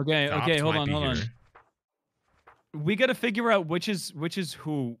 wait. Okay, hold might on, be hold on. here. We gotta figure out which is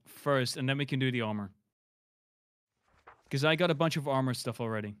who first, and then we can do the armor. Because I got a bunch of armor stuff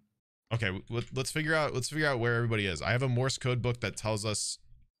already. Okay, let's figure out where everybody is. I have a Morse code book that tells us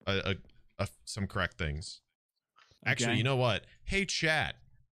some correct things. Actually, Okay. you know what? Hey, chat.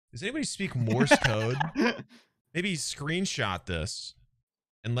 Does anybody speak Morse code? Maybe screenshot this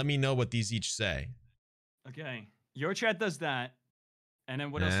and let me know what these each say. Okay, your chat does that, and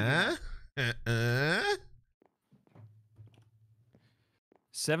then what else? Do we have?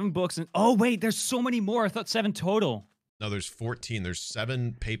 7 books and oh wait, there's so many more. I thought 7 total. No, there's 14. There's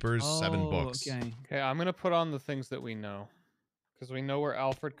 7 papers, 7 books. Okay. Okay, I'm gonna put on the things that we know, because we know where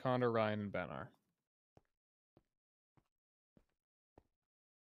Alfred, Connor, Ryan, and Ben are.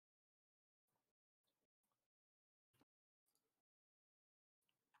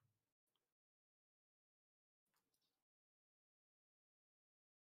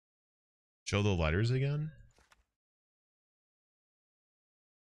 Show the letters again.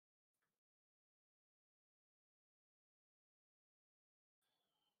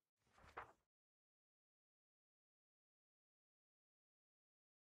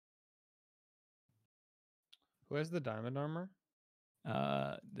 Who has the diamond armor?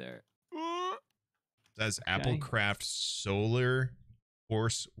 There. Says Okay. Applecraft Solar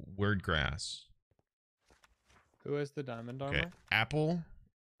Horse Wordgrass. Who has the diamond armor? Okay.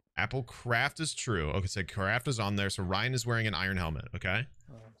 Applecraft is true. Okay, so craft is on there. So Ryan is wearing an iron helmet. Okay.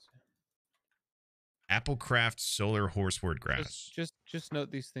 Oh, let's see. Applecraft Solar Horse Wordgrass. Just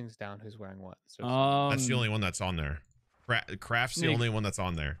note these things down. Who's wearing what? So That's the only one that's on there. Craft's the Sneeg. only one that's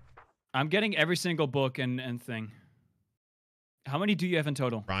on there. I'm getting every single book and thing. How many do you have in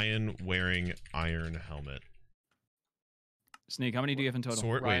total? Ryan wearing iron helmet. Sneeg, how many do you have in total?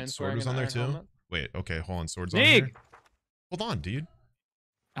 Sword. Wait, Ryan's sword wearing was an on there iron too. helmet? Wait. Okay, hold on. Sword's on Sneeg! there. Hold on, dude.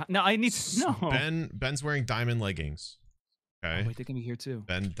 No, I need to know. Ben's wearing diamond leggings. Okay. Oh, wait, they can be here too.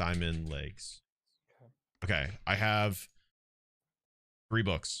 Ben diamond legs. Okay, I have 3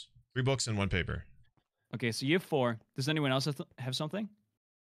 books. 3 books and 1 paper. Okay, so you have 4. Does anyone else have something?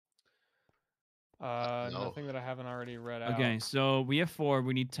 No. Nothing that I haven't already read out. Okay, so we have 4.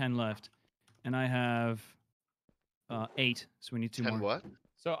 We need 10 left, and I have 8. So we need 2 And more. what?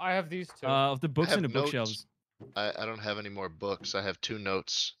 So I have these two. Of the books have and the notes. bookshelves. I don't have any more books. I have 2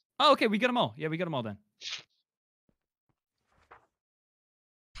 notes. Oh, okay, we got them all. Yeah, we got them all then.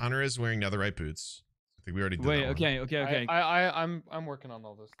 Connor is wearing netherite boots. I think we already did Wait, that one. okay. I'm working on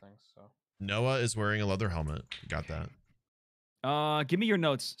all those things. So Noah is wearing a leather helmet. Got that. Give me your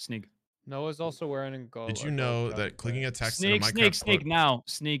notes, Sneeg. Noah's also wearing a gold. Did you know that clicking a text in a Sneeg, Minecraft book,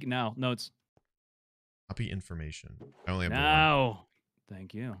 Sneeg now. Notes. copy information? I only have the one. Now.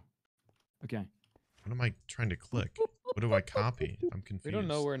 Thank you. Okay. What am I trying to click? What do I copy? I'm confused. We don't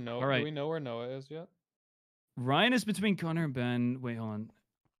know where Noah. All right. Do we know where Noah is yet? Ryan is between Connor and Ben. Wait, hold on.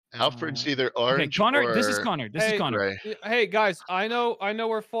 Alfred's either orange Okay, Connor. or This is Connor. This is Hey, Connor. gray. Hey guys, I know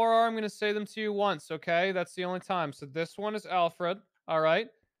where 4 are. I'm gonna say them to you once, okay? That's the only time. So this one is Alfred. All right.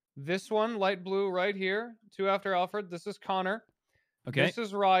 This one, light blue, right here. 2 after Alfred. This is Connor. Okay. This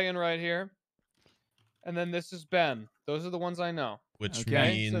is Ryan right here. And then this is Ben. Those are the ones I know. Which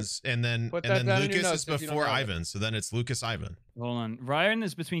Okay. means, and then Put that down in your Lucas notes is if you don't before have it. Ivan. So then it's Lucas Ivan. Hold on. Ryan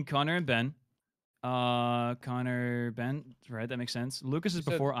is between Connor and Ben. Connor, Ben. Right, that makes sense. Lucas is You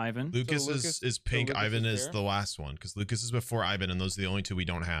said- before Ivan. Lucas Lucas- is pink. Lucas Ivan is is there? the last one because Lucas is before Ivan, and those are the only 2 we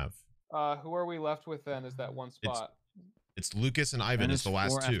don't have. Who are we left with then? Is that one spot? It's Lucas and Ivan Ben is is the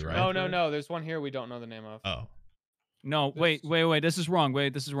last 4 2, after right? No. There's one here we don't know the name of. Oh, No, wait. This is wrong.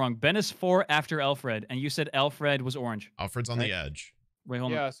 This is wrong. Ben is 4 after Alfred, and you said Alfred was orange. Alfred's on the edge. Wait,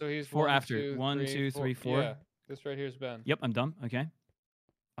 hold on. Yeah, so he's 4 one, after. two, 1, 2, 3, 4. Yeah, this right here is Ben. Yep, I'm done. Okay.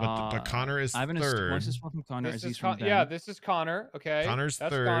 But Connor is Ivan third. Is from Connor. This Aziz is from Ben. yeah, this is Connor. Okay, Connor's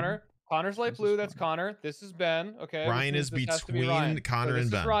that's third. Connor. Connor's light blue. That's Connor. This is Ben. Okay. Ryan is between Connor and This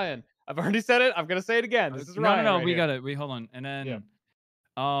Ben. is Ryan. I've already said it. I'm gonna say it again. This is Ryan. No, right we here. got it. Wait, hold on. And then,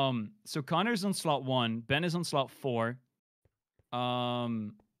 so Connor's on slot 1. Ben is on slot 4.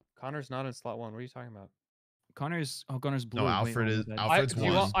 Connor's not in slot 1. What are you talking about? Connor's blue. No, Wait, Alfred hold is. on, Alfred's do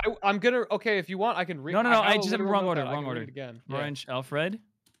you 1. want, I'm gonna. Okay, if you want, I can read. No, I just have a it wrong literal order. note that I Wrong can order. read again. Yeah. Orange, Alfred.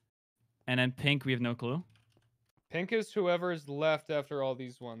 And then pink, we have no clue. Pink is whoever is left after all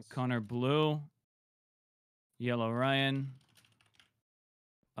these ones. Connor blue. Yellow Ryan.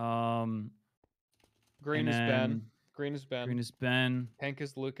 Green is Ben. Green is Ben. Green is Ben. Pink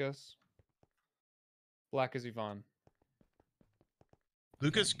is Lucas. Black is Yvonne.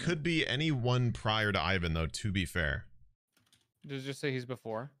 Lucas could be anyone prior to Ivan, though, to be fair. Did it just say he's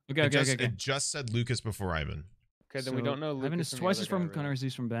before? Okay. It just said Lucas before Ivan. Okay, then we don't know Lucas. Ivan is and the twice other as guy, from really. Connor as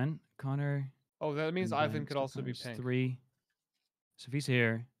he's from Ben. Connor. Oh, that means and Ivan Ben, could so also be Connor's pink. 3. So if he's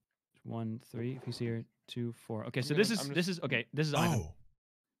here, 1, 3. If he's here, 2, 4. Okay, so I'm this just- is okay. This is Ivan. Oh.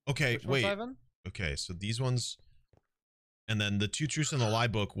 Okay, Which one's wait. Ivan? Okay, so these ones, and then the 2 truths and the lie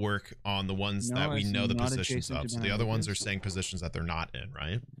book work on the ones No, that we it's know the not positions adjacent of. to So the Ben other ones are Lucas. saying positions that they're not in,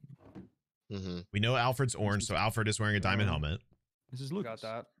 right? Mm-hmm. We know Alfred's orange, so Alfred is wearing a diamond helmet. This is Got Lucas.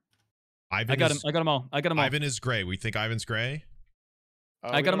 that. Ivan I got him. is, I got them all. I got them all. Ivan is gray. We think Ivan's gray.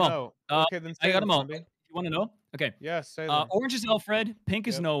 I We got 'em don't all. know. Okay, then I say got them, them all. Fundy. You want to know? Okay. Yeah, say them. Orange is Alfred. Pink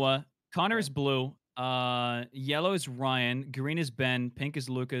is Yep. Noah. Connor is Okay. blue. Yellow is Ryan. Green is Ben. Pink is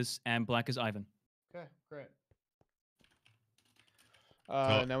Lucas. And black is Ivan. Okay, great.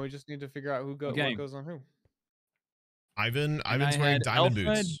 Cool. Now we just need to figure out what Okay. goes on who. Ivan's I wearing had diamond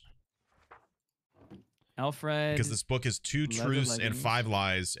Alfred, boots Alfred. because this book is 2 leather truths and leggings. 5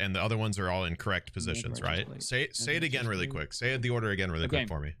 lies, and the other ones are all incorrect positions, Leather right? breastplate. Say it again really breastplate. quick. Say the order again really Okay. quick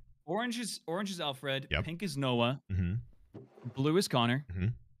for me. Orange is Alfred. Yep. Pink is Noah. Mm-hmm. Blue is Connor.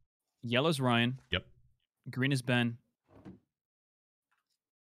 Mhm. Yellow's Ryan. Yep. Green is Ben.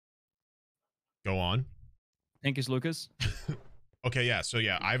 Go on. Pink is Lucas. Okay, yeah. So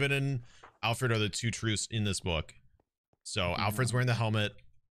yeah, Ivan and Alfred are the 2 truths in this book. So Alfred's wearing the helmet.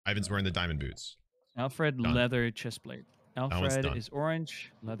 Ivan's wearing the diamond boots. Alfred Done. leather chest plate. one's Alfred done. is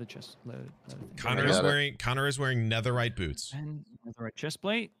orange leather chest leather thing. Connor got is it. wearing netherite boots. And leather chest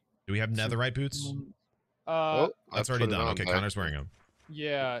plate. Do we have netherite boots? Uh, That's I already put it done. on Okay, by Connor's wearing them.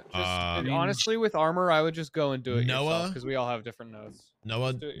 yeah. Just I mean- honestly, with armor, I would just go and do it Noah? because we all have different notes.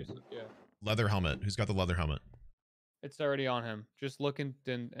 Noah, Just do it yourself. Yeah, leather helmet. Who's got the leather helmet? it's already on him. Just look and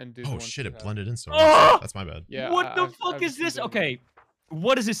do. The Oh ones shit! you It have. blended in so Oh! much. That's my bad. Yeah. What the I've fuck is just been this? doing it. Okay.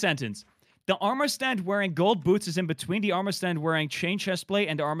 What is this sentence? The armor stand wearing gold boots is in between the armor stand wearing chain chest plate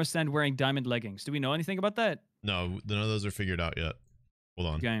and the armor stand wearing diamond leggings. Do we know anything about that? No, none of those are figured out yet.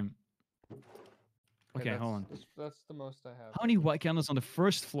 Hold on. Game. Okay, hold on. That's the most I have. How many white candles on the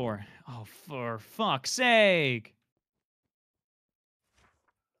first floor? Oh, for fuck's sake.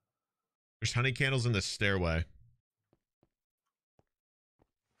 There's honey candles in the stairway.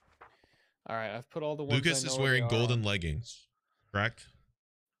 All right, I've put all the ones. Lucas I know is where they wearing are golden leggings. Correct?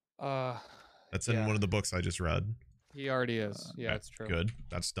 on. That's in Yeah. one of the books I just read. He already is. Yeah, Okay, it's true. Good.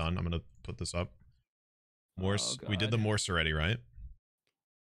 That's done. I'm gonna put this up. Morse. Oh, We did the God. Morse already, right?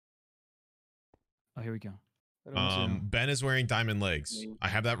 Oh, here we go. I don't see him. Ben is wearing diamond legs. I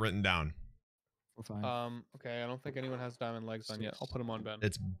have that written down. 4, 5. Okay, I don't think anyone has diamond legs on yet. I'll put him on Ben.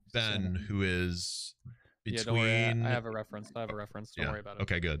 It's Ben who is between. Yeah, don't worry. I have a reference. Don't worry about it.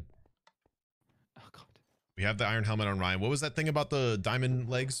 Okay, good. Oh, God. We have the iron helmet on Ryan. What was that thing about the diamond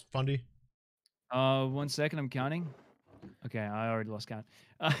legs, Fundy? 1 second, I'm counting. Okay, I already lost count.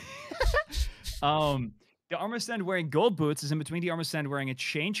 The armor stand wearing gold boots is in between the armor stand wearing a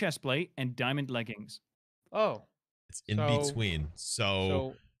chain chest plate and diamond leggings. Oh, It's in So- between.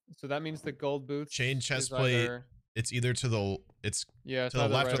 so that means the gold boots. Chain is chest plate either- It's either to the Yeah, it's to the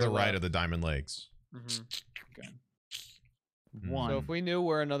either left or the right left. of the diamond legs. Mhm. Hmm. One. So if we knew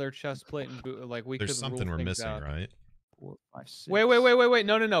where another chest plate and boot, like we There's could something rule we're things missing, out. right? 4, 5, 6. Wait.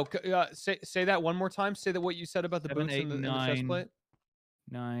 No. Say that one more time. Say that what you said about the 7, boots 8, and the chest 9. plate.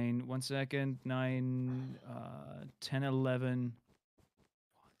 9, 1 second, 9, 10, 11,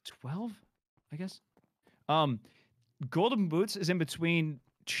 12, I guess. Golden boots is in between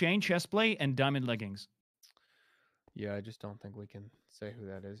chain chest plate and diamond leggings. Yeah, I just don't think we can say who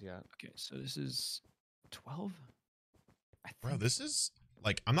that is yet. Okay, so this is 12. I Bro, think. this is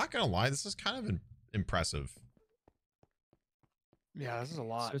like I'm not gonna lie, this is kind of impressive. Yeah, this is a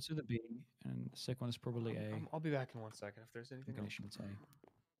lot. Starts with a B, and the second one is probably A. I'll be back in 1 second if there's anything else. Ignition's A.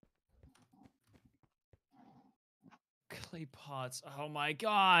 Clay pots. Oh my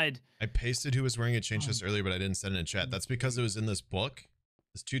god. I pasted who was wearing a chain chest earlier, but I didn't send it in chat. That's because it was in this book.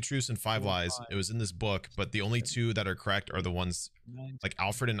 There's 2 truths and 5 lies. It was in this book, but the only 2 that are correct are the ones like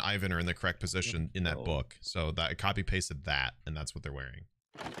Alfred and Ivan are in the correct position in that book. So that I copy pasted that, and that's what they're wearing.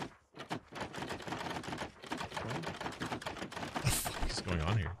 What the fuck is going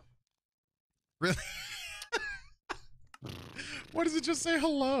on here? Really? Why does it just say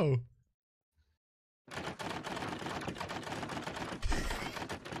hello?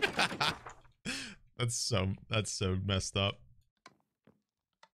 That's so messed up.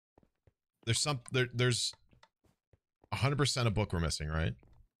 There's 100% a book we're missing, right?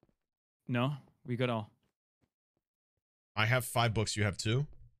 No, we got all. I have 5 books, you have 2?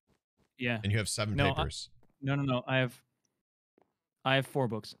 Yeah. And you have 7 papers. No. I have 4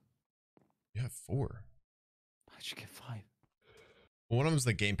 books. You have 4. How'd you get 5? Well, one of them's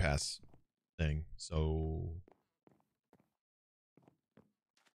the Game Pass thing, so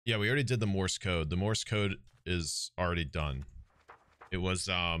yeah, we already did the Morse code. The Morse code is already done. It was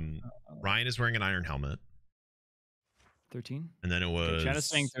Ryan is wearing an iron helmet. 13. And then it was Okay, Chad is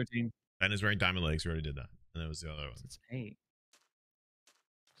saying 13. Ben is wearing diamond legs. We already did that. And that was the other one. So it's A.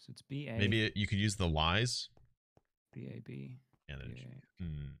 So it's B A. Maybe you could use the lies. B A B.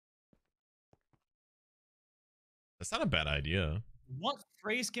 That's not a bad idea. What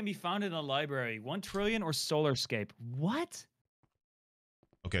phrase can be found in a library? 1 trillion or Solarscape? What?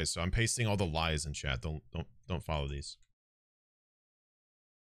 Okay, so I'm pasting all the lies in chat. Don't follow these.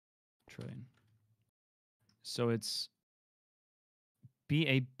 Trillion. So it's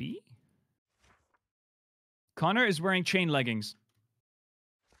BAB? Connor is wearing chain leggings.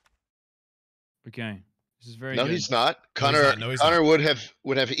 Okay. This is very No, good. he's not. No, he's Connor not. No, he's Connor not.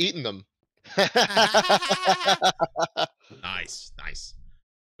 would have eaten them. Nice.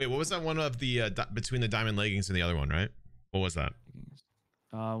 Wait, what was that one of the between the diamond leggings and the other one, right? What was that?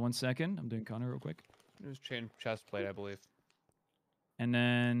 1 second. I'm doing Connor real quick. It was chain chest plate, I believe. And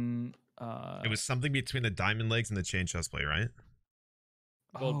then It was something between the diamond legs and the chain chest plate, right?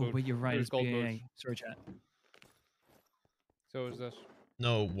 Gold oh, boot. wait, you're right. There's It's gold BAA. boots. Sorry, chat. So is this.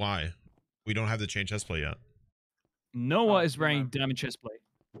 No, why? We don't have the chain chest plate yet. Noah Oh, is wearing never mind. diamond chest plate.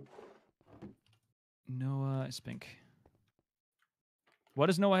 Noah is pink. Why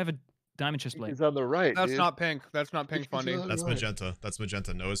does Noah have a diamond chest plate? He's on the right. That's dude. not pink. That's not pink, He's Fundy. on the That's right. magenta. That's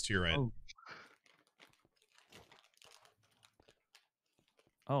magenta. Noah's to your right. Oh.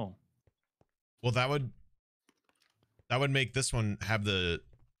 Oh. Well, that would make this one have the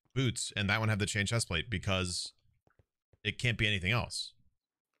boots and that one have the chain chest plate because it can't be anything else.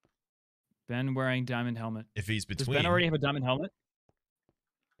 Ben wearing diamond helmet. If he's Does between, Ben already have a diamond helmet?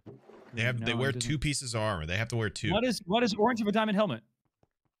 they No, wear he doesn't. 2 pieces of armor. They have to wear 2. What is orange of a diamond helmet?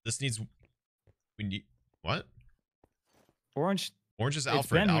 This needs. We need what? Orange. Orange is It's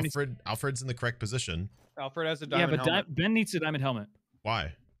Alfred. Ben when he's- Alfred's in the correct position. Alfred has a Yeah, diamond but helmet. Ben needs a diamond helmet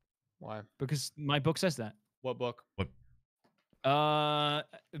Why? Why? because my book says that. What book?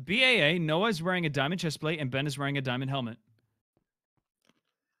 BAA. Noah is wearing a diamond chest plate and Ben is wearing a diamond helmet.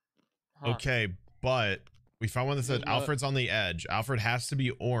 Huh. Okay, but we found one that said There's no- Alfred's on the edge. Alfred has to be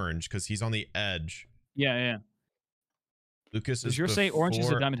orange because he's on the edge. Yeah. Lucas Does is yours say orange is a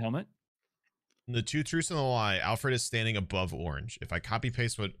before- diamond helmet? The 2 truths and a lie. Alfred is standing above orange. If I copy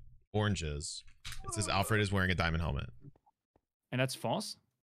paste what orange is, it says Alfred is wearing a diamond helmet. And that's false?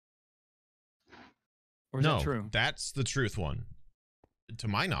 Or is No, that true? that's the truth one. To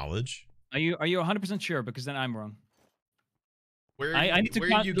my knowledge. Are you 100% sure? Because then I'm wrong. Where I need to where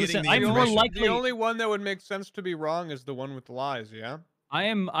are count- you listen, getting the I'm more information? like- The only one that would make sense to be wrong is the one with the lies, yeah?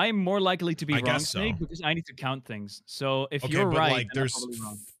 I'm more likely to be I wrong, guess so. Sneeg, because I need to count things. So if Okay, you're but right, like then I'm there's probably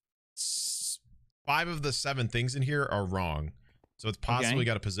wrong. 5 of the 7 things in here are wrong. So it's possibly Okay.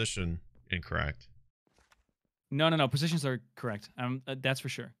 got a position incorrect. No. Positions are correct. That's for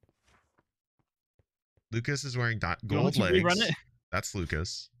sure. Lucas is wearing You want gold to rerun legs. it? That's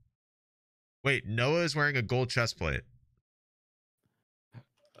Lucas. Wait, Noah is wearing a gold chest plate.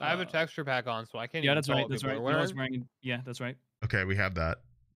 I have a texture pack on, so I can't Yeah, even that's tell right. what That's people right. are Noah's wearing. wearing. Yeah, that's right. Okay, we have that.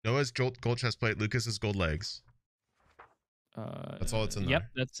 Noah's gold chest plate. Lucas is gold legs. That's all that's in Yep,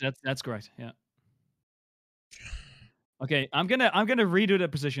 that's correct. Yeah. Okay, I'm gonna redo the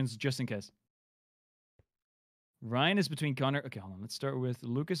positions just in case. Ryan is between Connor. Okay, hold on. Let's start with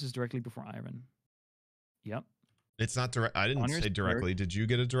Lucas is directly before Iron. Yep. It's not direct. I didn't Connor's say directly. Did you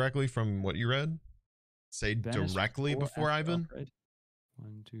get it directly from what you read? Say Ben is directly before after Ivan? Alfred.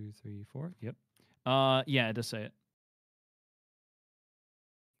 1, 2, 3, 4. Yep. Yeah, it does say it.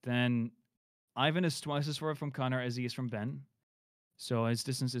 Then Ivan is twice as far from Connor as he is from Ben. So his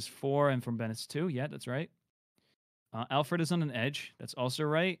distance is 4, and from Ben it's 2. Yeah, that's right. Alfred is on an edge. That's also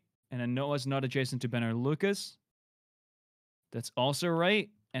right. And then Noah's not adjacent to Ben or Lucas. That's also right.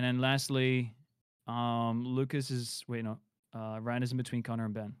 And then lastly, Lucas is... Wait, no. Ryan is in between Connor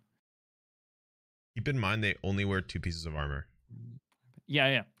and Ben. Keep in mind they only wear 2 pieces of armor.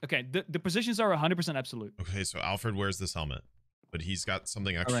 Yeah. Okay, the positions are 100% absolute. Okay, so Alfred wears this helmet, but he's got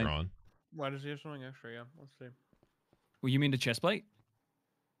something extra on. Why does he have something extra? Yeah, let's see. Well, you mean the chest plate?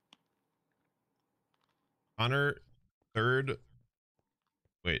 Connor, 3rd.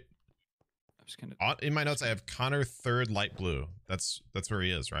 Wait. I was kind of... In my notes, I have Connor 3rd light blue. That's where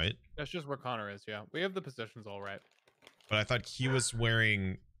he is, right? That's just where Connor is, yeah. We have the positions all right. But I thought he was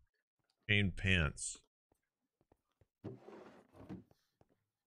wearing chain pants.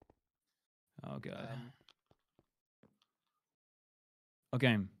 Oh, God.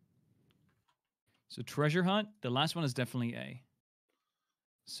 Okay. So treasure hunt, the last one is definitely A.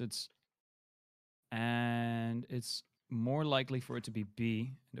 So it's more likely for it to be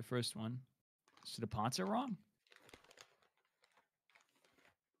B, the first one. So the pots are wrong.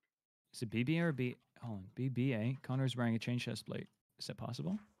 Is it BB or B? Hold on, BBA. Connor's wearing a chain chest plate. Is that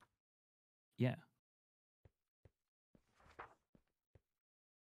possible? Yeah.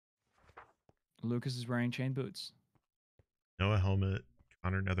 Lucas is wearing chain boots. Noah helmet,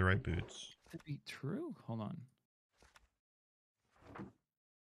 Connor netherite boots. Could that be true? Hold on.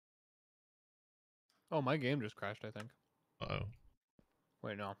 Oh, my game just crashed, I think. Uh-oh.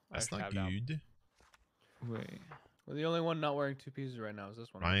 Wait, no. That's I not tabbed out. good. Wait. Well, the only one not wearing 2 pieces right now is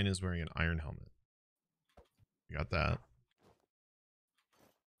this one. Ryan is wearing an iron helmet. We got that.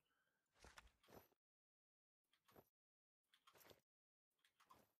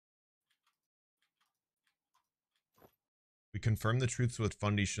 We confirm the truths with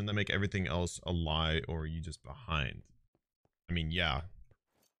Fundy. Shouldn't that make everything else a lie, or are you just behind? I mean, yeah.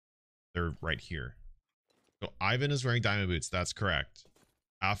 They're right here. So Ivan is wearing diamond boots. That's correct.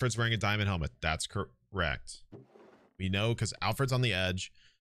 Alfred's wearing a diamond helmet. That's correct. We know because Alfred's on the edge.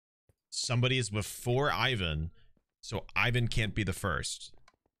 Somebody is before Ivan, so Ivan can't be the first.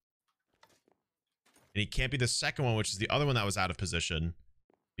 And he can't be the second one, which is the other one that was out of position,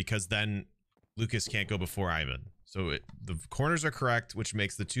 because then Lucas can't go before Ivan. So the corners are correct, which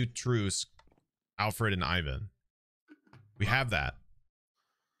makes the 2 trues Alfred and Ivan. We have that.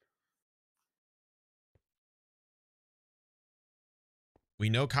 We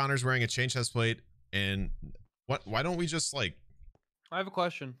know Connor's wearing a chain chest plate, and why don't we just like... I have a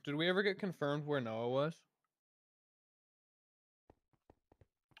question. Did we ever get confirmed where Noah was?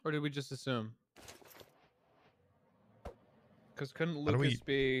 Or did we just assume? Because couldn't Lucas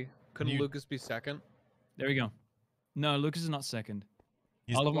be second? There we go. No, Lucas is not second.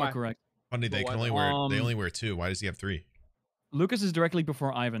 He's All of them are correct. Funny, they can only wear they only wear 2. Why does he have 3? Lucas is directly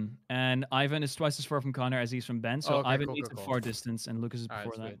before Ivan, and Ivan is twice as far from Connor as he's from Ben, so Ivan needs a far distance, and Lucas is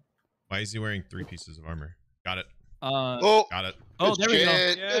before that. Why is he wearing 3 pieces of armor? Got it. Got it. Oh, there we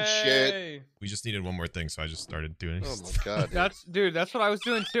go. Good shit. We just needed one more thing, so I just started doing it. Oh my god. That's what I was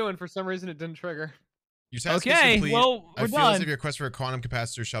doing too, and for some reason it didn't trigger. Your task is Okay, complete. well, I we're feel as done. if your quest for a quantum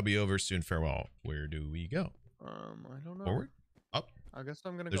capacitor shall be over soon. Farewell. Where do we go? I don't know. Forward? Up? I guess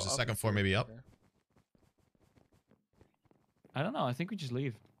I'm gonna There's go a up second and floor, see maybe what's up. there. I don't know. I think we just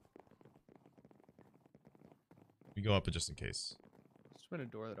leave. We go up just in case. Must have been a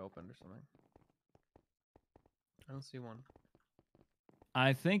door that opened or something. I don't see one.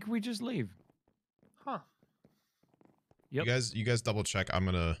 I think we just leave. Huh. Yep. You guys double check. I'm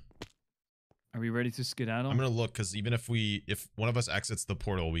gonna Are we ready to skedaddle? I'm gonna look, because even if one of us exits the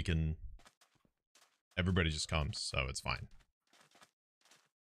portal, we can... Everybody just comes, so it's fine.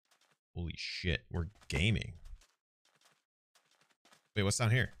 Holy shit, we're gaming. Wait, what's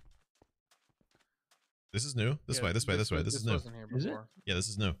down here? This is new. This way. This is new. Wasn't here Is it? before. Yeah, this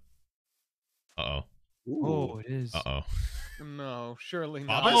is new. Uh-oh. Oh, it is. Uh-oh. No, surely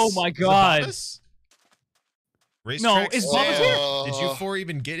not. Bobbas? Oh my Is it God. Bobbas? Race No, tracks? is Bobbas Did you 4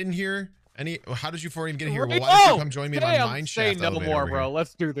 even get in here? How did you 4 even get in here? Well, why don't you come join me in my mine Say shaft no elevator more, over bro. here?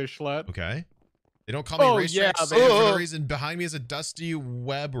 Let's do this, Jschlatt. Okay. They don't call me racetrack yeah, Sam for no reason. Behind me is a dusty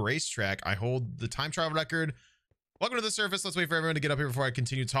web racetrack. I hold the time travel record. Welcome to the surface. Let's wait for everyone to get up here before I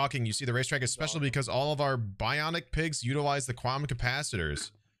continue talking. You see, the racetrack is special because all of our bionic pigs utilize the quantum capacitors.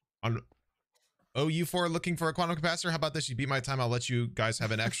 You 4 looking for a quantum capacitor? How about this? You beat my time. I'll let you guys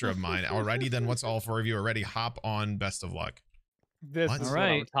have an extra of mine. Alrighty, then once all 4 of you are ready, hop on. Best of luck. This What? is All what I'm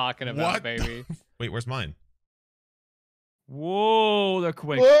right. talking about, What? baby. Wait, where's mine? Whoa, they're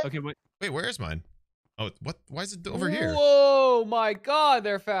quick. What? Okay, wait. Wait, where is mine? Oh, what? Why is it over here? Whoa! Oh my God,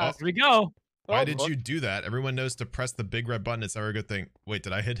 they're fast. Here we go. Why Oh, did you do that? Everyone knows to press the big red button. It's never a good thing. Wait,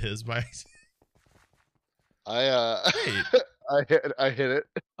 did I hit his by accident? Wait. I hit it.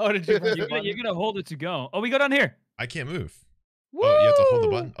 Oh, did you? You're gonna hold it to go. Oh, we go down here. I can't move. Woo! Oh, you have to hold the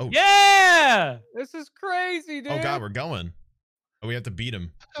button. Oh, Yeah. This is crazy, dude. oh God, we're going. Oh, we have to beat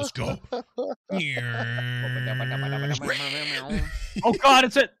him. Let's go. Oh God,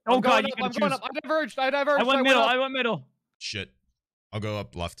 it's it. Oh I'm God, going you up, gotta I'm choose. going up. I diverged. I went middle. up. I went middle. Shit. I'll go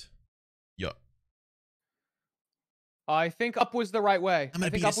up left. Yup. I think up was the right way. I'm I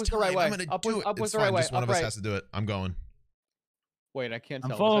gonna think beat up his was the right time. way. I'm gonna Up do was it. up was It's the right fine. way. Just one Up of us right. has to do it. I'm going. Wait, I can't I'm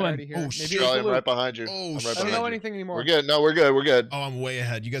tell. following. Was I already here? Oh, Maybe shit. it was Charlie, the I'm loop. right behind you. Oh, I'm right shit. I don't behind know you. anything anymore. We're good. No, we're good. We're good. Oh, I'm way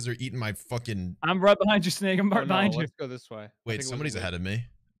ahead. You guys are eating my fucking. I'm right behind you, Sneeg. I'm Oh, right behind no, you. let's go this way. I think it Wait, was somebody's the loop. ahead of me.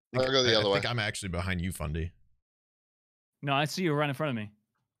 I'll go the other I way. think I'm actually behind you, Fundy. No, I see you right in front of me.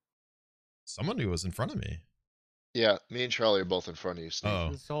 Somebody was in front of me. Yeah, me and Charlie are both in front of you, Sneeg.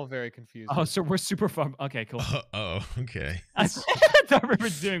 Oh. This is all very confusing. Oh, so we're super far. Okay, cool. Oh, okay. I thought we were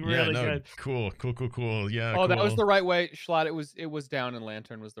doing Yeah, really no, good. cool. Yeah, Oh, that was cool. the right way. Jschlatt, it was down and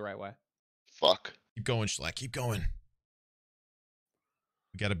Lantern was the right way. Fuck. Keep going, Jschlatt. Keep going.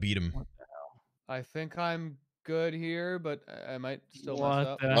 We gotta beat him. I think I'm good here, but I might still mess What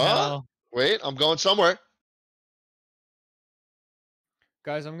up. the Huh? hell? Wait, I'm going somewhere.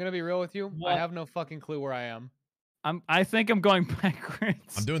 Guys, I'm gonna be real with you. What? I have no fucking clue where I am. I think I'm going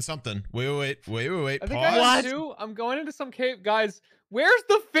backwards. I'm doing something. Wait. I think Pause. I am too. I'm going into some cave. Guys, where's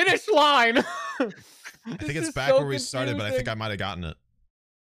the finish line? I think it's back where we started, but I think I might have gotten it.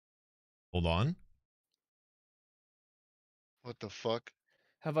 Hold on. What the fuck?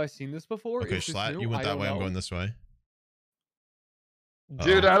 Have I seen this before? Okay, Is this Jschlatt, new? you went I that don't way. I'm know. going this way.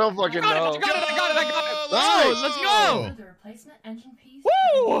 Dude, I don't fucking I know. got it, I got it. Nice. Let's go. The replacement engine piece.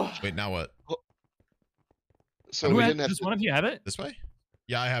 Woo! Wait, now what? So Who we had- didn't have does to. one of you have it? This way?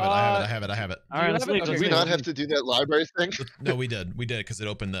 Yeah, I have it. I have it. All right, you let's have it? leave. Okay, Let's Did we leave. not have to do that library thing? No, we did it because it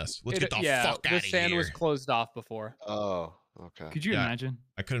opened this. Let's get the yeah, fuck the out of sand here. was closed off before. Oh, okay. Could you Yeah. imagine?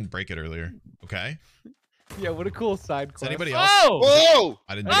 I couldn't break it earlier. Okay. Yeah, what a cool side Does quest. anybody else? Oh! Whoa!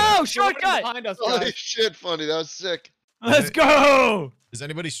 I didn't do that. Oh, Somebody shortcut! behind us, Holy guys. shit, Fundy, that was sick. Let's go! Does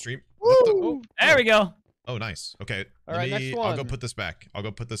anybody stream? What the- Woo! There we go. Oh, nice. Okay. All right, next I'll go one. put this back. I'll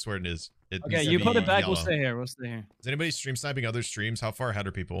go put this where it is. It Okay, needs to you put be it back. We'll yellow. stay here. We'll stay here. Is anybody stream sniping other streams? How far ahead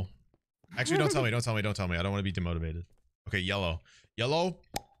are people? Actually, don't tell me. Don't tell me. Don't tell me. I don't want to be demotivated. Okay, yellow. Yellow.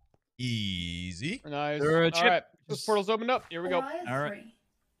 Easy. Nice. There are All chips. right, this portal's opened up. Here we go. Horizon All right. 3.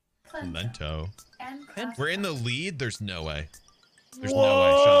 Cleanser Lento. and We're in the classified. lead. There's no way. There's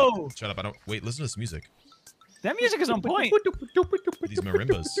Whoa! no way. Shut up. I don't. Wait, listen to this music. That music is on point. These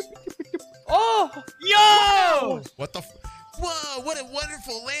marimbas. Oh! Yo! What the? Whoa! What a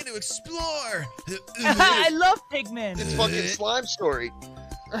wonderful land to explore. I love Pigmen. It's fucking slime story.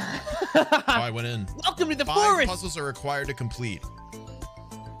 Oh, I went in. Welcome to the 5 forest. puzzles are required to complete.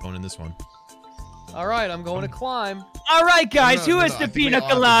 Going in this one. All right, I'm going to climb. All right, guys. No, Who no, has no, the I think we pina all have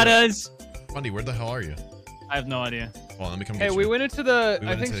to do coladas? Fundy, where the hell are you? I have no idea. Well, let me come Hey, get we you. went into the. We I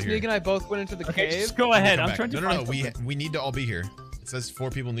went think into Sneeg here. and I both went into the Okay, cave. just go Let me ahead. come I'm back. trying to No. find We something. need to all be here. It says 4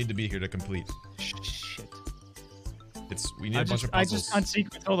 people need to be here to complete. Shit. We need a bunch of I puzzles. just on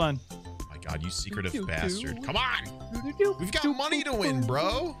secret. Hold on. Oh my god, you secretive Do-do-do. bastard! Come on, we've got money to win,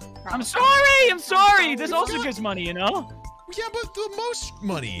 bro. I'm sorry. I'm sorry. This also gives money, you know. Yeah, but the most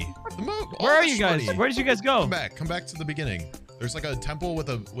money. Where are you guys? Where did you guys go? Come back to the beginning. There's like a temple with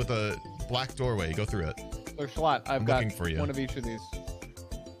a black doorway. Go through it. Or Jschlatt, I've I'm got looking for you. one of each of these.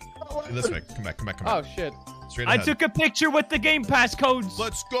 This way. Come back. Oh shit! Straight I ahead. took a picture with the Game Pass codes.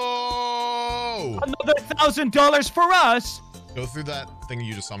 Let's go. Another $1,000 for us. Go through that thing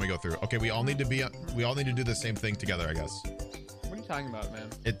you just saw me go through. Okay, we all need to do the same thing together, I guess. What are you talking about, man?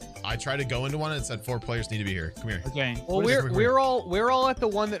 I tried to go into one and it said 4 players need to be here. Come here. Okay. Well, What is it? we're all at the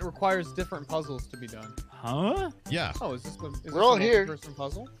one that requires different puzzles to be done. Huh? Yeah. Oh, is this one? Is We're all this a here. multi-person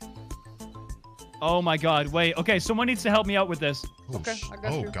puzzle? Oh my God. Wait. Okay. Someone needs to help me out with this. Oh, Okay, I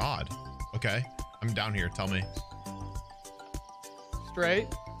got you. God. Okay. I'm down here. Tell me. Straight.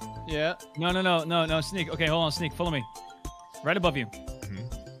 Yeah. No. Sneeg. Okay. Hold on. Sneeg. Follow me. Right above you.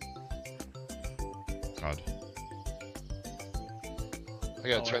 God. I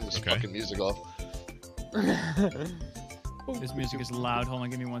gotta turn this Okay. fucking music off. This music is loud. Hold on.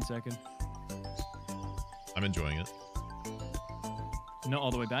 Give me 1 second. I'm enjoying it. No, all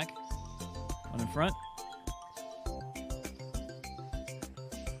the way back. On in front.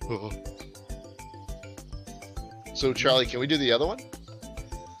 So, Charlie, can we do the other one?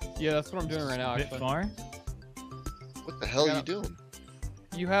 Yeah, that's what I'm doing right now. A bit Actually, far. What the hell are Yeah. you doing?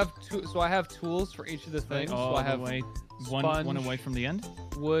 you have two. So I have tools for each of the things. All So I the have. way. one Sponge, away from the end.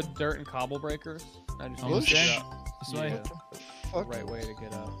 wood, dirt, and cobble breakers. I just Almost need to there. get up. This way. Yeah, the right way to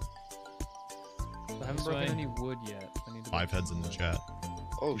get up. So I haven't This broken way. any wood yet. I need to 5 heads in the chat.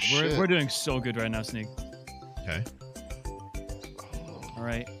 Oh shit. We're doing so good right now, Sneeg. Okay. All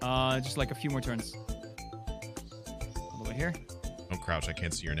right. Just like a few more turns. All the way here. Don't crouch. I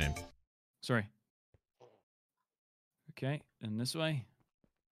can't see your name. Sorry. Okay, and this way.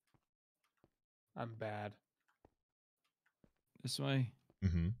 I'm bad. This way.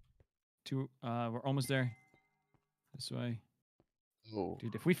 Mm-hmm. We're almost there. This way. Oh.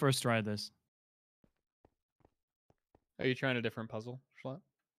 Dude, if we first tried this. Are you trying a different puzzle, Jschlatt?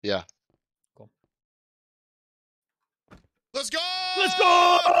 Yeah. Cool. Let's go! Let's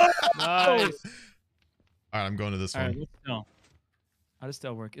go! Nice. All right, I'm going to this All one. right, let's go. How does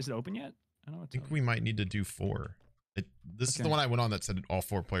that work? Is it open yet? I don't know. I think we might need to do 4. This is the Okay. one I went on that said all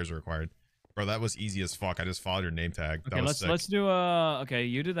 4 players are required. Bro, that was easy as fuck. I just followed your name tag. That Okay, was sick. let's do okay,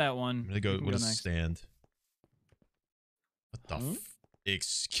 you do that one. I'm gonna go. You can What go is next. stand? What the? Huh?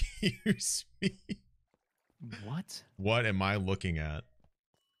 Excuse me. What? What am I looking at?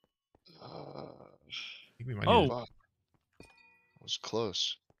 I think we might. Oh. Need to- Fuck. That was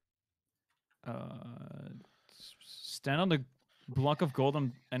close. Stand on the block of gold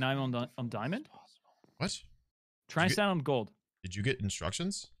and I'm on diamond. what? Try and get- stand on gold. Did you get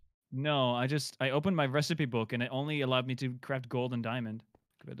instructions? No, I opened my recipe book and it only allowed me to craft gold and diamond.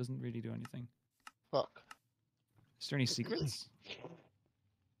 But it doesn't really do anything. Fuck. Is there any secrets?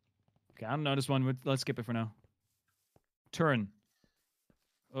 Okay, I don't know this one. Let's skip it for now. Turn.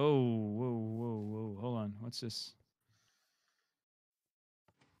 Oh, whoa. Hold on. What's this?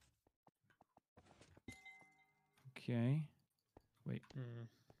 Okay. Wait, Mm.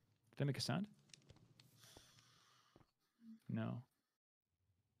 did I make a sound? No.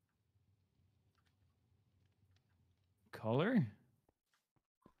 Color?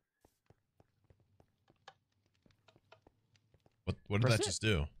 What did Press that it. just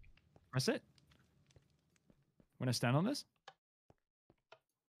do? Press it. When I stand on this?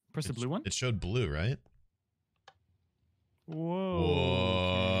 Press the blue one? It showed blue, right? Whoa.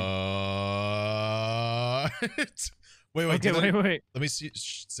 What? Wait. Okay, wait. Let me see.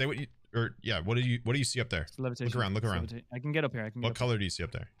 Say what you. Or yeah. What do you see up there? It's levitation. around, look It's around. I can get up here. What color do you see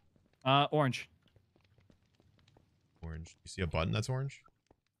up there? Orange. Orange. You see a button that's orange?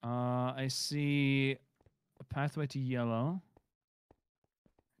 I see a pathway to yellow.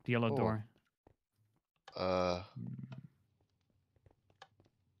 The yellow Oh. door.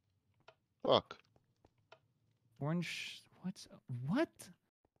 Fuck. Orange. What?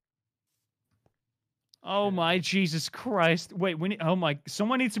 Oh my Jesus Christ! Wait, oh my!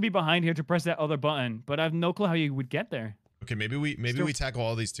 Someone needs to be behind here to press that other button, but I have no clue how you would get there. Okay, maybe we Still- we tackle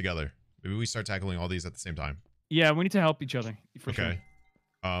all these together. Maybe we start tackling all these at the same time. Yeah, we need to help each other for sure. Okay.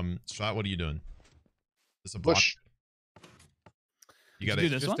 Shlot, what are you doing? This a block? Push. You got do it.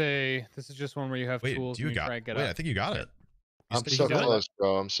 this Just one? this is just one where you have Wait, tools do you and you got? try to get Wait, I up. think you got it. I'm Did so you got it? close,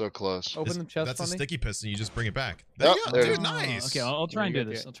 bro. I'm so close. Open the chest, That's a Fundy. sticky piston. You just bring it back. Yep, There you go, there it dude. is. Nice. Okay, I'll try and You do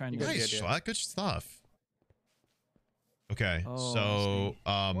get this. the- I'll try and you do get this. the Nice, idea. Shlot. Good stuff. Okay, Oh, so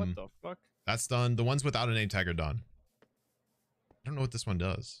What the fuck? that's done. The ones without a name tag are done. I don't know what this one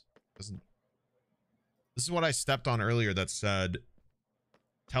does. Doesn't. This is what I stepped on earlier that said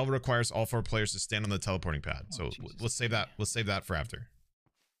Tel requires all 4 players to stand on the teleporting pad. Oh, So Jesus. let's save that. Let's save that for after.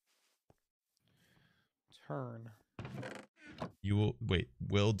 Turn. You will wait.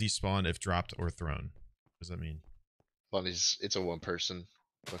 Will despawn if dropped or thrown. What does that mean? Funny's. It's a one person.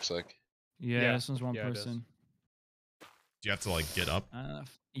 Looks like. Yeah, Yeah, this one's one yeah, it is. person. Do you have to like get up?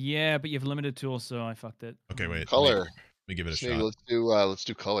 Yeah, but you have limited tools, so I fucked it. Okay, wait. Color. Let me give it a Sneeg, shot. let's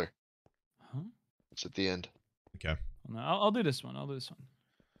do color. Huh? It's at the end. Okay. No, I'll do this one. I'll do this one.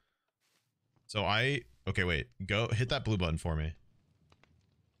 So okay, wait. Go hit that blue button for me.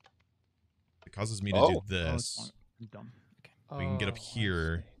 It causes me to do Oh. Oh, it's this. one. I'm dumb. Okay. We can get up Oh, I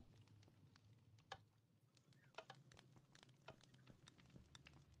here.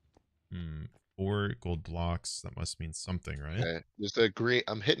 see. Hmm. 4 gold blocks. That must mean something, right? Okay. There's a green.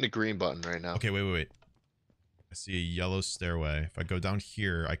 I'm hitting a green button right now. Okay, wait. I see a yellow stairway. If I go down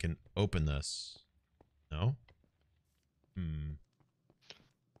here, I can open this. No?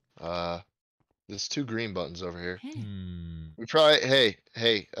 There's 2 green buttons over here. We We probably.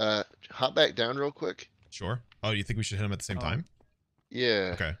 Hey. Hop back down real quick. Sure. Oh, you think we should hit them at the same Oh. time?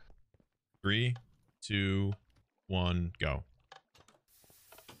 Yeah. Okay. 3, 2, 1, go.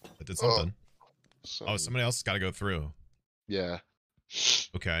 That did something. Oh, somebody else got to go through. Yeah.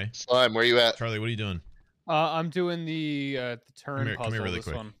 Okay. Slime, where you at? Charlie, what are you doing? I'm doing the turn come puzzle. here really this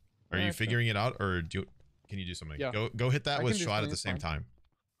quick. one. Are you Okay. figuring it out, or can can you do something? Yeah. Go hit that I with can do Jschlatt at something, the it's same fine. time.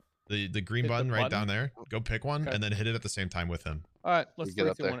 The green Hit the button right button? down there. Go pick one Okay. and then hit it at the same time with him. All right, let's You get 3,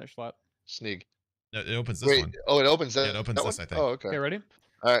 up 2, there. 1 at Jschlatt. Sneeg. No, it opens this Wait. one. Oh, it opens that. Yeah, it opens that this, one? I think. Oh, okay. Okay, ready?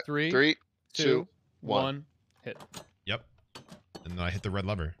 All right. 3, 3, 2, 2, 1, hit. Yep. And then I hit the red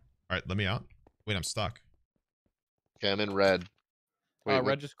lever. All right, let me out. Wait, I'm stuck. Okay, I'm in red. Wait, Red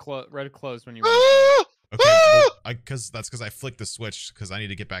what? just red closed when you. Ah! Okay, Ah! that's because I flicked the switch because I need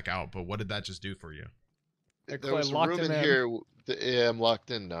to get back out. But what did that just do for you? There was a locked room him in in. here. Yeah, I'm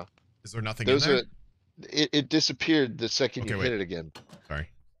locked in now. Is there nothing There's in there? it disappeared the second Okay, you wait. hit it again. Sorry.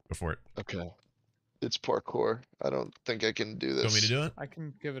 Go for it. Okay. It's parkour. I don't think I can do You this. want me to do it? I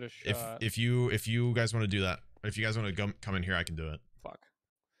can give it a shot. If you guys want to do that, or if you guys want to come in here, I can do it. Fuck.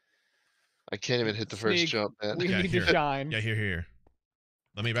 I can't even hit the first Sneeg, jump, man. We Yeah, need here. to shine. Yeah, here.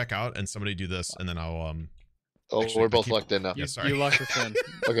 Let me back out and somebody do this, and then I'll Oh, actually, we're I both keep- locked in now. Yeah, You, sorry. you locked us in.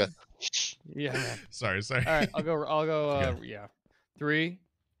 Okay. Yeah. Man. Sorry. All right, I'll go. Okay. Yeah. 3,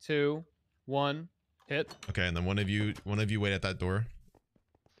 2, 1, hit. Okay, and then one of you wait at that door,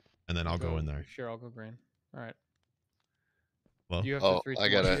 and then I'll go in there. Sure, I'll go green. All right. Well, You have Oh, to 3, 2, I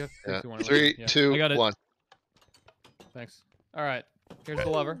 1. got You it. have to 3, Yeah. 2, 1. 3, Yeah. 2, I got it. 1. Thanks. All right. Here's the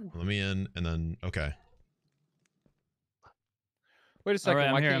lever. let me in, and then okay. Wait a second. right,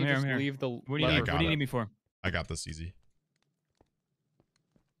 I'm Why here, can't I'm you here, just I'm here. leave the What do you Yeah, I need? lever? got What do you it. need me for? I got this easy.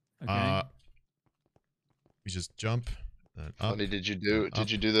 Okay. We just jump. Then up. Funny, did you do up.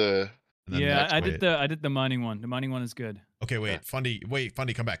 the And then Yeah, next, I wait. did the mining one. The mining one is good. Okay, wait, Fundy,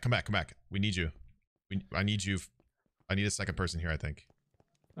 come back. We need you. I need you. I need a second person here, I think,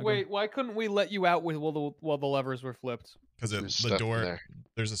 Okay. Wait, why couldn't we let you out with while the levers were flipped? because Who's the stuck in door. there?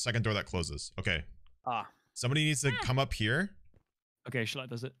 There's a second door that closes. Okay, Ah. somebody needs to come up here. Okay, Jschlatt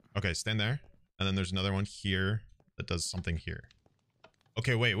does it. Okay, stand there, and then there's another one here that does something here.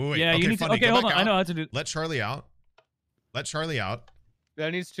 Okay, wait. Yeah, okay, you need Fundy, to. Okay, go hold back on. I out. know how to do. Let Charlie out.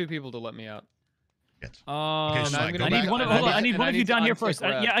 That needs 2 people to let me out. Get. Okay, Jschlatt, go I need back. one. And Hold on. I I need- need one of you to down here untick first.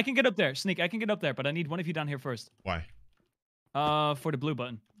 red. Yeah, I can get up there. Sneeg, I can get up there, but I need one of you down here first. Why? For the blue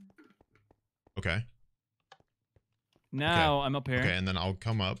button. Okay. Now I'm up here. Okay, and then I'll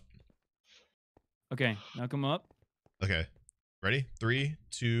come up. Okay, now come up. Okay, ready? 3,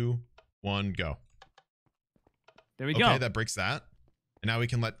 2, 1, go. There we Okay, go. that breaks that. And now we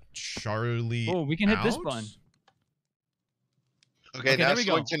can let Charlie. Oh, we can hit this out? button. Okay, Okay, now there we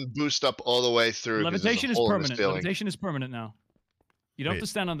someone go. can boost up all the way through. 'cause there's a Levitation is hole in this permanent. ceiling. Levitation is permanent now. You don't have Wait, to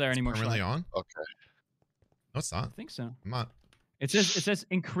stand on there anymore. Permanently Jschlatt. on? Okay. No, it's I not. think so. I'm not. It says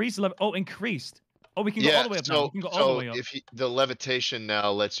increase level. Oh, increased. Oh, we can go all the way up now. We can go all the way up. if the levitation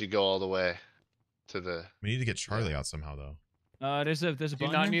now lets you go all the way to the. We need to get Charlie out somehow, though. There's a Do you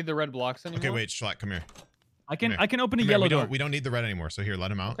button not here. need the red blocks anymore? Okay, wait, Schlatt, come here. I can here. I can open a Come here. yellow We door. don't, we don't need the red anymore. So here,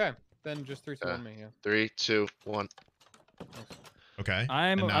 let him out. Okay, then just 3, 2, 1 me. Yeah. 3, 2, 1. Okay.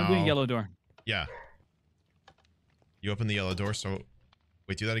 I'm and doing now- yellow door. Yeah. You open the yellow door. So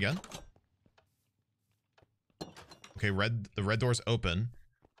wait, do that again. Okay, the red door's open.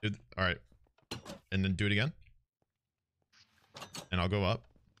 All right, and then do it again. And I'll go up.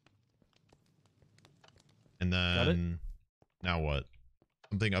 And Got it? then now what?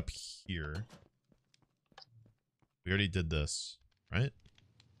 Something up here. We already did this, right?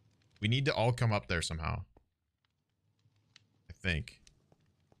 We need to all come up there somehow. I think.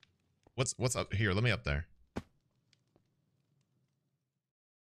 What's up here? Let me up there.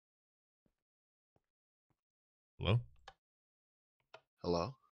 Hello?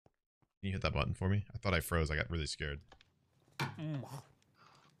 Hello. Can you hit that button for me? I thought I froze. I got really scared. You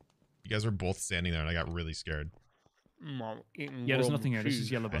guys were both standing there and I got really scared. Yeah, there's nothing here. This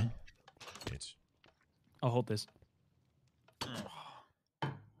is yellow button. It's- I'll hold this.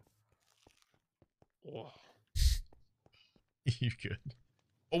 You good?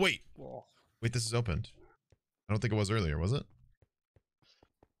 Oh wait. Wait, this is opened. I don't think it was earlier, was it?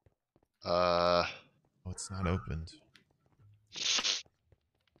 Oh, it's not opened.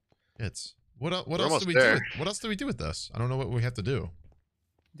 It's what else? What We're else almost do we do? there. What else do we do with this? I don't know what we have to do.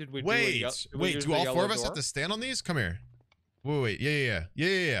 Did we Wait, use wait. Do the all four yellow of us have door? to stand on these? Come here. Wait.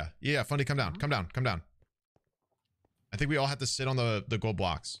 Yeah. Fundy, come down. Come down. I think we all have to sit on the gold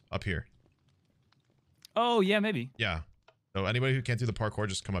blocks up here. Oh yeah, maybe. Yeah. So anybody who can't do the parkour,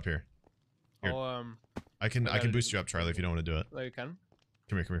 just come up here. Here. I can gotta boost do- you up, Charlie, if you don't want to do it. Oh, you can?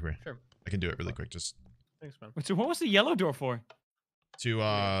 Come here. Sure. I can do it really quick. Just Thanks, man. Wait, so what was the yellow door for? to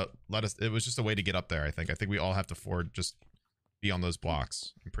let us. It was just a way to get up there. I think we all have to just be on those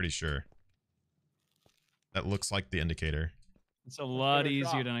blocks. I'm pretty sure. That looks like the indicator. It's a lot give it a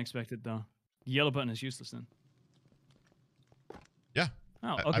easier shot. than I expected, though. The yellow button is useless then. Yeah. Oh,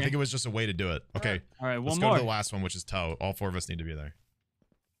 I okay. think it was just a way to do it. Okay. All right, Let's one go more. to the last one, which is toe. All 4 of us need to be there.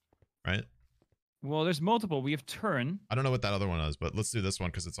 Right? Well, there's multiple. We have turn. I don't know what that other one is, but let's do this one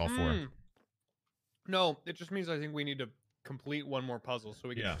because it's all 4. No, it just means I think we need to complete one more puzzle so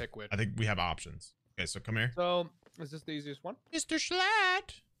we can pick which. I think we have options. Okay, so come here. So, is this the easiest one? Mr.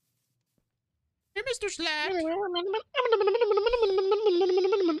 Jschlatt. Here, Mr. Jschlatt.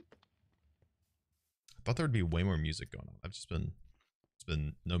 I thought there would be way more music going on. It's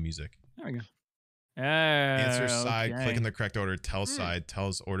been no music. There we go. Answer side, okay. click in the correct order. Tell side,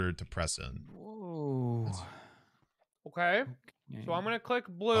 tells order to press in. Whoa. Okay. So I'm gonna click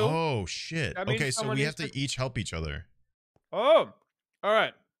blue. Oh shit. That means Okay, so someone we needs have to each help each other. Oh. All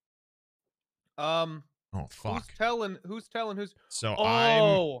right. Oh fuck. Who's telling who's? So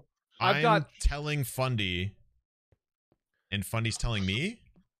Oh. I'm telling Fundy, and Fundy's telling me.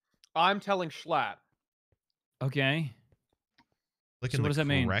 I'm telling Jschlatt. Okay. Click So in what the does that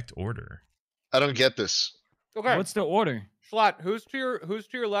mean? correct order. I don't get this. Okay. What's the order? Jschlatt, who's to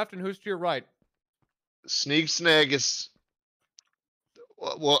your left and who's to your right? Sneegsnag is.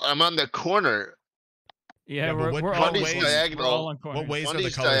 Well, I'm on the corner. Yeah, Yeah, but we're what all ways- we're diagonal. all on corners. What ways are the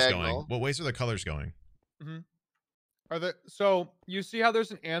Fundy's colors diagonal. going? What ways are the colors going? So you see how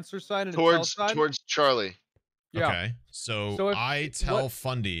there's an answer sign and a tell sign? Towards Charlie. Yeah. Okay. So, So if- I tell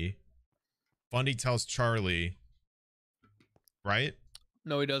Fundy. Fundy tells Charlie. Right?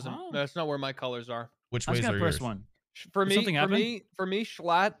 No, he doesn't. Oh. That's not where my colors are. Which I was ways gonna are press yours? one. For Did me, something happen?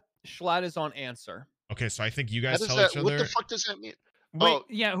 Jschlatt is on answer. Okay, so I think you How guys does tell that, each other. what the fuck does that mean? Wait, Oh.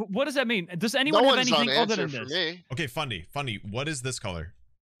 yeah. What does that mean? Does anyone No have one's on anything other answer than for this? me. Okay, Fundy, what is this color?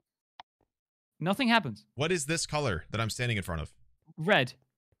 Nothing happens. What is this color that I'm standing in front of? Red.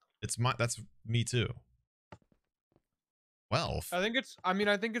 That's me too. 12. I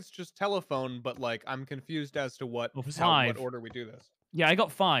think it's just telephone, but like I'm confused as to what Well, how, what 5. order we do this. Yeah, I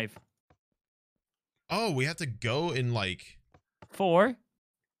got 5. Oh, we have to go in like 4.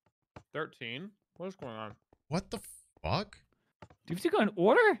 13. What is going on? what the fuck? Do we have to go in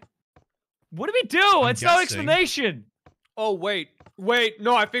order? What do we do? I'm It's no guessing. explanation. Oh wait.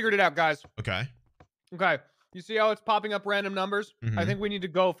 No, I figured it out, guys. Okay. Okay. You see how it's popping up random numbers? I Mhm. think we need to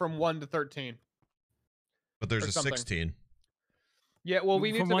go from 1 to 13. But there's Or a something. 16. Yeah, well,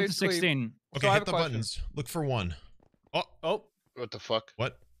 we need From to 1 to basically... 16. Okay, I have hit a the question. buttons. Look for 1. Oh, What the fuck?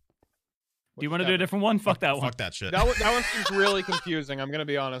 What? Do you want to do a different one? Fuck that one. Fuck that shit. That one seems really confusing. I'm gonna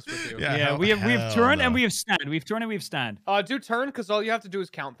be honest with you. Yeah. Yeah, hell- we have hell turn and no. we have stand. We have turn and we have stand. Do turn because all you have to do is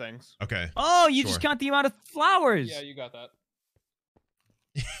count things. Okay. Oh, you just Sure. count the amount of flowers. Yeah, you got that.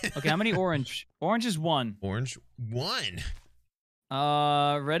 Okay, how many orange? Orange is 1. Orange 1.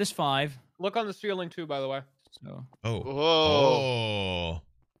 Red is 5. Look on the ceiling too, by the way. So. Oh. Whoa.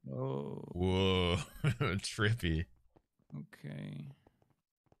 Oh. Oh. Whoa. Trippy. Okay.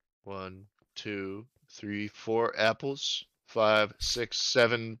 1, 2, 3, 4 apples. 5, 6,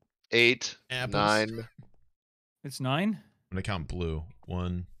 7, 8, Apples. 9. It's 9. I'm gonna count blue.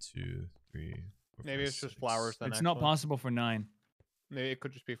 1, 2, 3. 4, Maybe 5, it's just 6. flowers then. It's not actually. possible for 9. Maybe it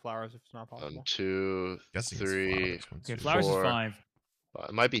could just be flowers if it's not 1, possible. 2, Guessing it's 3. flowers. 1, Okay, 2, flowers is 4. 5.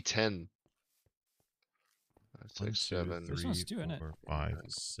 It might be 10. 5, 1, 6, 2, 7, 3, This one's 2, isn't it? 4, 5,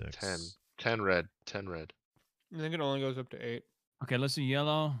 6. 10. 10 red. 10 red. I think it only goes up to 8. Okay, let's do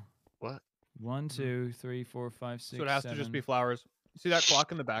yellow. What? 1, 2, 3, 4, 5, 6. So it has to just 7. be flowers. See that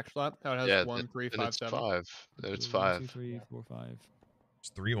clock in the back slot? How it has Yeah, 1, 3, and 5, it's 7. 5. Then it's 1, 2, 5. 3, 4, 5. It's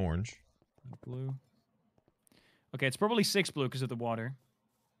 3 orange. Blue. Okay, it's probably 6 blue because of the water.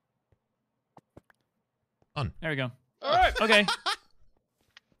 Done. There we go. All right. Okay.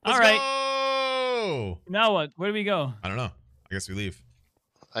 All Let's right. go! Now what? Where do we go? I don't know. I guess we leave.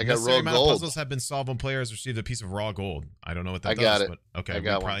 I got Necessary raw amount of gold. puzzles have been solved when players received a piece of raw gold. I don't know what that I does, got it. but okay, I we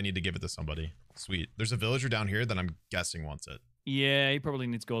got probably one. need to give it to somebody. Sweet. There's a villager down here that I'm guessing wants it. Yeah, he probably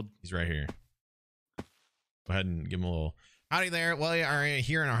needs gold. He's right here. Go ahead and give him a little. Howdy there. Well, we are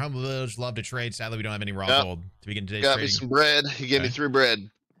here in our humble village. Love to trade. Sadly, we don't have any raw Yep. gold to begin today's Got me trading. some bread. He gave me Okay. 3 bread.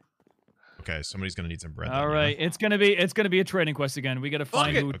 Okay, somebody's gonna need some bread. All then, right, it's gonna be a trading quest again. We gotta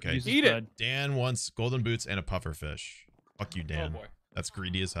find it. who Okay. uses Eat it. bread. Dan wants golden boots and a puffer fish. Fuck you, Oh Dan. boy. That's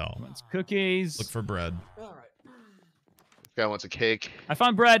greedy as hell. Wants cookies. Look for bread. All right. Guy wants a cake. I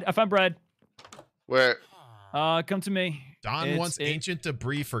found bread. I found bread. Where? Come to me. Don wants ancient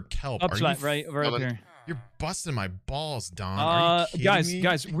debris for kelp. Up Are flat, you right up coming? here. You're busting my balls, Don. Are you kidding guys, me?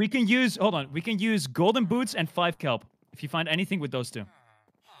 guys, we can use. Hold on, we can use golden boots and 5 kelp. If you find anything with those 2.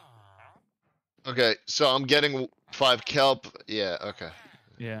 Okay, so I'm getting 5 kelp. Yeah, okay.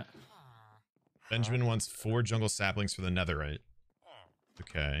 Yeah. Benjamin wants 4 jungle saplings for the netherite.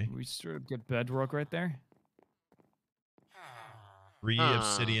 Okay. We sort of get bedrock right there. 3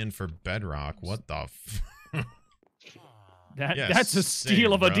 obsidian for bedrock. What the f... That's a steal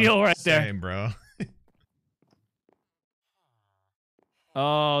same, of a bro. deal right there. Same, bro.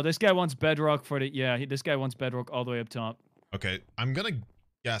 Oh, this guy wants bedrock for the... Yeah, this guy wants bedrock all the way up top. Okay, I'm gonna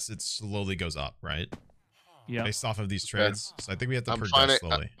guess it slowly goes up, right? Yeah. Based off of these trades. So I think we have to I'm progress finding.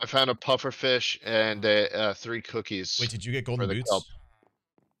 slowly. I found a puffer fish and 3 cookies. Wait, did you get golden the boots? kelp.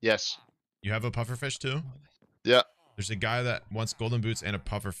 Yes. You have a puffer fish too? Yeah. There's a guy that wants golden boots and a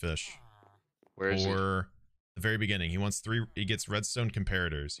puffer fish. Where is he? Or the very beginning. He wants 3. He gets redstone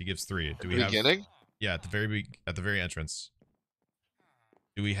comparators. He gives 3. Do we have? Beginning? Yeah, at the very entrance.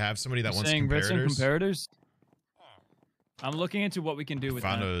 Do we have somebody that wants Saying redstone comparators? comparators? I'm looking into what we can do with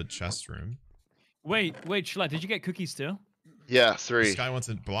Found that. a chest room. Wait, Jschlatt, did you get cookies too? Yeah, 3. This guy wants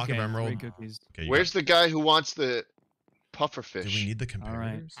a block Okay, of emerald. 3 cookies. Okay, Where's the guy who wants the puffer do fish? we need the comparators? All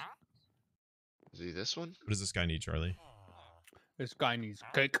right. Is he this one? What does this guy need, Charlie? This guy needs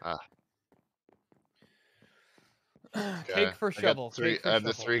cake. Ah. Cake for I got shovel. 3. Cake for I have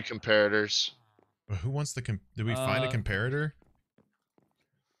the shovel. 3 comparators. Who wants the did we find a comparator?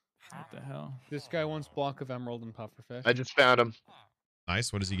 What the hell? This guy wants block of emerald and pufferfish. I just found him.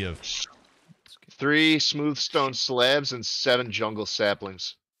 Nice. What does he give? 3 smooth stone slabs and 7 jungle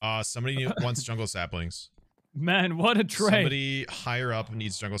saplings. Somebody wants jungle saplings. Man, what a trade. Somebody higher up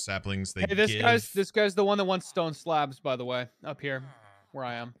needs jungle saplings. They Hey, this give... guy's the one that wants stone slabs, by the way, up here, where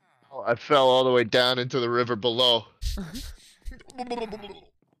I am. Oh, I fell all the way down into the river below.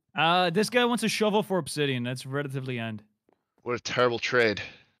 This guy wants a shovel for obsidian. That's relatively end. What a terrible trade.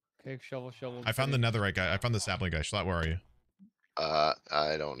 Cake, shovel. I found the netherite guy. I found the sapling guy. Jschlatt, where are you?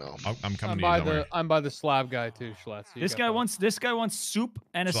 I don't know. I'm coming I'm to you. I'm by the slab guy too, Jschlatt. So This guy wants soup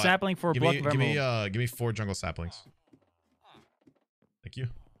and a Jschlatt, sapling for a block of emerald. give me 4 jungle saplings. Thank you.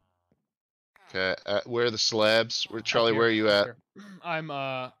 Okay, where are the slabs? Charlie, Up where are here, you up at? here.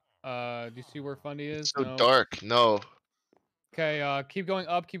 I'm do you see where Fundy is? It's so No. dark. No. Okay, keep going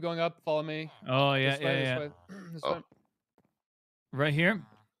up, follow me. Oh yeah, This way, yeah. This way. This Oh. way. Right here.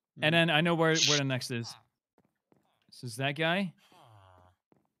 Mhm. And then I know where the next is. This is that guy.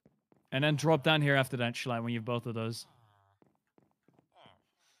 And then drop down here after that, Jschlatt, when you have both of those.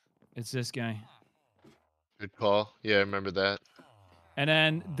 It's this guy. Good call. Yeah, I remember that. And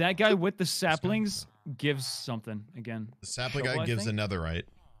then that guy with the saplings gives something again. The sapling Shovel, guy I gives think? a netherite.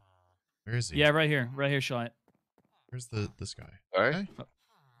 Where is he? Yeah, right here, Jschlatt. Where's this guy? All right. Okay.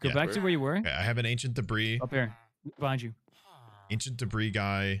 Go Yeah. back to where you were. Okay, I have an ancient debris. Up here, behind you. Ancient debris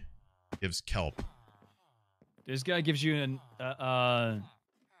guy gives kelp. This guy gives you an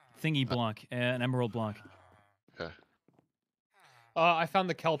thingy block, an emerald block. Okay. I found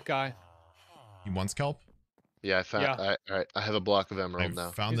the kelp guy. He wants kelp. Yeah, I found. Yeah. All right. I have a block of I emerald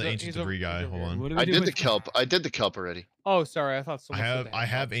now. found the ancient debris guy. Hold on. What do we I do did the with- kelp. I did the kelp already. Oh, sorry, I thought I someone said have they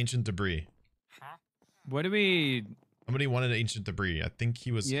had kelp. ancient debris. What do we? Somebody wanted ancient debris. I think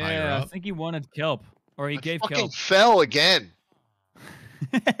he was higher Yeah, I up. think he wanted kelp, or he I gave fucking kelp. fell again.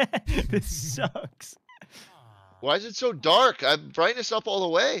 This sucks. Why is it so dark? I brightness up all the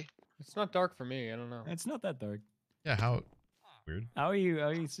way. It's not dark for me. I don't know. It's not that dark. Yeah, how weird. How are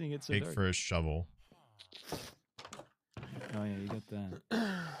you seeing it so Take dark? for a shovel. Oh yeah, you got that.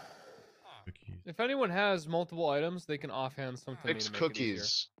 Cookies. If anyone has multiple items, they can offhand some to me 6 to make it easier.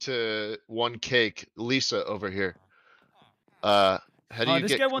 cookies to 1 cake. Lisa over here. How do you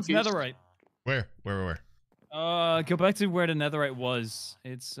This get guy wants cookies? netherite. Where? Go back to where the netherite was.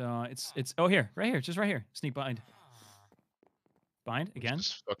 It's oh here, right here, just right here. Sneak behind. Behind again.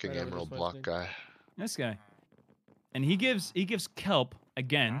 This fucking Right over emerald this way, block Sneeg. guy. This guy. And he gives kelp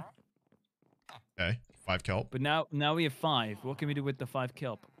again. Okay, 5 kelp. But now we have 5. What can we do with the 5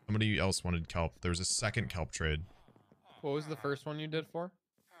 kelp? Somebody else wanted kelp. There was a second kelp trade. What was the first one you did for?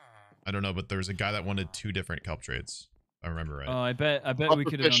 I don't know, but there was a guy that wanted 2 different kelp trades. If I remember right. Oh, I bet we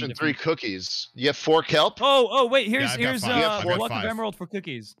could have Fish done and 3 different. cookies. You have 4 kelp? Oh wait, here's I've got 5. I've a got block of 5. emerald for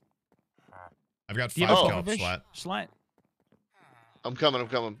cookies. I've got Do you 5 have a kelp. pufferfish? Jschlatt. Jschlatt. I'm coming.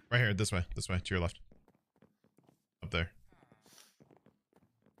 Right here, this way, to your left. Up there.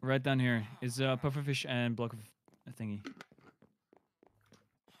 Right down here is pufferfish and block of a thingy.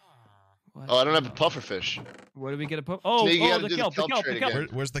 What? Oh, I don't have a puffer fish. Where do we get a puff? Oh, Sneeg, you gotta the do the kelp, the kelp kelp, trade the kelp. again.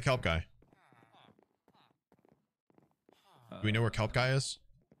 Where's the kelp guy? Do we know where kelp guy is?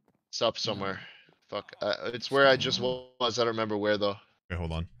 It's up somewhere. Fuck. It's where I just was. I don't remember where though. Okay,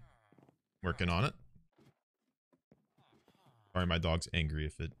 hold on. Working on it. Sorry, my dog's angry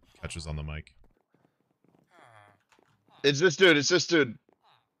if it catches on the mic. It's this dude.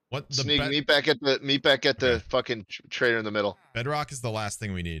 What the Sneak, meet back at the Okay. fucking trader in the middle. bedrock is the last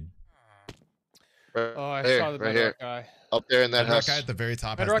thing we need. Right, Oh, I here, saw the right here. bedrock guy. Up there in that Bedrock house. guy at the very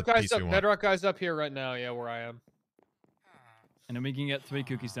top Bedrock has the guy's piece up. we want. Bedrock guy's up here right now. Yeah, where I am. And then we can get 3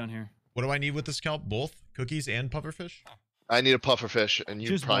 cookies down here. What do I need with this kelp? Both cookies and pufferfish? I need a pufferfish, and you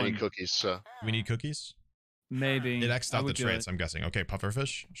Just probably one. need cookies. So We need cookies? Maybe. It X'd I out the would do traits, it. I'm guessing. Okay,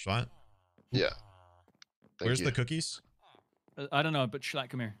 pufferfish, Jschlatt. yeah. Thank Where's you. the cookies? I don't know, but Jschlatt,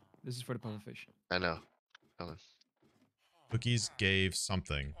 come here. This is for the pufferfish. I know. Cookies gave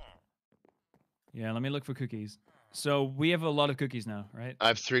something. Yeah, let me look for cookies. So we have a lot of cookies now, right? I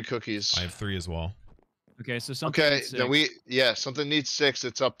have 3 cookies. I have 3 as well. Okay, so something. Okay, needs then 6. something needs 6.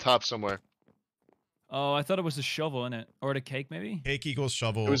 It's up top somewhere. Oh, I thought it was a shovel in it, or the cake maybe. Cake equals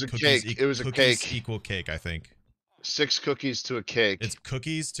shovel. It was a cookies cake. It was a cookies cake. equal cake, I think. 6 cookies to a cake. It's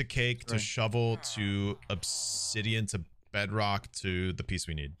cookies to cake to Right. shovel to obsidian to bedrock to the piece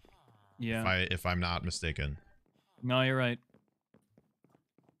we need. Yeah. If I'm not mistaken. No, you're right.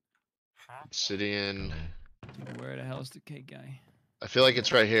 Obsidian. Where the hell is the cake guy? I feel like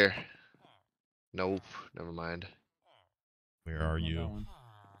it's right here. Nope. Never mind. Where are Not that you? one.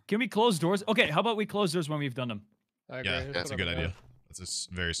 Can we close doors? Okay, how about we close doors when we've done them? I agree. Yeah, Here's that's a what good I'm idea. doing. That's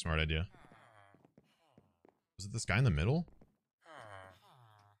a very smart idea. Was it this guy in the middle?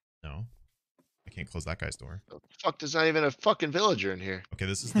 No. I can't close that guy's door. The fuck, there's not even a fucking villager in here. Okay,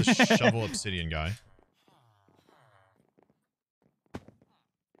 this is the shovel obsidian guy.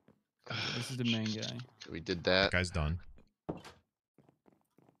 This is the main guy. We did That that. guy's done.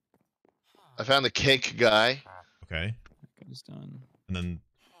 I found the cake guy. Okay. That guy's done. And then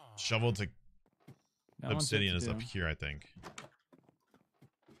shovel to That one's obsidian yet is to up do. here, I think.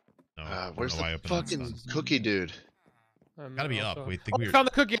 No, I don't Where's know why I the opened that fucking button. cookie dude? Gotta be up. Also- We think Oh, we I were... found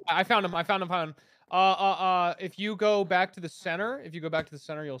the cookie. I found him. I found him. If you go back to the center,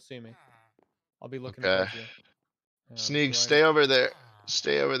 you'll see me. I'll be looking Okay. towards you. Yeah, Sneeg, right. stay over there.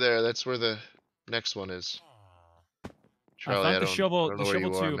 Stay over there. That's where the next one is. Charlie, found I the don't, shovel- I don't the know where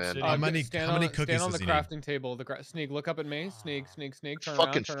shovel you are, too, man. obsidian. How Get- many- stand how many on- cookies Stand on does the he need? crafting table. Sneeg, look up at me. Sneeg. Turn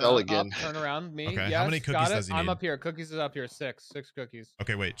Fucking around. fell Turn again. Up, turn around. Me. Okay, how Yes, many cookies got it. does he I'm need? up here. Cookies is up here. 6 cookies.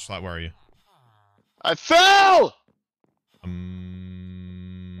 Okay, wait. Schlatt, where are you? I fell!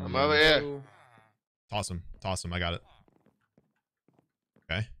 I'm I'm over here. Ooh. Toss him. Toss him. I got it.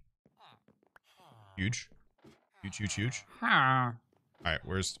 Okay. Huge. Huge. Huh. All right,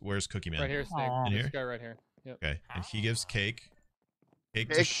 where's Cookie Man? Right here, Sneeg. Aw. In This here? guy right here. Yep. Okay, and he gives cake. Cake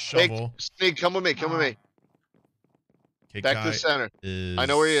to Cake, shovel. Sneeg, come with me. Come with me. Cake Back guy to the center. is... I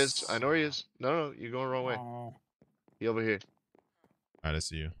know where he is. I know where he is. No, you're going the wrong way. Oh. He over here. All right, I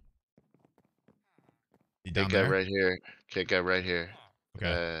see you. He Cake down guy there? right here. Cake guy right here.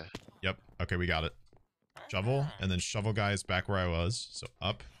 Okay. Yep. Okay, we got it. Shovel, and then shovel guy is back where I was. So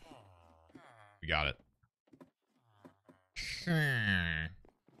up. We got it.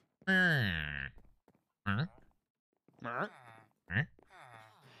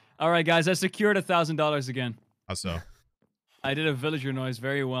 All right, guys, I secured $1,000 again. How so? I did a villager noise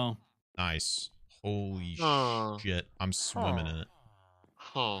very well. Nice. Holy Huh. shit. I'm swimming in it.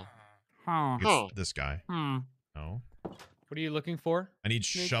 Huh. Huh. It's Huh. this guy. Hmm. No. What are you looking for? I need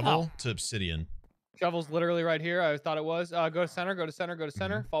Sneak. shovel to obsidian. Shovel's literally right here. I thought it was. Go to center. Go to center. Go to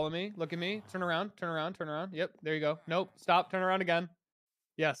center. Mm-hmm. Follow me. Look at me. Turn around. Yep. There you go. Nope. Stop. Turn around again.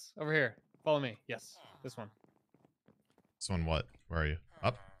 Yes. Over here. Follow me. Yes. This one. This one what? Where are you?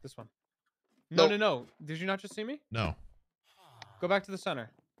 Up? This one. No. Nope. No. Did you not just see me? No. Go back to the center.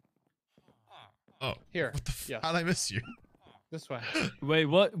 Oh. Here. What the f- Yes. How'd I miss you? This way. Wait,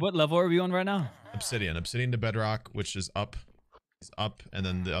 what level are we on right now? Obsidian. Obsidian to bedrock, which is up. He's up, and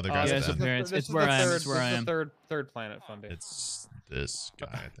then the other Oh, guy's yeah, at it's the up end. there. It's where I am. It's where I am. Third planet, Fundy. It's this guy,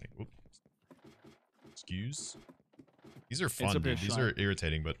 I think. Oop. Excuse. These are fun, up here, dude. These Sean. are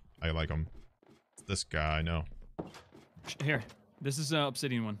irritating, but I like them. It's this guy, I know. Here, this is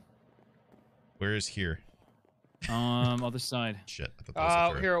obsidian one. Where is here? Other side. Shit. I thought that was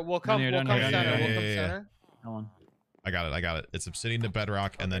the third. Here. We'll come. here, We'll down come here, center. yeah, We'll yeah, come yeah, yeah. center. That one. I got it. It's obsidian to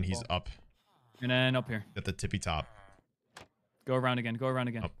bedrock, and then Okay, he's cool. up And then up here. at the tippy top. Go around again. Go around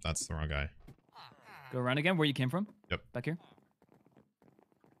again. Oh, that's the wrong guy. Go around again. Where you came from? Yep. Back here.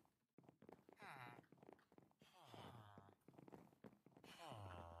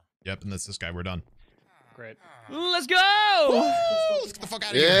 Yep, and that's this guy. We're done. Great. Let's go! Let's get the fuck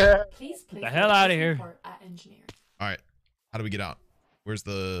out of here. Yeah. Please place The hell outta here. report at engineer. All right. How do we get out? Where's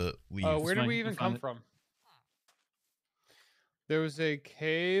the leave? Oh, where did fine, we we'll even find come it. from? There was a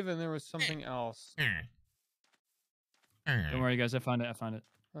cave and there was something else. Don't worry, guys. I found it.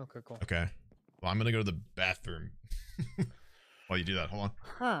 Okay, cool. Okay. Well, I'm gonna go to the bathroom. While you do that, hold on.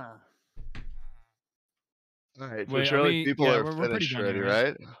 Huh. All right. Wait, So are Charlie, we- people yeah, are we're pretty finished done already, here,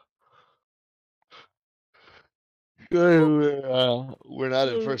 right? We're not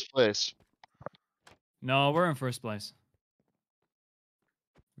in first place. No, we're in first place.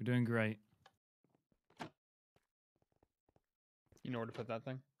 We're doing great. You know where to put that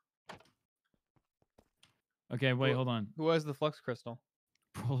thing? Okay, wait, hold on. Who has the flux crystal?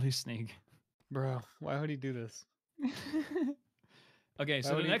 Probably Sneeg. Bro, why would he do this? Okay,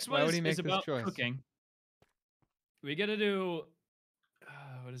 so would the he- next why one would he is make this about choice? cooking. We gotta do.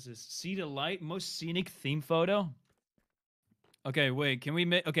 What is this? See the light, most scenic theme photo. Okay, wait. Can we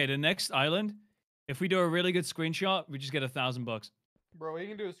make? Okay, the next island. If we do a really good screenshot, we just get $1,000. Bro, we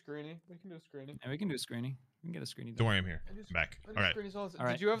can do a screening. We can do a screening. And we can do a screening. We can get a screening. Don't worry, I'm here. I'm back. All right. All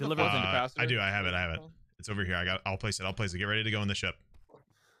right, Did you have the deliver flux the thing. capacitor? I do. I have it. It's over here. I'll place it. Get ready to go in the ship.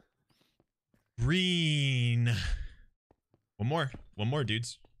 Green. One more,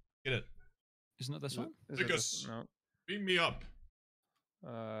 dudes. Get it. Isn't it this one? Is Take it us. this? No. Beam me up.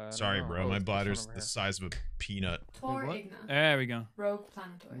 I don't Sorry, know. bro. Oh, My it's this one bladder's over the here. size of a peanut. Tor what? Igna. There we go. Rogue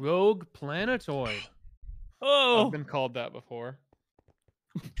Planetoid. Rogue Planetoid. Oh, I've been called that before.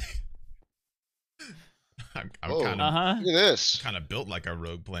 I'm Oh. kind of uh-huh. Look at this. kind of built like a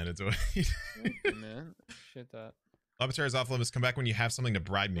rogue planetoid. Thank you, man. Shit that. Laboratories off limits. Come back when you have something to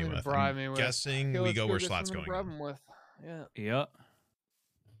bribe me Something to with. bribe I'm me with. guessing Okay, we let's go where get Schlatt's something to going. bribe him with. Yeah. Yep.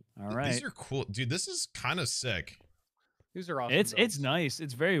 All right. These are cool, dude. This is kind of sick. These are awesome. It's builds. nice.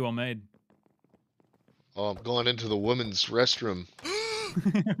 It's very well made. Oh, I'm going into the women's restroom.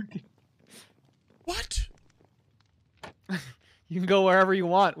 What? You can go wherever you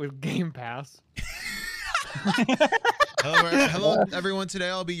want with Game Pass. Hello, everyone. Today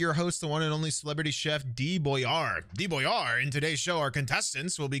I'll be your host, the one and only celebrity chef D Boyar. D Boyar. In today's show, our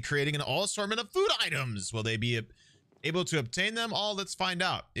contestants will be creating an all assortment of food items. Will they be able to obtain them all? Let's find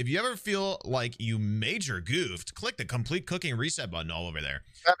out. If you ever feel like you major goofed, click the complete cooking reset button all over there.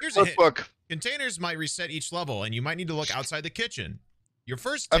 Here's a hint. Cookbook. Containers might reset each level, and you might need to look outside the kitchen. Your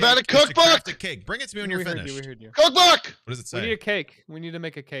first I've had a take is to craft cookbook! a cake. Bring it to me when you're We heard finished. you, we heard you. Cookbook! What does it We need say? a cake. We need to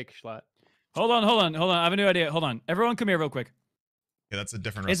make a cake, Jschlatt. Hold on. I have a new idea. Hold on. Everyone, come here real quick. Yeah, that's a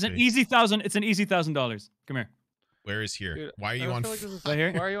different It's recipe. an easy $1,000. It's an easy $1,000. Come here. Where is here? Dude, Why are I you on? feel like this is- Right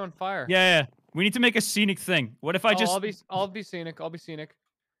here? Why are you on fire? Yeah. We need to make a scenic thing. What if I just? I'll be scenic. I'll be scenic.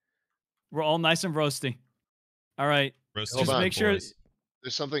 We're all nice and roasty. All right. Roasted Hold Just on, make sure. boys.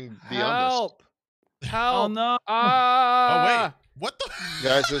 There's something beyond Help! Help! Oh no. Oh Ah! wait, what the? this.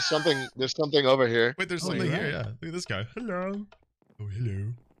 Guys, there's something over here. Wait, there's Oh, something you're here. right. Yeah, look at this guy. Hello. Oh,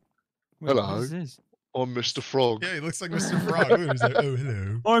 hello. Wait, Hello. What is this? Oh, Mr. Frog. Yeah, he looks like Mr. Frog. Look, he's like, oh,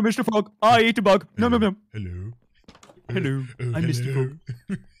 hello. I'm Mr. Frog. I eat a bug. No. Hello. Hello. Oh, I'm Mr.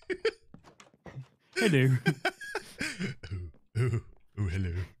 hello. Hello. Oh,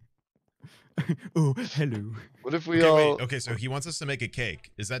 hello. Oh, hello. What if we Okay, all... wait. Okay, so he wants us to make a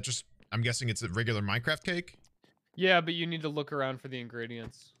cake. Is that just? I'm guessing it's a regular Minecraft cake. Yeah, but you need to look around for the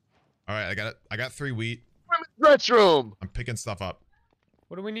ingredients. All right, I got it. I got 3 wheat. Restroom! I'm picking stuff up.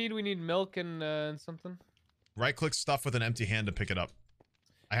 What do we need? We need milk and something. Right-click stuff with an empty hand to pick it up.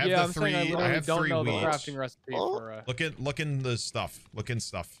 I have Yeah, the I'm three. saying I literally have don't 3 know the wheat. crafting recipe Oh. for. Look in the stuff. Look in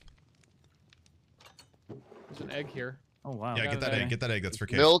stuff. There's an egg here. Oh wow. Yeah, got get that an egg. Get that egg. That's for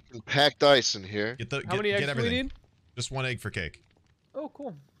cake. Milk and packed ice in here. Get the. How many eggs get do we everything. need? Just 1 egg for cake. Oh,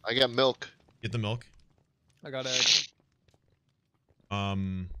 cool. I got milk. Get the milk. I got egg.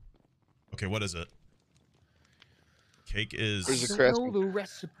 Okay, what is it? Cake is. Where's the Don't crest? know the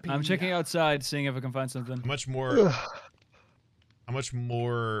recipe. I'm checking outside, seeing if I can find something. How much more? How much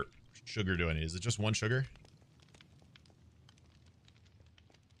more sugar do I need? Is it just 1 sugar?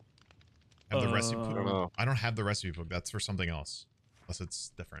 Have the recipe. I don't know. I don't have the recipe book. That's for something else, unless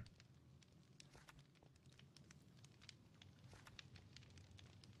it's different.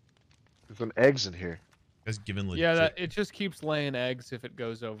 There's some eggs in here. You guys given legit. Yeah, it just keeps laying eggs if it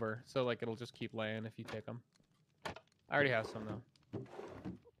goes over. So like it'll just keep laying if you take them. I already have some though.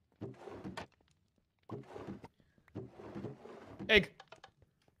 Egg.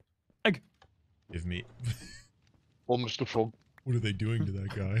 Give me. Oh, Mr. Frog. What are they doing to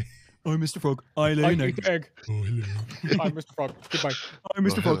that guy? I'm Mr. Frog. I lay I an eat egg. the egg. Oh, hello. I'm Mr. Frog. Goodbye. I'm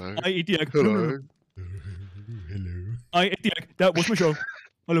Mr. Frog. hello. I eat the egg. Hello. Hello. I ate the egg. That was my show.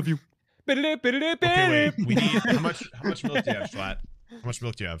 I love you. Okay, wait. We need how much milk do you have, Jschlatt? How much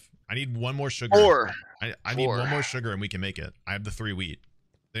milk do you have? I need 1 more sugar. 4. I need 1 4. more sugar and we can make it. I have the 3 wheat.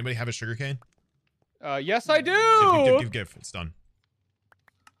 Does anybody have a sugar cane? Yes, I do. Give. It's done.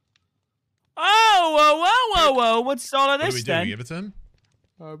 Oh, whoa. What's all of What do this we do? We then? give it to him?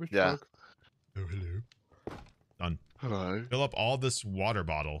 Mr. Yeah. Frog. Oh, hello. Done. Hello. Fill up all this water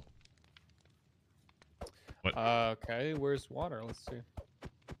bottle. Okay, where's water? Let's see.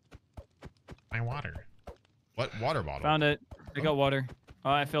 My water. What water bottle? Found it. I got water.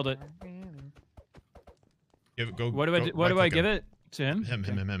 Oh, I filled it. Give it. Go. What do I do? What do I give it to him?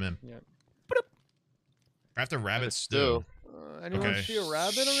 Him. Yep. Craft a rabbit stew. Anyone Okay. see a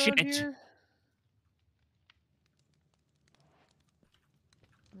rabbit around Shit. here?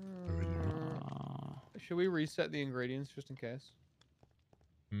 Should we reset the ingredients just in case?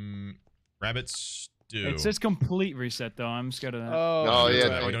 Rabbit stew. It says complete reset though. I'm scared of that. Oh, No, you're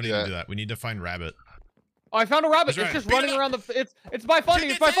yeah, right. We no. don't need to do that. We need to find rabbit. Oh, I found a rabbit. That's It's right. just Beat running it up. around the. It's by Fundy.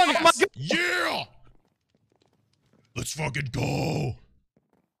 Kick It's by its Fundy. Oh my ass! God. Yeah. Let's fucking go.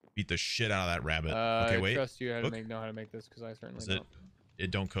 Beat the shit out of that rabbit. Okay, I wait. trust you Cook? know how to make this because I certainly Is don't.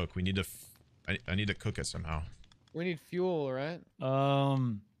 it don't cook. We need to. I need to cook it somehow. We need fuel, right? Hello.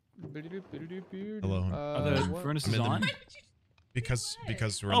 Are the what? furnaces I'm in the- on? Because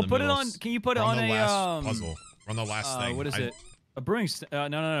we're Oh, in the put it middle on. of- Can you put it we're on the a last puzzle? We're on the last thing. What is it? A brewing.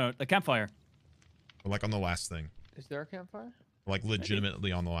 No. A campfire. We're like on the last thing. Is there a campfire? We're like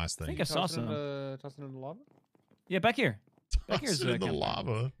legitimately on the last I thing. think I saw some. Toss it in the lava? Yeah, back here. Back Toss here's it the in the campfire.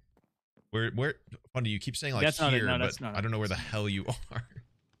 lava. Where? Funny, you keep saying like That's not it. here, No, but that's not I it. don't know where the hell you are.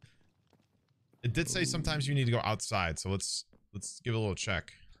 It did say sometimes you need to go outside, so let's give it a little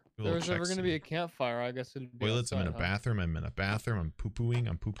check. If there was ever going to be a campfire, I guess it'd be toilets. I'm in a outside, huh? bathroom. I'm in a bathroom. I'm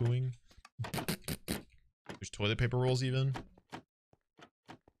poo-pooing. There's toilet paper rolls even.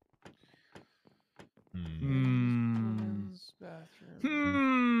 Women's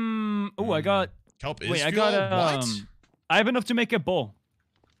bathroom. Oh, I got. Kelp is Wait, I fuel? got What? I have enough to make a bowl.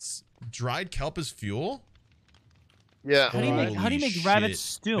 Dried kelp is fuel? Yeah. How do you make Holy rabbit shit.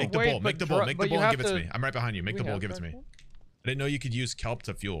 stew? Make the Wait, bowl. Make the but bowl. Make the but you bowl and have give it to to- me. I'm right behind you. Make the We bowl. have Give it to me. charcoal? I didn't know you could use kelp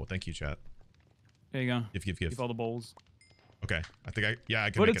to fuel. Thank you, chat. There you go. Give. Keep all the bowls. Okay. I think I can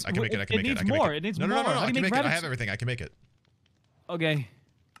But make it's- it. I can make it. I can it make it. needs I can more. make It needs no, more. No. How do I you can make make it. I rabbit have everything. I can make it. Okay.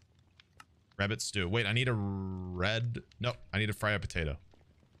 Rabbit stew. Wait, I need a red. No, I need to fry a potato.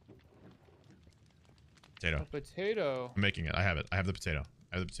 A potato. I'm making it. I have it. I have the potato.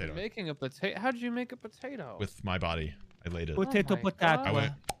 I have the potato. You're making a potato. How did you make a potato? With my body. I laid it. Potato, my potato. I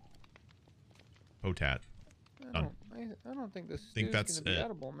went. Potat. I don't think this Think is that's gonna be it.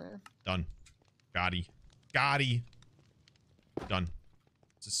 edible, man. Done. Gotti. Done.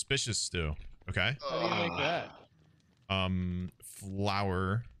 Suspicious stew. Okay. How do you make that?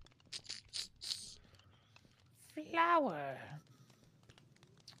 Flour.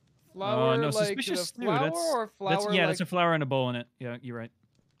 Flour no, like suspicious the stew. flour That's or flour that's yeah. like... That's a flour and a bowl in it. Yeah, you're right.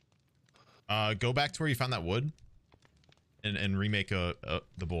 Go back to where you found that wood. And remake the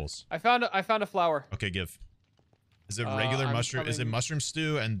bowls. I found a flour. Okay, give. Is it regular I'm mushroom? Is it coming- mushroom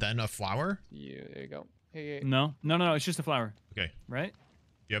stew and then a flour? Yeah, there you go. Hey, No. It's just a flour. Okay. Right?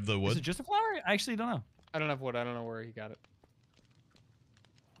 You have the Is wood? it just a flour? I actually don't know. I don't have wood. I don't know where he got it.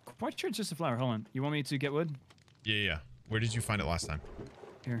 Quite sure it's just a flour. Hold on. You want me to get wood? Yeah. Where did you find it last time?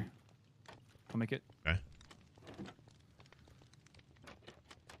 Here. I'll make it. Okay.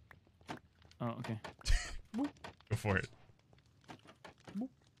 Oh, okay. Go for it.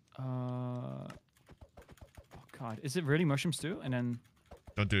 Oh God, is it really mushroom stew? And then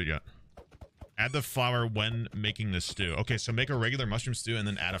Don't do it yet. Add the flour when making the stew. Okay, so make a regular mushroom stew and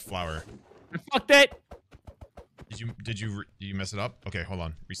then add a flour. I fucked it. Did you mess it up? Okay, hold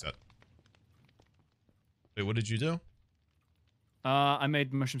on. Reset. Wait, what did you do? I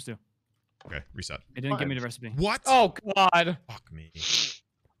made mushroom stew. Okay, reset. It didn't give me the recipe. What? Oh God. Fuck me.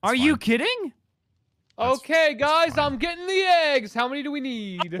 Are you kidding? That's- Okay, guys, fine. I'm getting the eggs. How many do we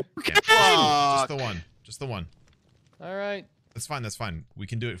need? Okay. Just the one. Just the one. All right. That's fine. That's fine. We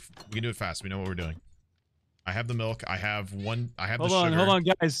can do it. We can do it fast. We know what we're doing. I have the milk. I have one. I have Hold the on, sugar. hold on,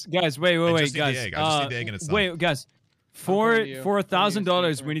 guys, wait, I wait, just need the guys. egg. I just need the egg and it's done. Wait, guys. coming to you. For I'm coming to you,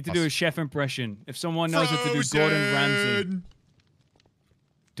 $1,000, Steve. we need to do a chef impression. If someone knows what to do, Gordon Ramsay. Frozen!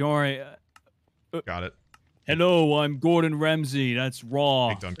 Don't worry. Got it. Hello, I'm Gordon Ramsay. That's raw.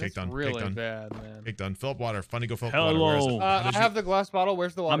 Cake done. Cake That's done. really cake done. bad, man. Cake done. Fill up water. Funny, go fill up water. Where is Hello. it? How I did you- have the glass bottle.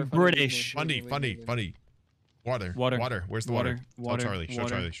 Where's the water? I'm Funny, leave me, British. leave me, Funny. leave me. Funny. Water. Water. Water. Where's the water? Water. Tell Charlie. Show Water.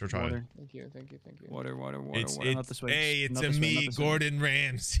 Charlie. Show Charlie. Water. Thank you. Thank you. Thank you. Water. Water. It's Not this way. hey, it's Not a this way, me, not this way. Gordon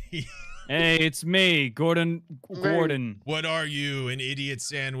Ramsay. Hey, it's me, Gordon. Gordon. What are you, an idiot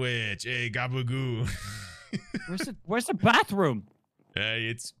sandwich? Hey, gabagoo. Where's the bathroom?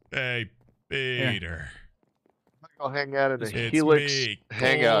 Hey, Peter. I'll hang out at a It's Helix me,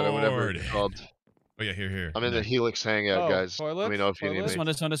 hangout or whatever it's Gord. called. Oh yeah, here. I'm in the Helix hangout, Oh, guys. Let me toilets? know if you need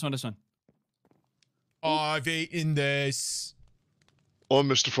Toilets? me. This one. I've eaten this. Oh,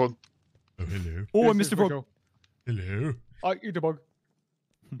 Mr. Frog. Oh, hello. Oh, I'm This Mr. is Frog. Rico. Hello. I eat the bug.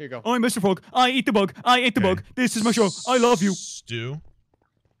 Here you go. I'm Mr. Frog. I eat the bug. I ate the Okay. bug. This is my show. I love you. Stew.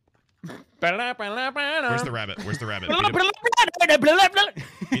 Where's the rabbit? Where's the rabbit?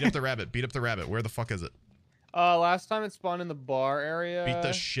 Beat up the rabbit. Beat up the rabbit. Where the fuck is it? Last time it spawned in the bar area. Beat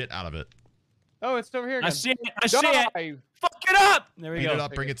the shit out of it. Oh, it's over here again. I see it. I see it. Fuck it up. There we Beat go. it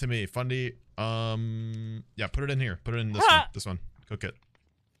up. Bring it to me. Fundy. Yeah, put it in here. Put it in this one. This one. Cook it.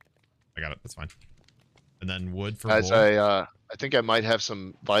 I got it. That's fine. And then wood for Guys, bowl. I think I might have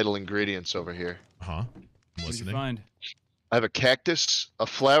some vital ingredients over here. I'm What did you listening. find? I have a cactus, a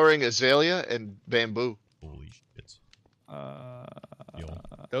flowering azalea, and bamboo. Holy shit. Yo.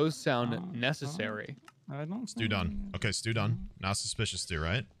 Those sound necessary. I don't Stew done. Okay, stew done. Now suspicious stew,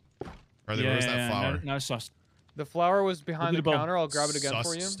 right? Or Yeah, where's that flour? No sauce. The flour was behind the Look at the bowl. counter. I'll grab it again Sus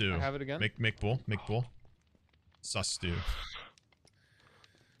for you. stew. I have it again. Make bowl. Make bowl. Sus stew.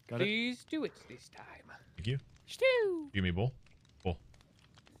 Got it. Please do it this time. Thank you. Stew. Give me a bowl. Bowl.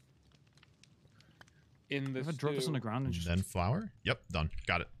 In the If I drop this on the ground and just Then flour. Yep, done.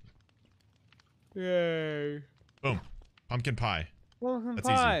 Got it. Yay. Boom. Pumpkin pie. Pumpkin That's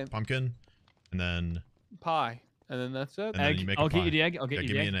pie. easy. Pumpkin, and then Pie. And then that's it. And then egg. you make a I'll get pie. you the egg. I'll get yeah, you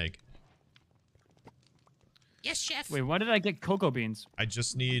give the me egg. an egg. Yes, chef. Wait, why did I get cocoa beans? I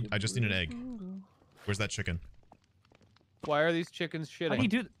just need an egg. Where's that chicken? Why are these chickens How do you shitting?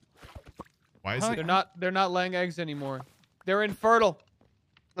 do? Why is How- it? They're not laying eggs anymore. They're infertile.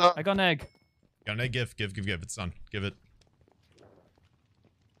 I got an egg. Got an egg. Give. It's done. Give it.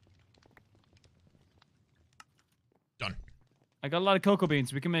 Done. I got a lot of cocoa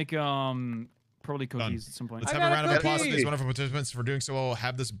beans. We can make probably cookies at some point. Let's I have a got a round of applause for cookie. these wonderful participants for doing so well.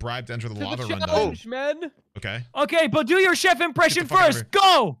 Have this bribe to enter the To lava the rundown. challenge, men. Okay. Okay, but do your chef impression fuck out of first.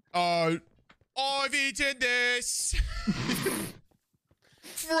 Go. I've eaten this.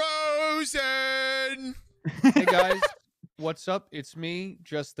 Frozen. Hey guys, what's up? It's me,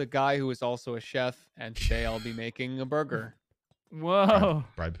 just the guy who is also a chef, and today I'll be making a burger. Whoa.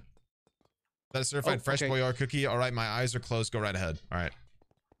 Bribe. Is that a certified Oh, fresh okay. boyard cookie? All right, my eyes are closed. Go right ahead. All right.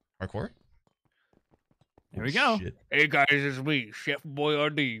 Parkour. Here we go. Shit. Hey guys, it's me, Chef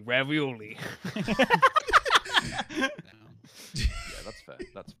Boyardee Ravioli. Yeah, that's fair.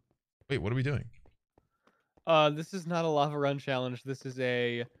 That's Wait, what are we doing? This is not a lava run challenge. This is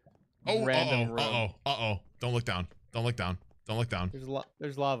a random room. Don't look down. Don't look down. Don't look down.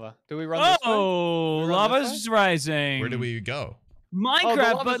 There's lava. Do we run this way? Oh, We run this lava's rising. Where do we go?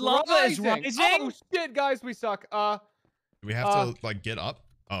 Minecraft, the but lava is rising. Oh shit, guys, we suck. Do we have to like get up?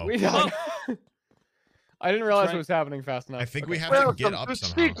 Oh, We died. I didn't realize Try- it was happening fast enough. I think we Okay. have to Welcome get up to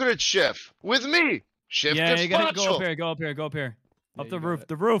somehow. Secret Chef with me, Chef Yeah, you gotta go Gazpacho. up here, go up here, go up here. Yeah, Up the you got roof, it.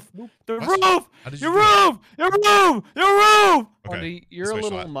 the roof, the What? roof, How did you your do that? roof, your roof, your roof. Okay. Fundy, you're a way,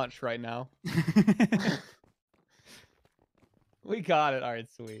 little Jschlatt. much right now. We got it. All right,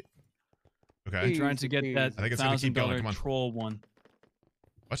 sweet. Okay. Easy Trying to get that peasy. I think it's gonna keep going, $1,000 come on. troll one.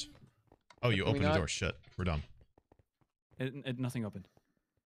 What? Oh, you Can we opened the not- door. Shit. We're done. Nothing opened.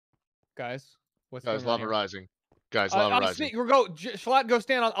 Guys, what's Guys, going on lava here? rising. Guys, lava rising. Sneak, we'll go. Jschlatt, go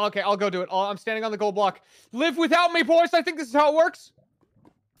stand on. Okay, I'll go do it. I'm standing on the gold block. Live without me, boys. I think this is how it works.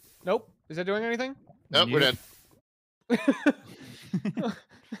 Nope. Is that doing anything? Nope, we're Yep. dead.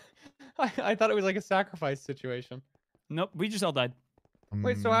 I thought it was like a sacrifice situation. Nope, we just all died.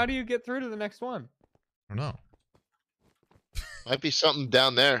 Wait, so how do you get through to the next one? I don't know. Might be something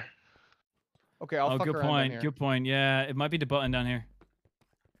down there. Okay, I'll Oh, fuck good around down point. here. Good point. Yeah, it might be the button down here.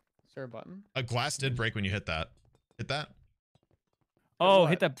 Is there a button? A glass did break when you hit that. Hit that? Oh, what?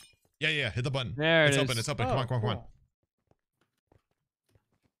 hit that. Yeah. Hit the button. There it's it open. is. It's open. Come on. cool.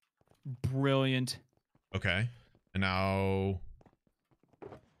 Brilliant. Okay. And now.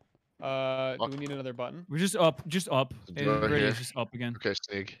 Do we need another button? We're just up. Just up. The It door really here. is just up again. Okay,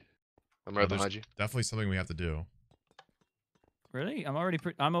 Sneeg. I'm Oh, right there's behind you. definitely something we have to do. Really? I'm already.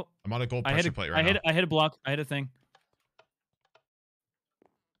 I'm on a gold I hit pressure a, plate I right hit. now. I hit a block. I hit a thing.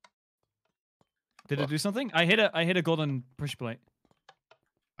 Did it do something? I hit a golden push plate.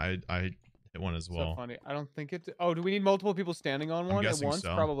 I hit one as So well. funny. I don't think it. Oh, do we need multiple people standing on I'm one at guessing once?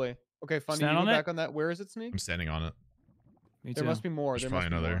 so. Probably. Okay, Funny. Stand You on go it? back on that. Where is it, Sneak? I'm standing on it. Me There too. must be more. There's There probably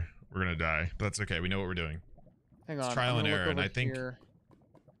must be another. more. We're gonna die, but that's okay. We know what we're doing. Hang It's on. trial I'm and gonna look error, and over I think- here.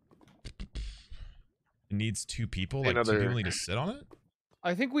 It needs two people. Like two Another- people need to sit on it.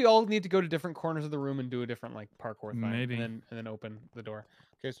 I think we all need to go to different corners of the room and do a different like parkour thing. Maybe. And then open the door.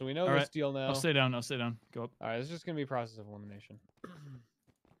 Okay, so we know All this right, deal now. I'll stay down. I'll stay down. Go up. All right, it's just gonna be a process of elimination.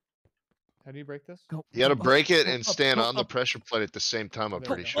 How do you break this? Go. You gotta go up, break it go and up, stand go on the up, pressure plate at the same time, I'm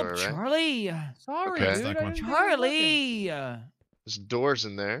There we pretty go. sure, right? Charlie. Sorry, Okay. dude. Stack I one. didn't think it was working. Charlie. There's doors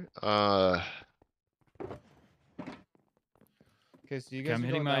in there. Okay, so you Okay, guys I'm are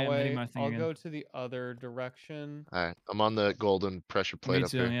hitting going my- that I'm way. hitting my thing I'll again. go to the other direction. Alright, I'm on the golden pressure plate Me up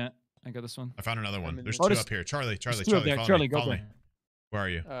too. here. Yeah. I got this one. I found another one. in There's this- two up here. Charlie, two up there. follow Charlie, me. go Follow there. me. Where are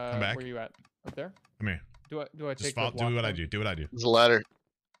you? Come back. Where you at? Up there? Come here. Do I Just take follow, the do what I walk do. Do what I do. There's a ladder.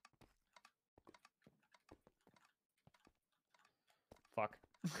 Fuck.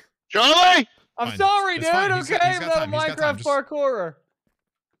 Charlie! I'm Fine. sorry, It's dude. fine. He's Okay, got I'm not a time. He's got time. Minecraft Just- parkourer.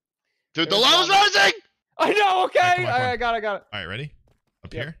 Dude, the There's lava's water. rising! I know. Okay, Alright, come on, come I on. got it. All right, ready?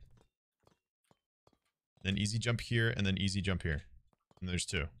 Up Yep. here. Then easy jump here, and then easy jump here. And there's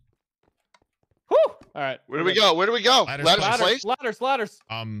two. Whew. All right. Where do we go? Where do we go? Ladders, Ladders, ladders. placed? Ladders.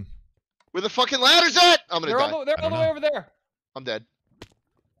 Where the fucking ladder's at? I'm gonna They're die. all the I don't way know. over there. I'm dead.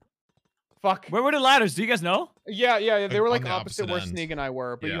 Fuck. Where were the ladders? Do you guys know? Yeah. They Like, were on like the opposite where opposite Sneeg and I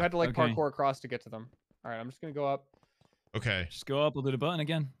were, but you Yeah. had to like Okay. parkour across to get to them. All right, I'm just gonna go up. Okay. Just go up. We'll do the button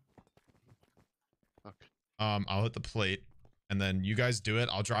again. I'll hit the plate, and then you guys do it.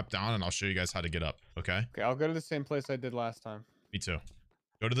 I'll drop down, and I'll show you guys how to get up. Okay? Okay, I'll go to the same place I did last time. Me too.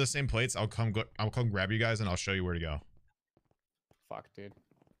 Go to the same plates. I'll come grab you guys, and I'll show you where to go. Fuck, dude.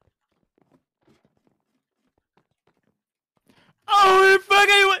 Oh,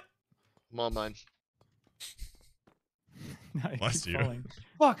 fucking! I'm on mine. I Bless keep you. falling.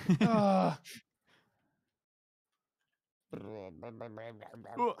 Fuck.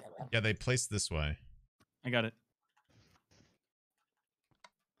 Yeah, they placed this way. I got it.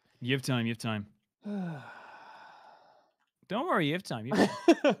 You have time. You have time. Don't worry. You have time. You have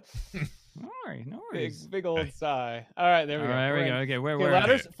time. Don't worry. No worries. big old Okay. sigh. All right, there we All go. right, there We're we go. in. Okay, where Okay, were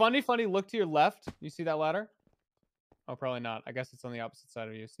ladders. Fundy. Look to your left. You see that ladder? Oh, probably not. I guess it's on the opposite side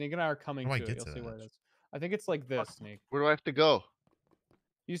of you. Sneeg and I are coming How do I to it. get You'll to see where that? it is. I think it's like this, Sneeg. Where do I have to go?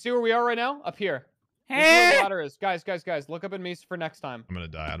 You see where we are right now? Up here. This is where the Hey! ladder is. Guys. Look up at me for next time. I'm gonna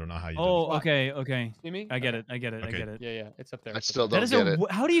die. I don't know how you did Oh, Fuck. okay. See me? I get Okay. it. I get it. I Okay. get it. Yeah. It's up there. I It's up still there. don't That is get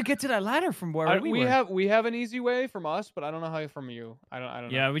it. how do you get to that ladder from where we were? We have an easy way from us, but I don't know how from you. I don't know.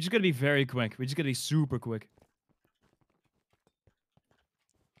 Yeah, we just gotta be very quick. We just gotta be super quick.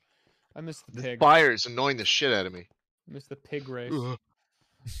 I missed the This pig. fire is annoying the shit out of me. I missed the pig race. Ugh.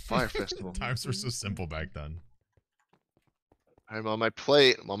 Fire festival. Times were so simple back then. I'm on my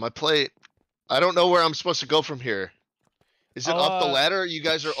plate. I don't know where I'm supposed to go from here. Is it up the ladder you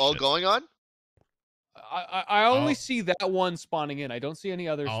guys are all Shit. going on? I only I'll- see that one spawning in. I don't see any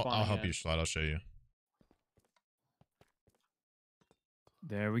others spawning I'll help in. you, Jschlatt. I'll show you.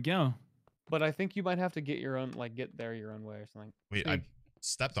 There we go. But I think you might have to get your own, like, get there your own way or something. Wait, Sneeg, I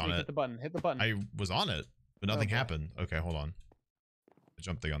stepped on Sneeg, it. hit the button. Hit the button. I was on it, but nothing Okay. happened. Okay, hold on. I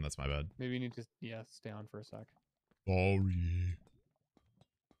jumped the gun. That's my bad. Maybe you need to, stay on for a sec. Sorry.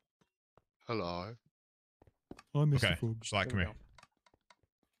 Hello. Oh, Mr. Okay, Fogg. Jschlatt, come we here.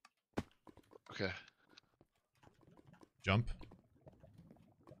 Okay. Jump.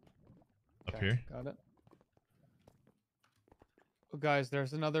 Up Okay, here. Got it. Oh, guys,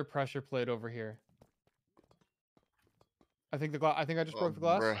 there's another pressure plate over here. I think I just broke the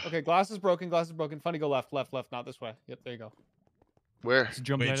glass. bruh. Okay, glass is broken. Funny, go left, not this way. Yep, there you go. Where? It's a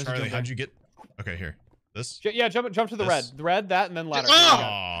jump Wait, there, it's a Charlie, jump how'd there. you get? Okay, here. This. Yeah, jump to the red. This? The red, that, and then ladder.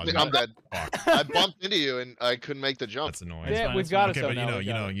 Ah! There you go. Oh, I'm dead. fuck. I bumped into you and I couldn't make the jump. That's annoying. That's Yeah, fine, we've that's got fine. it Okay, though but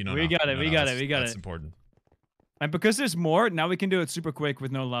now. you know. We got it, we got it, we got That's it. important. And because there's more, now we can do it super quick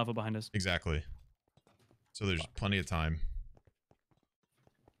with no lava behind us. Exactly. So there's plenty of time.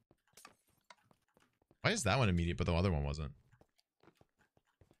 Why is that one immediate, but the other one wasn't?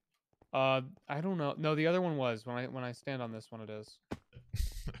 I don't know. No, the other one was. When I stand on this one, it is.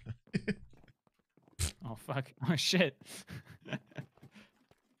 Oh fuck! Oh shit!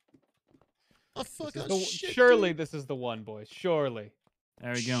 Oh fuck! This is Oh, the- shit, surely dude. this is the one, boys. Surely.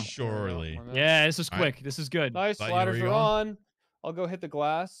 There we go. Surely. On this. Yeah, this is All right. quick. This is good. Nice. Thought you were Ladders are going? on. I'll go hit the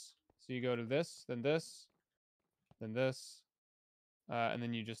glass. So you go to this, then this, then this, and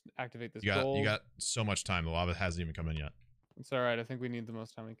then you just activate this You got gold. so much time. The lava hasn't even come in yet. It's all right. I think we need the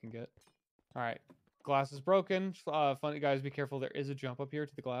most time we can get. All right. Glass is broken. Funny guys, be careful. There is a jump up here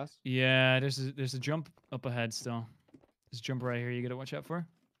to the glass. Yeah, there's a jump up ahead still. There's a jump right here. You gotta watch out for.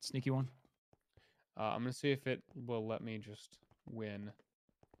 Sneaky one. I'm gonna see if it will let me just win.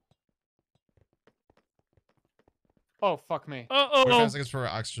 Oh fuck me. 45 Oh! seconds for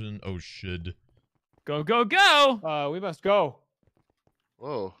oxygen. Oh shit. Go go go! We must go.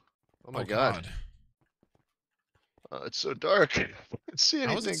 Whoa. Oh my god. It's so dark. I can't see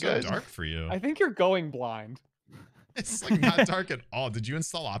How is anything, it so guys. dark for you? I think you're going blind. It's like not dark at all. Did you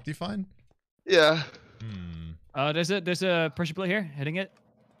install Optifine? Yeah. There's a pressure plate here. Hitting it.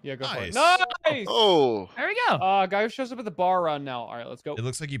 Yeah, go Nice. for it. Nice. Oh. There we go. Guy who shows up at the bar around now. All right, let's go. It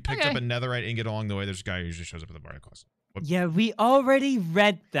looks like you picked up a netherite ingot along the way. There's a guy who usually shows up at the bar class. Yeah, we already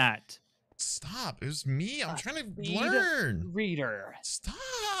read that. Stop. It was me. I'm trying to speed learn. Reader.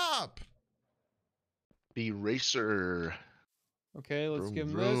 Stop. up. Be racer. Okay, let's Vroom, give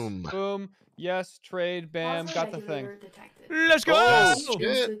him vroom. this. Boom. Yes, trade, bam, Puzzle got the thing. regulator detected. Let's go. Oh, Insert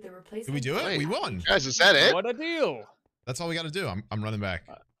shit. the Did replacement we do it? Wait. We won. Guys, is that it? What a deal. That's all we got to do. I'm running back.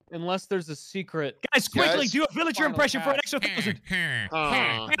 Unless there's a secret. Guys, quickly Guys. do a villager Final impression for an task. extra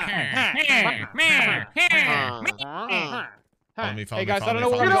 1,000. Follow me, follow Hey me, guys, follow I don't me, know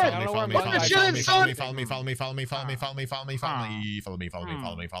where follow I'm me, going. I follow don't know me, where I'm follow going. me, guys. follow me, Shit, follow me, son. follow me, follow me, follow me, follow me, follow me, follow me, follow me, follow me,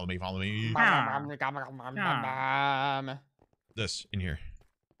 follow me, follow me, follow me. This in here.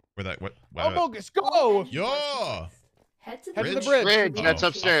 Where that? What? Oh, Bogus, go! Yo! Head to Head to the the bridge. Bridge, that's Oh.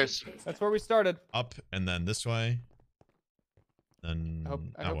 upstairs. That's where we started. Up and then this way. Then.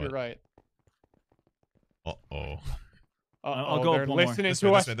 I hope you're right. Uh-oh. I'll go they're up one more. listening This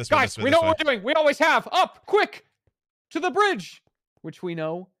to way, us. this way, this way, Guys, this way, we this know what we're doing. We always have. Up, quick, to the bridge, which we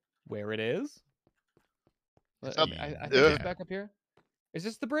know where it is. It's I up- I think yeah. it's back up here. Is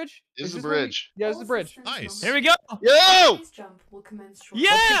this the bridge? This is the this where we- bridge. Yeah, it's the bridge. Nice. Here we go. Yo! This jump will commence shortly.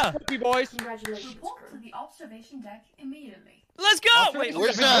 Yeah. Happy boys. Congratulations, Report crew. to the observation deck immediately. Let's go. Wait,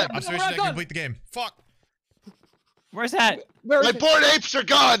 Where's that? Observation deck, complete the game. Fuck. where's that? Where is My it? bored apes are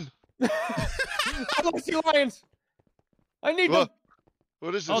gone! I don't see lions. I need What? them.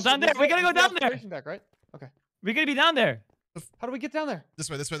 What is Oh, this? down there. We gotta go down there. Observation deck, right? We gotta be down there. How do we get down there? This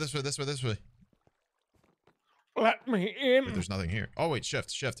way, this way, this way, this way, this way. Let me Wait, in. there's nothing here. Oh, wait, shift,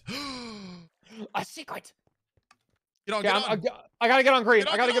 shift. A secret. Get on, Yeah, get on. I gotta get on green.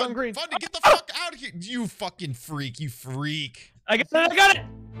 I gotta get on green. Fundy, get the fuck out of here. You fucking freak. You freak. I got it. I got it.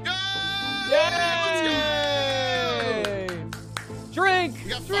 Yay! Yay! Drink. We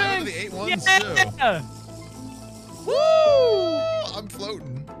got 5 drink. out of the 8 ones, Yeah. too. Woo! I'm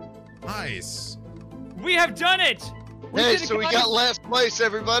floating. Nice. We have done it. Hey, did it, so we guys. got last place,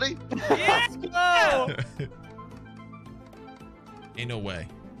 everybody. Yeah. Go. Ain't no way.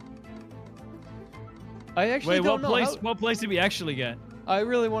 I actually Wait, don't know. what place did we actually get? I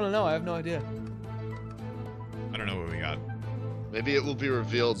really want to know. I have no idea. I don't know what we got. Maybe it will be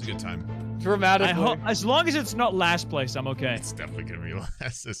revealed. It's a good time. Dramatically. I hope, as long as it's not last place, I'm okay. It's definitely gonna be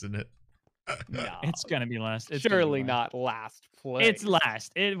last, isn't it? No. It's gonna be last. It's gonna be Surely last. not last place. It's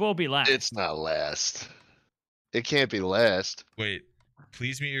last. It will be last. It's not last. It can't be last. Wait.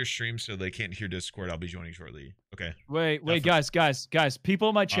 Please mute your stream so they can't hear Discord. I'll be joining shortly. Okay. Wait, Definitely. guys. People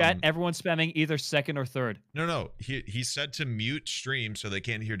in my chat, Um, everyone's spamming either second or third. No. He said to mute stream so they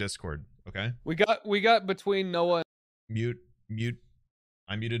can't hear Discord. Okay. We got between Noah. Mute.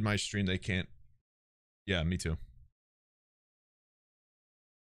 I muted my stream. They can't. Yeah, me too.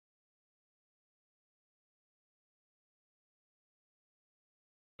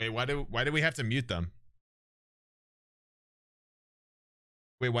 Wait, why do we have to mute them?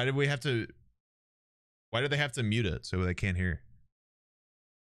 Wait, why do they have to mute it so they can't hear?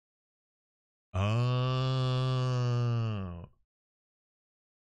 Oh.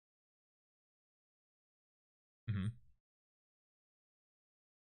 Mm-hmm.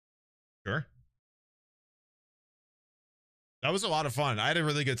 Sure. That was a lot of fun. I had a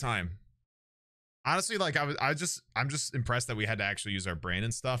really good time. Honestly, like I'm just impressed that we had to actually use our brain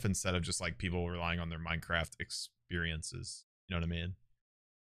and stuff instead of just like people relying on their Minecraft experiences. You know what I mean?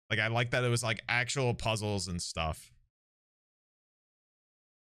 Like I like that it was like actual puzzles and stuff.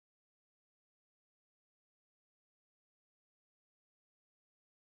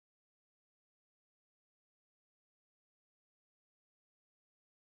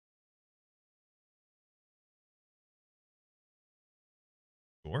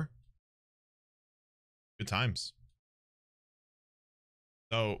 Sure. Good times.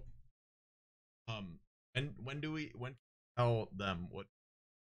 So, and when tell them what?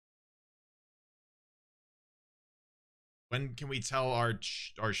 When can we tell our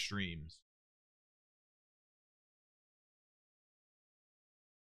streams?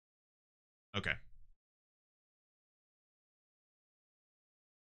 Okay.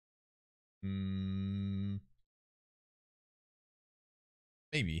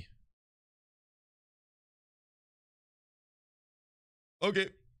 Maybe. Okay.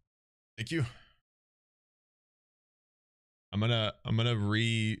 Thank you. I'm gonna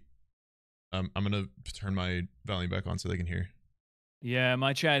turn my volume back on so they can hear. Yeah,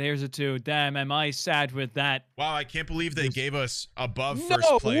 my chat hears it too. Damn, am I sad with that? Wow, I can't believe they gave us above No first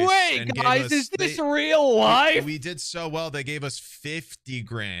place. way, and gave guys! us- Is this they- real life? We did so well. They gave us 50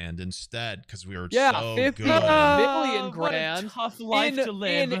 grand instead because we were Yeah, so 50 good. million What a grand tough life to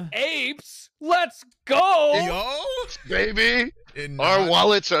live. in apes. Let's go. Yo, Baby, in our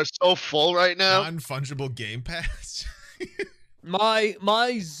wallets are so full right now. non-fungible Game Pass.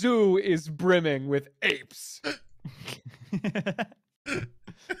 My zoo is brimming with apes.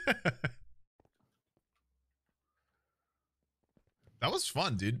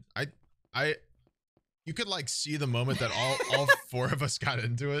 fun, dude. You could like see the moment that all four of us got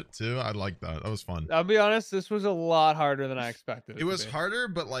into it too. I like that. That was fun. I'll be honest, this was a lot harder than I expected. It was harder,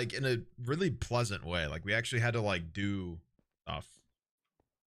 but like in a really pleasant way. Like we actually had to like do stuff.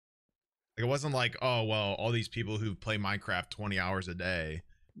 Like it wasn't like, oh well, all these people who play Minecraft 20 hours a day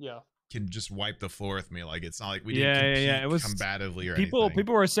can just wipe the floor with me. Like it's not like we didn't compete It was combatively or people. anything.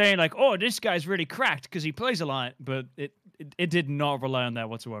 People were saying like, oh, this guy's really cracked because he plays a lot, but it did not rely on that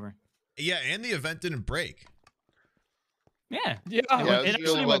whatsoever. Yeah, and the event didn't break. Yeah, yeah. It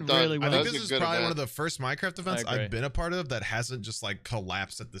actually went really well. I think this is probably one of the first Minecraft events agree. I've been a part of that hasn't just like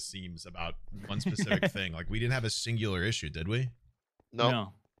collapsed at the seams about one specific thing. Like we didn't have a singular issue, did we?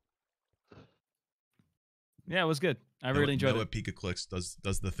 No. Yeah, it was good. I really enjoyed it. Pika Clicks does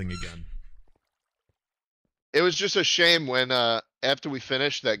the thing again. It was just a shame when after we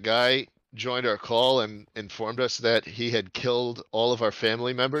finished, that guy joined our call and informed us that he had killed all of our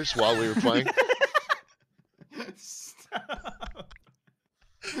family members while we were playing.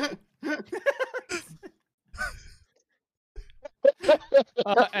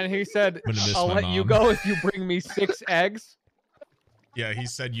 And he said, "I'll let you mom." go if you bring me 6 eggs." Yeah, he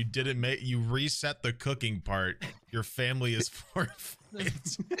said you you reset the cooking part. Your family is forfeit.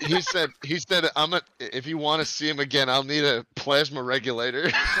 He said if you want to see him again, I'll need a plasma regulator.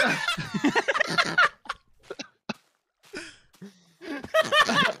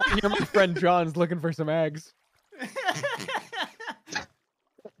 Here, my friend John's looking for some eggs.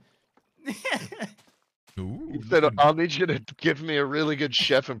 Ooh, He said, I'll need you to give me a really good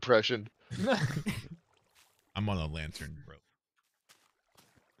chef impression. I'm on a lantern, bro.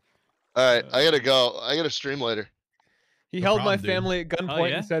 All right, I gotta go. I gotta stream later. He No held problem, my dude. family at gunpoint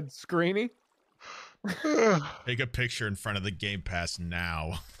yeah? and said, "Screeny." Take a picture in front of the Game Pass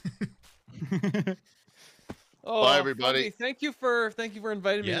now. Oh, Bye, everybody. Fundy, thank you for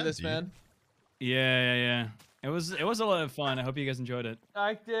inviting me Yeah, to this, dude. man. Yeah. It was a lot of fun. I hope you guys enjoyed it.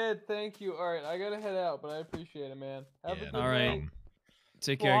 I did. Thank you. All right, I gotta head out, but I appreciate it, man. Have a Yeah, good All right. night.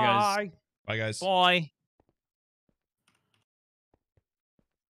 Take care, guys. Bye, guys. Bye.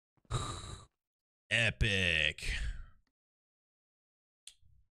 Epic.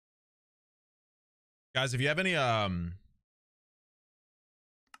 Guys, if you have any if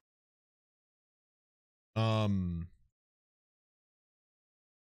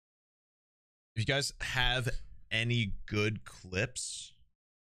you guys have any good clips,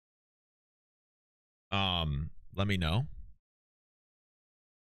 let me know.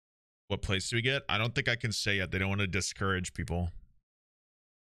 What place do we get? I don't think I can say yet. They don't want to discourage people.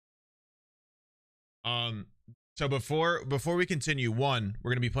 So before we continue, we're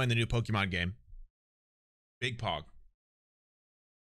gonna be playing the new Pokemon game. Big Pog.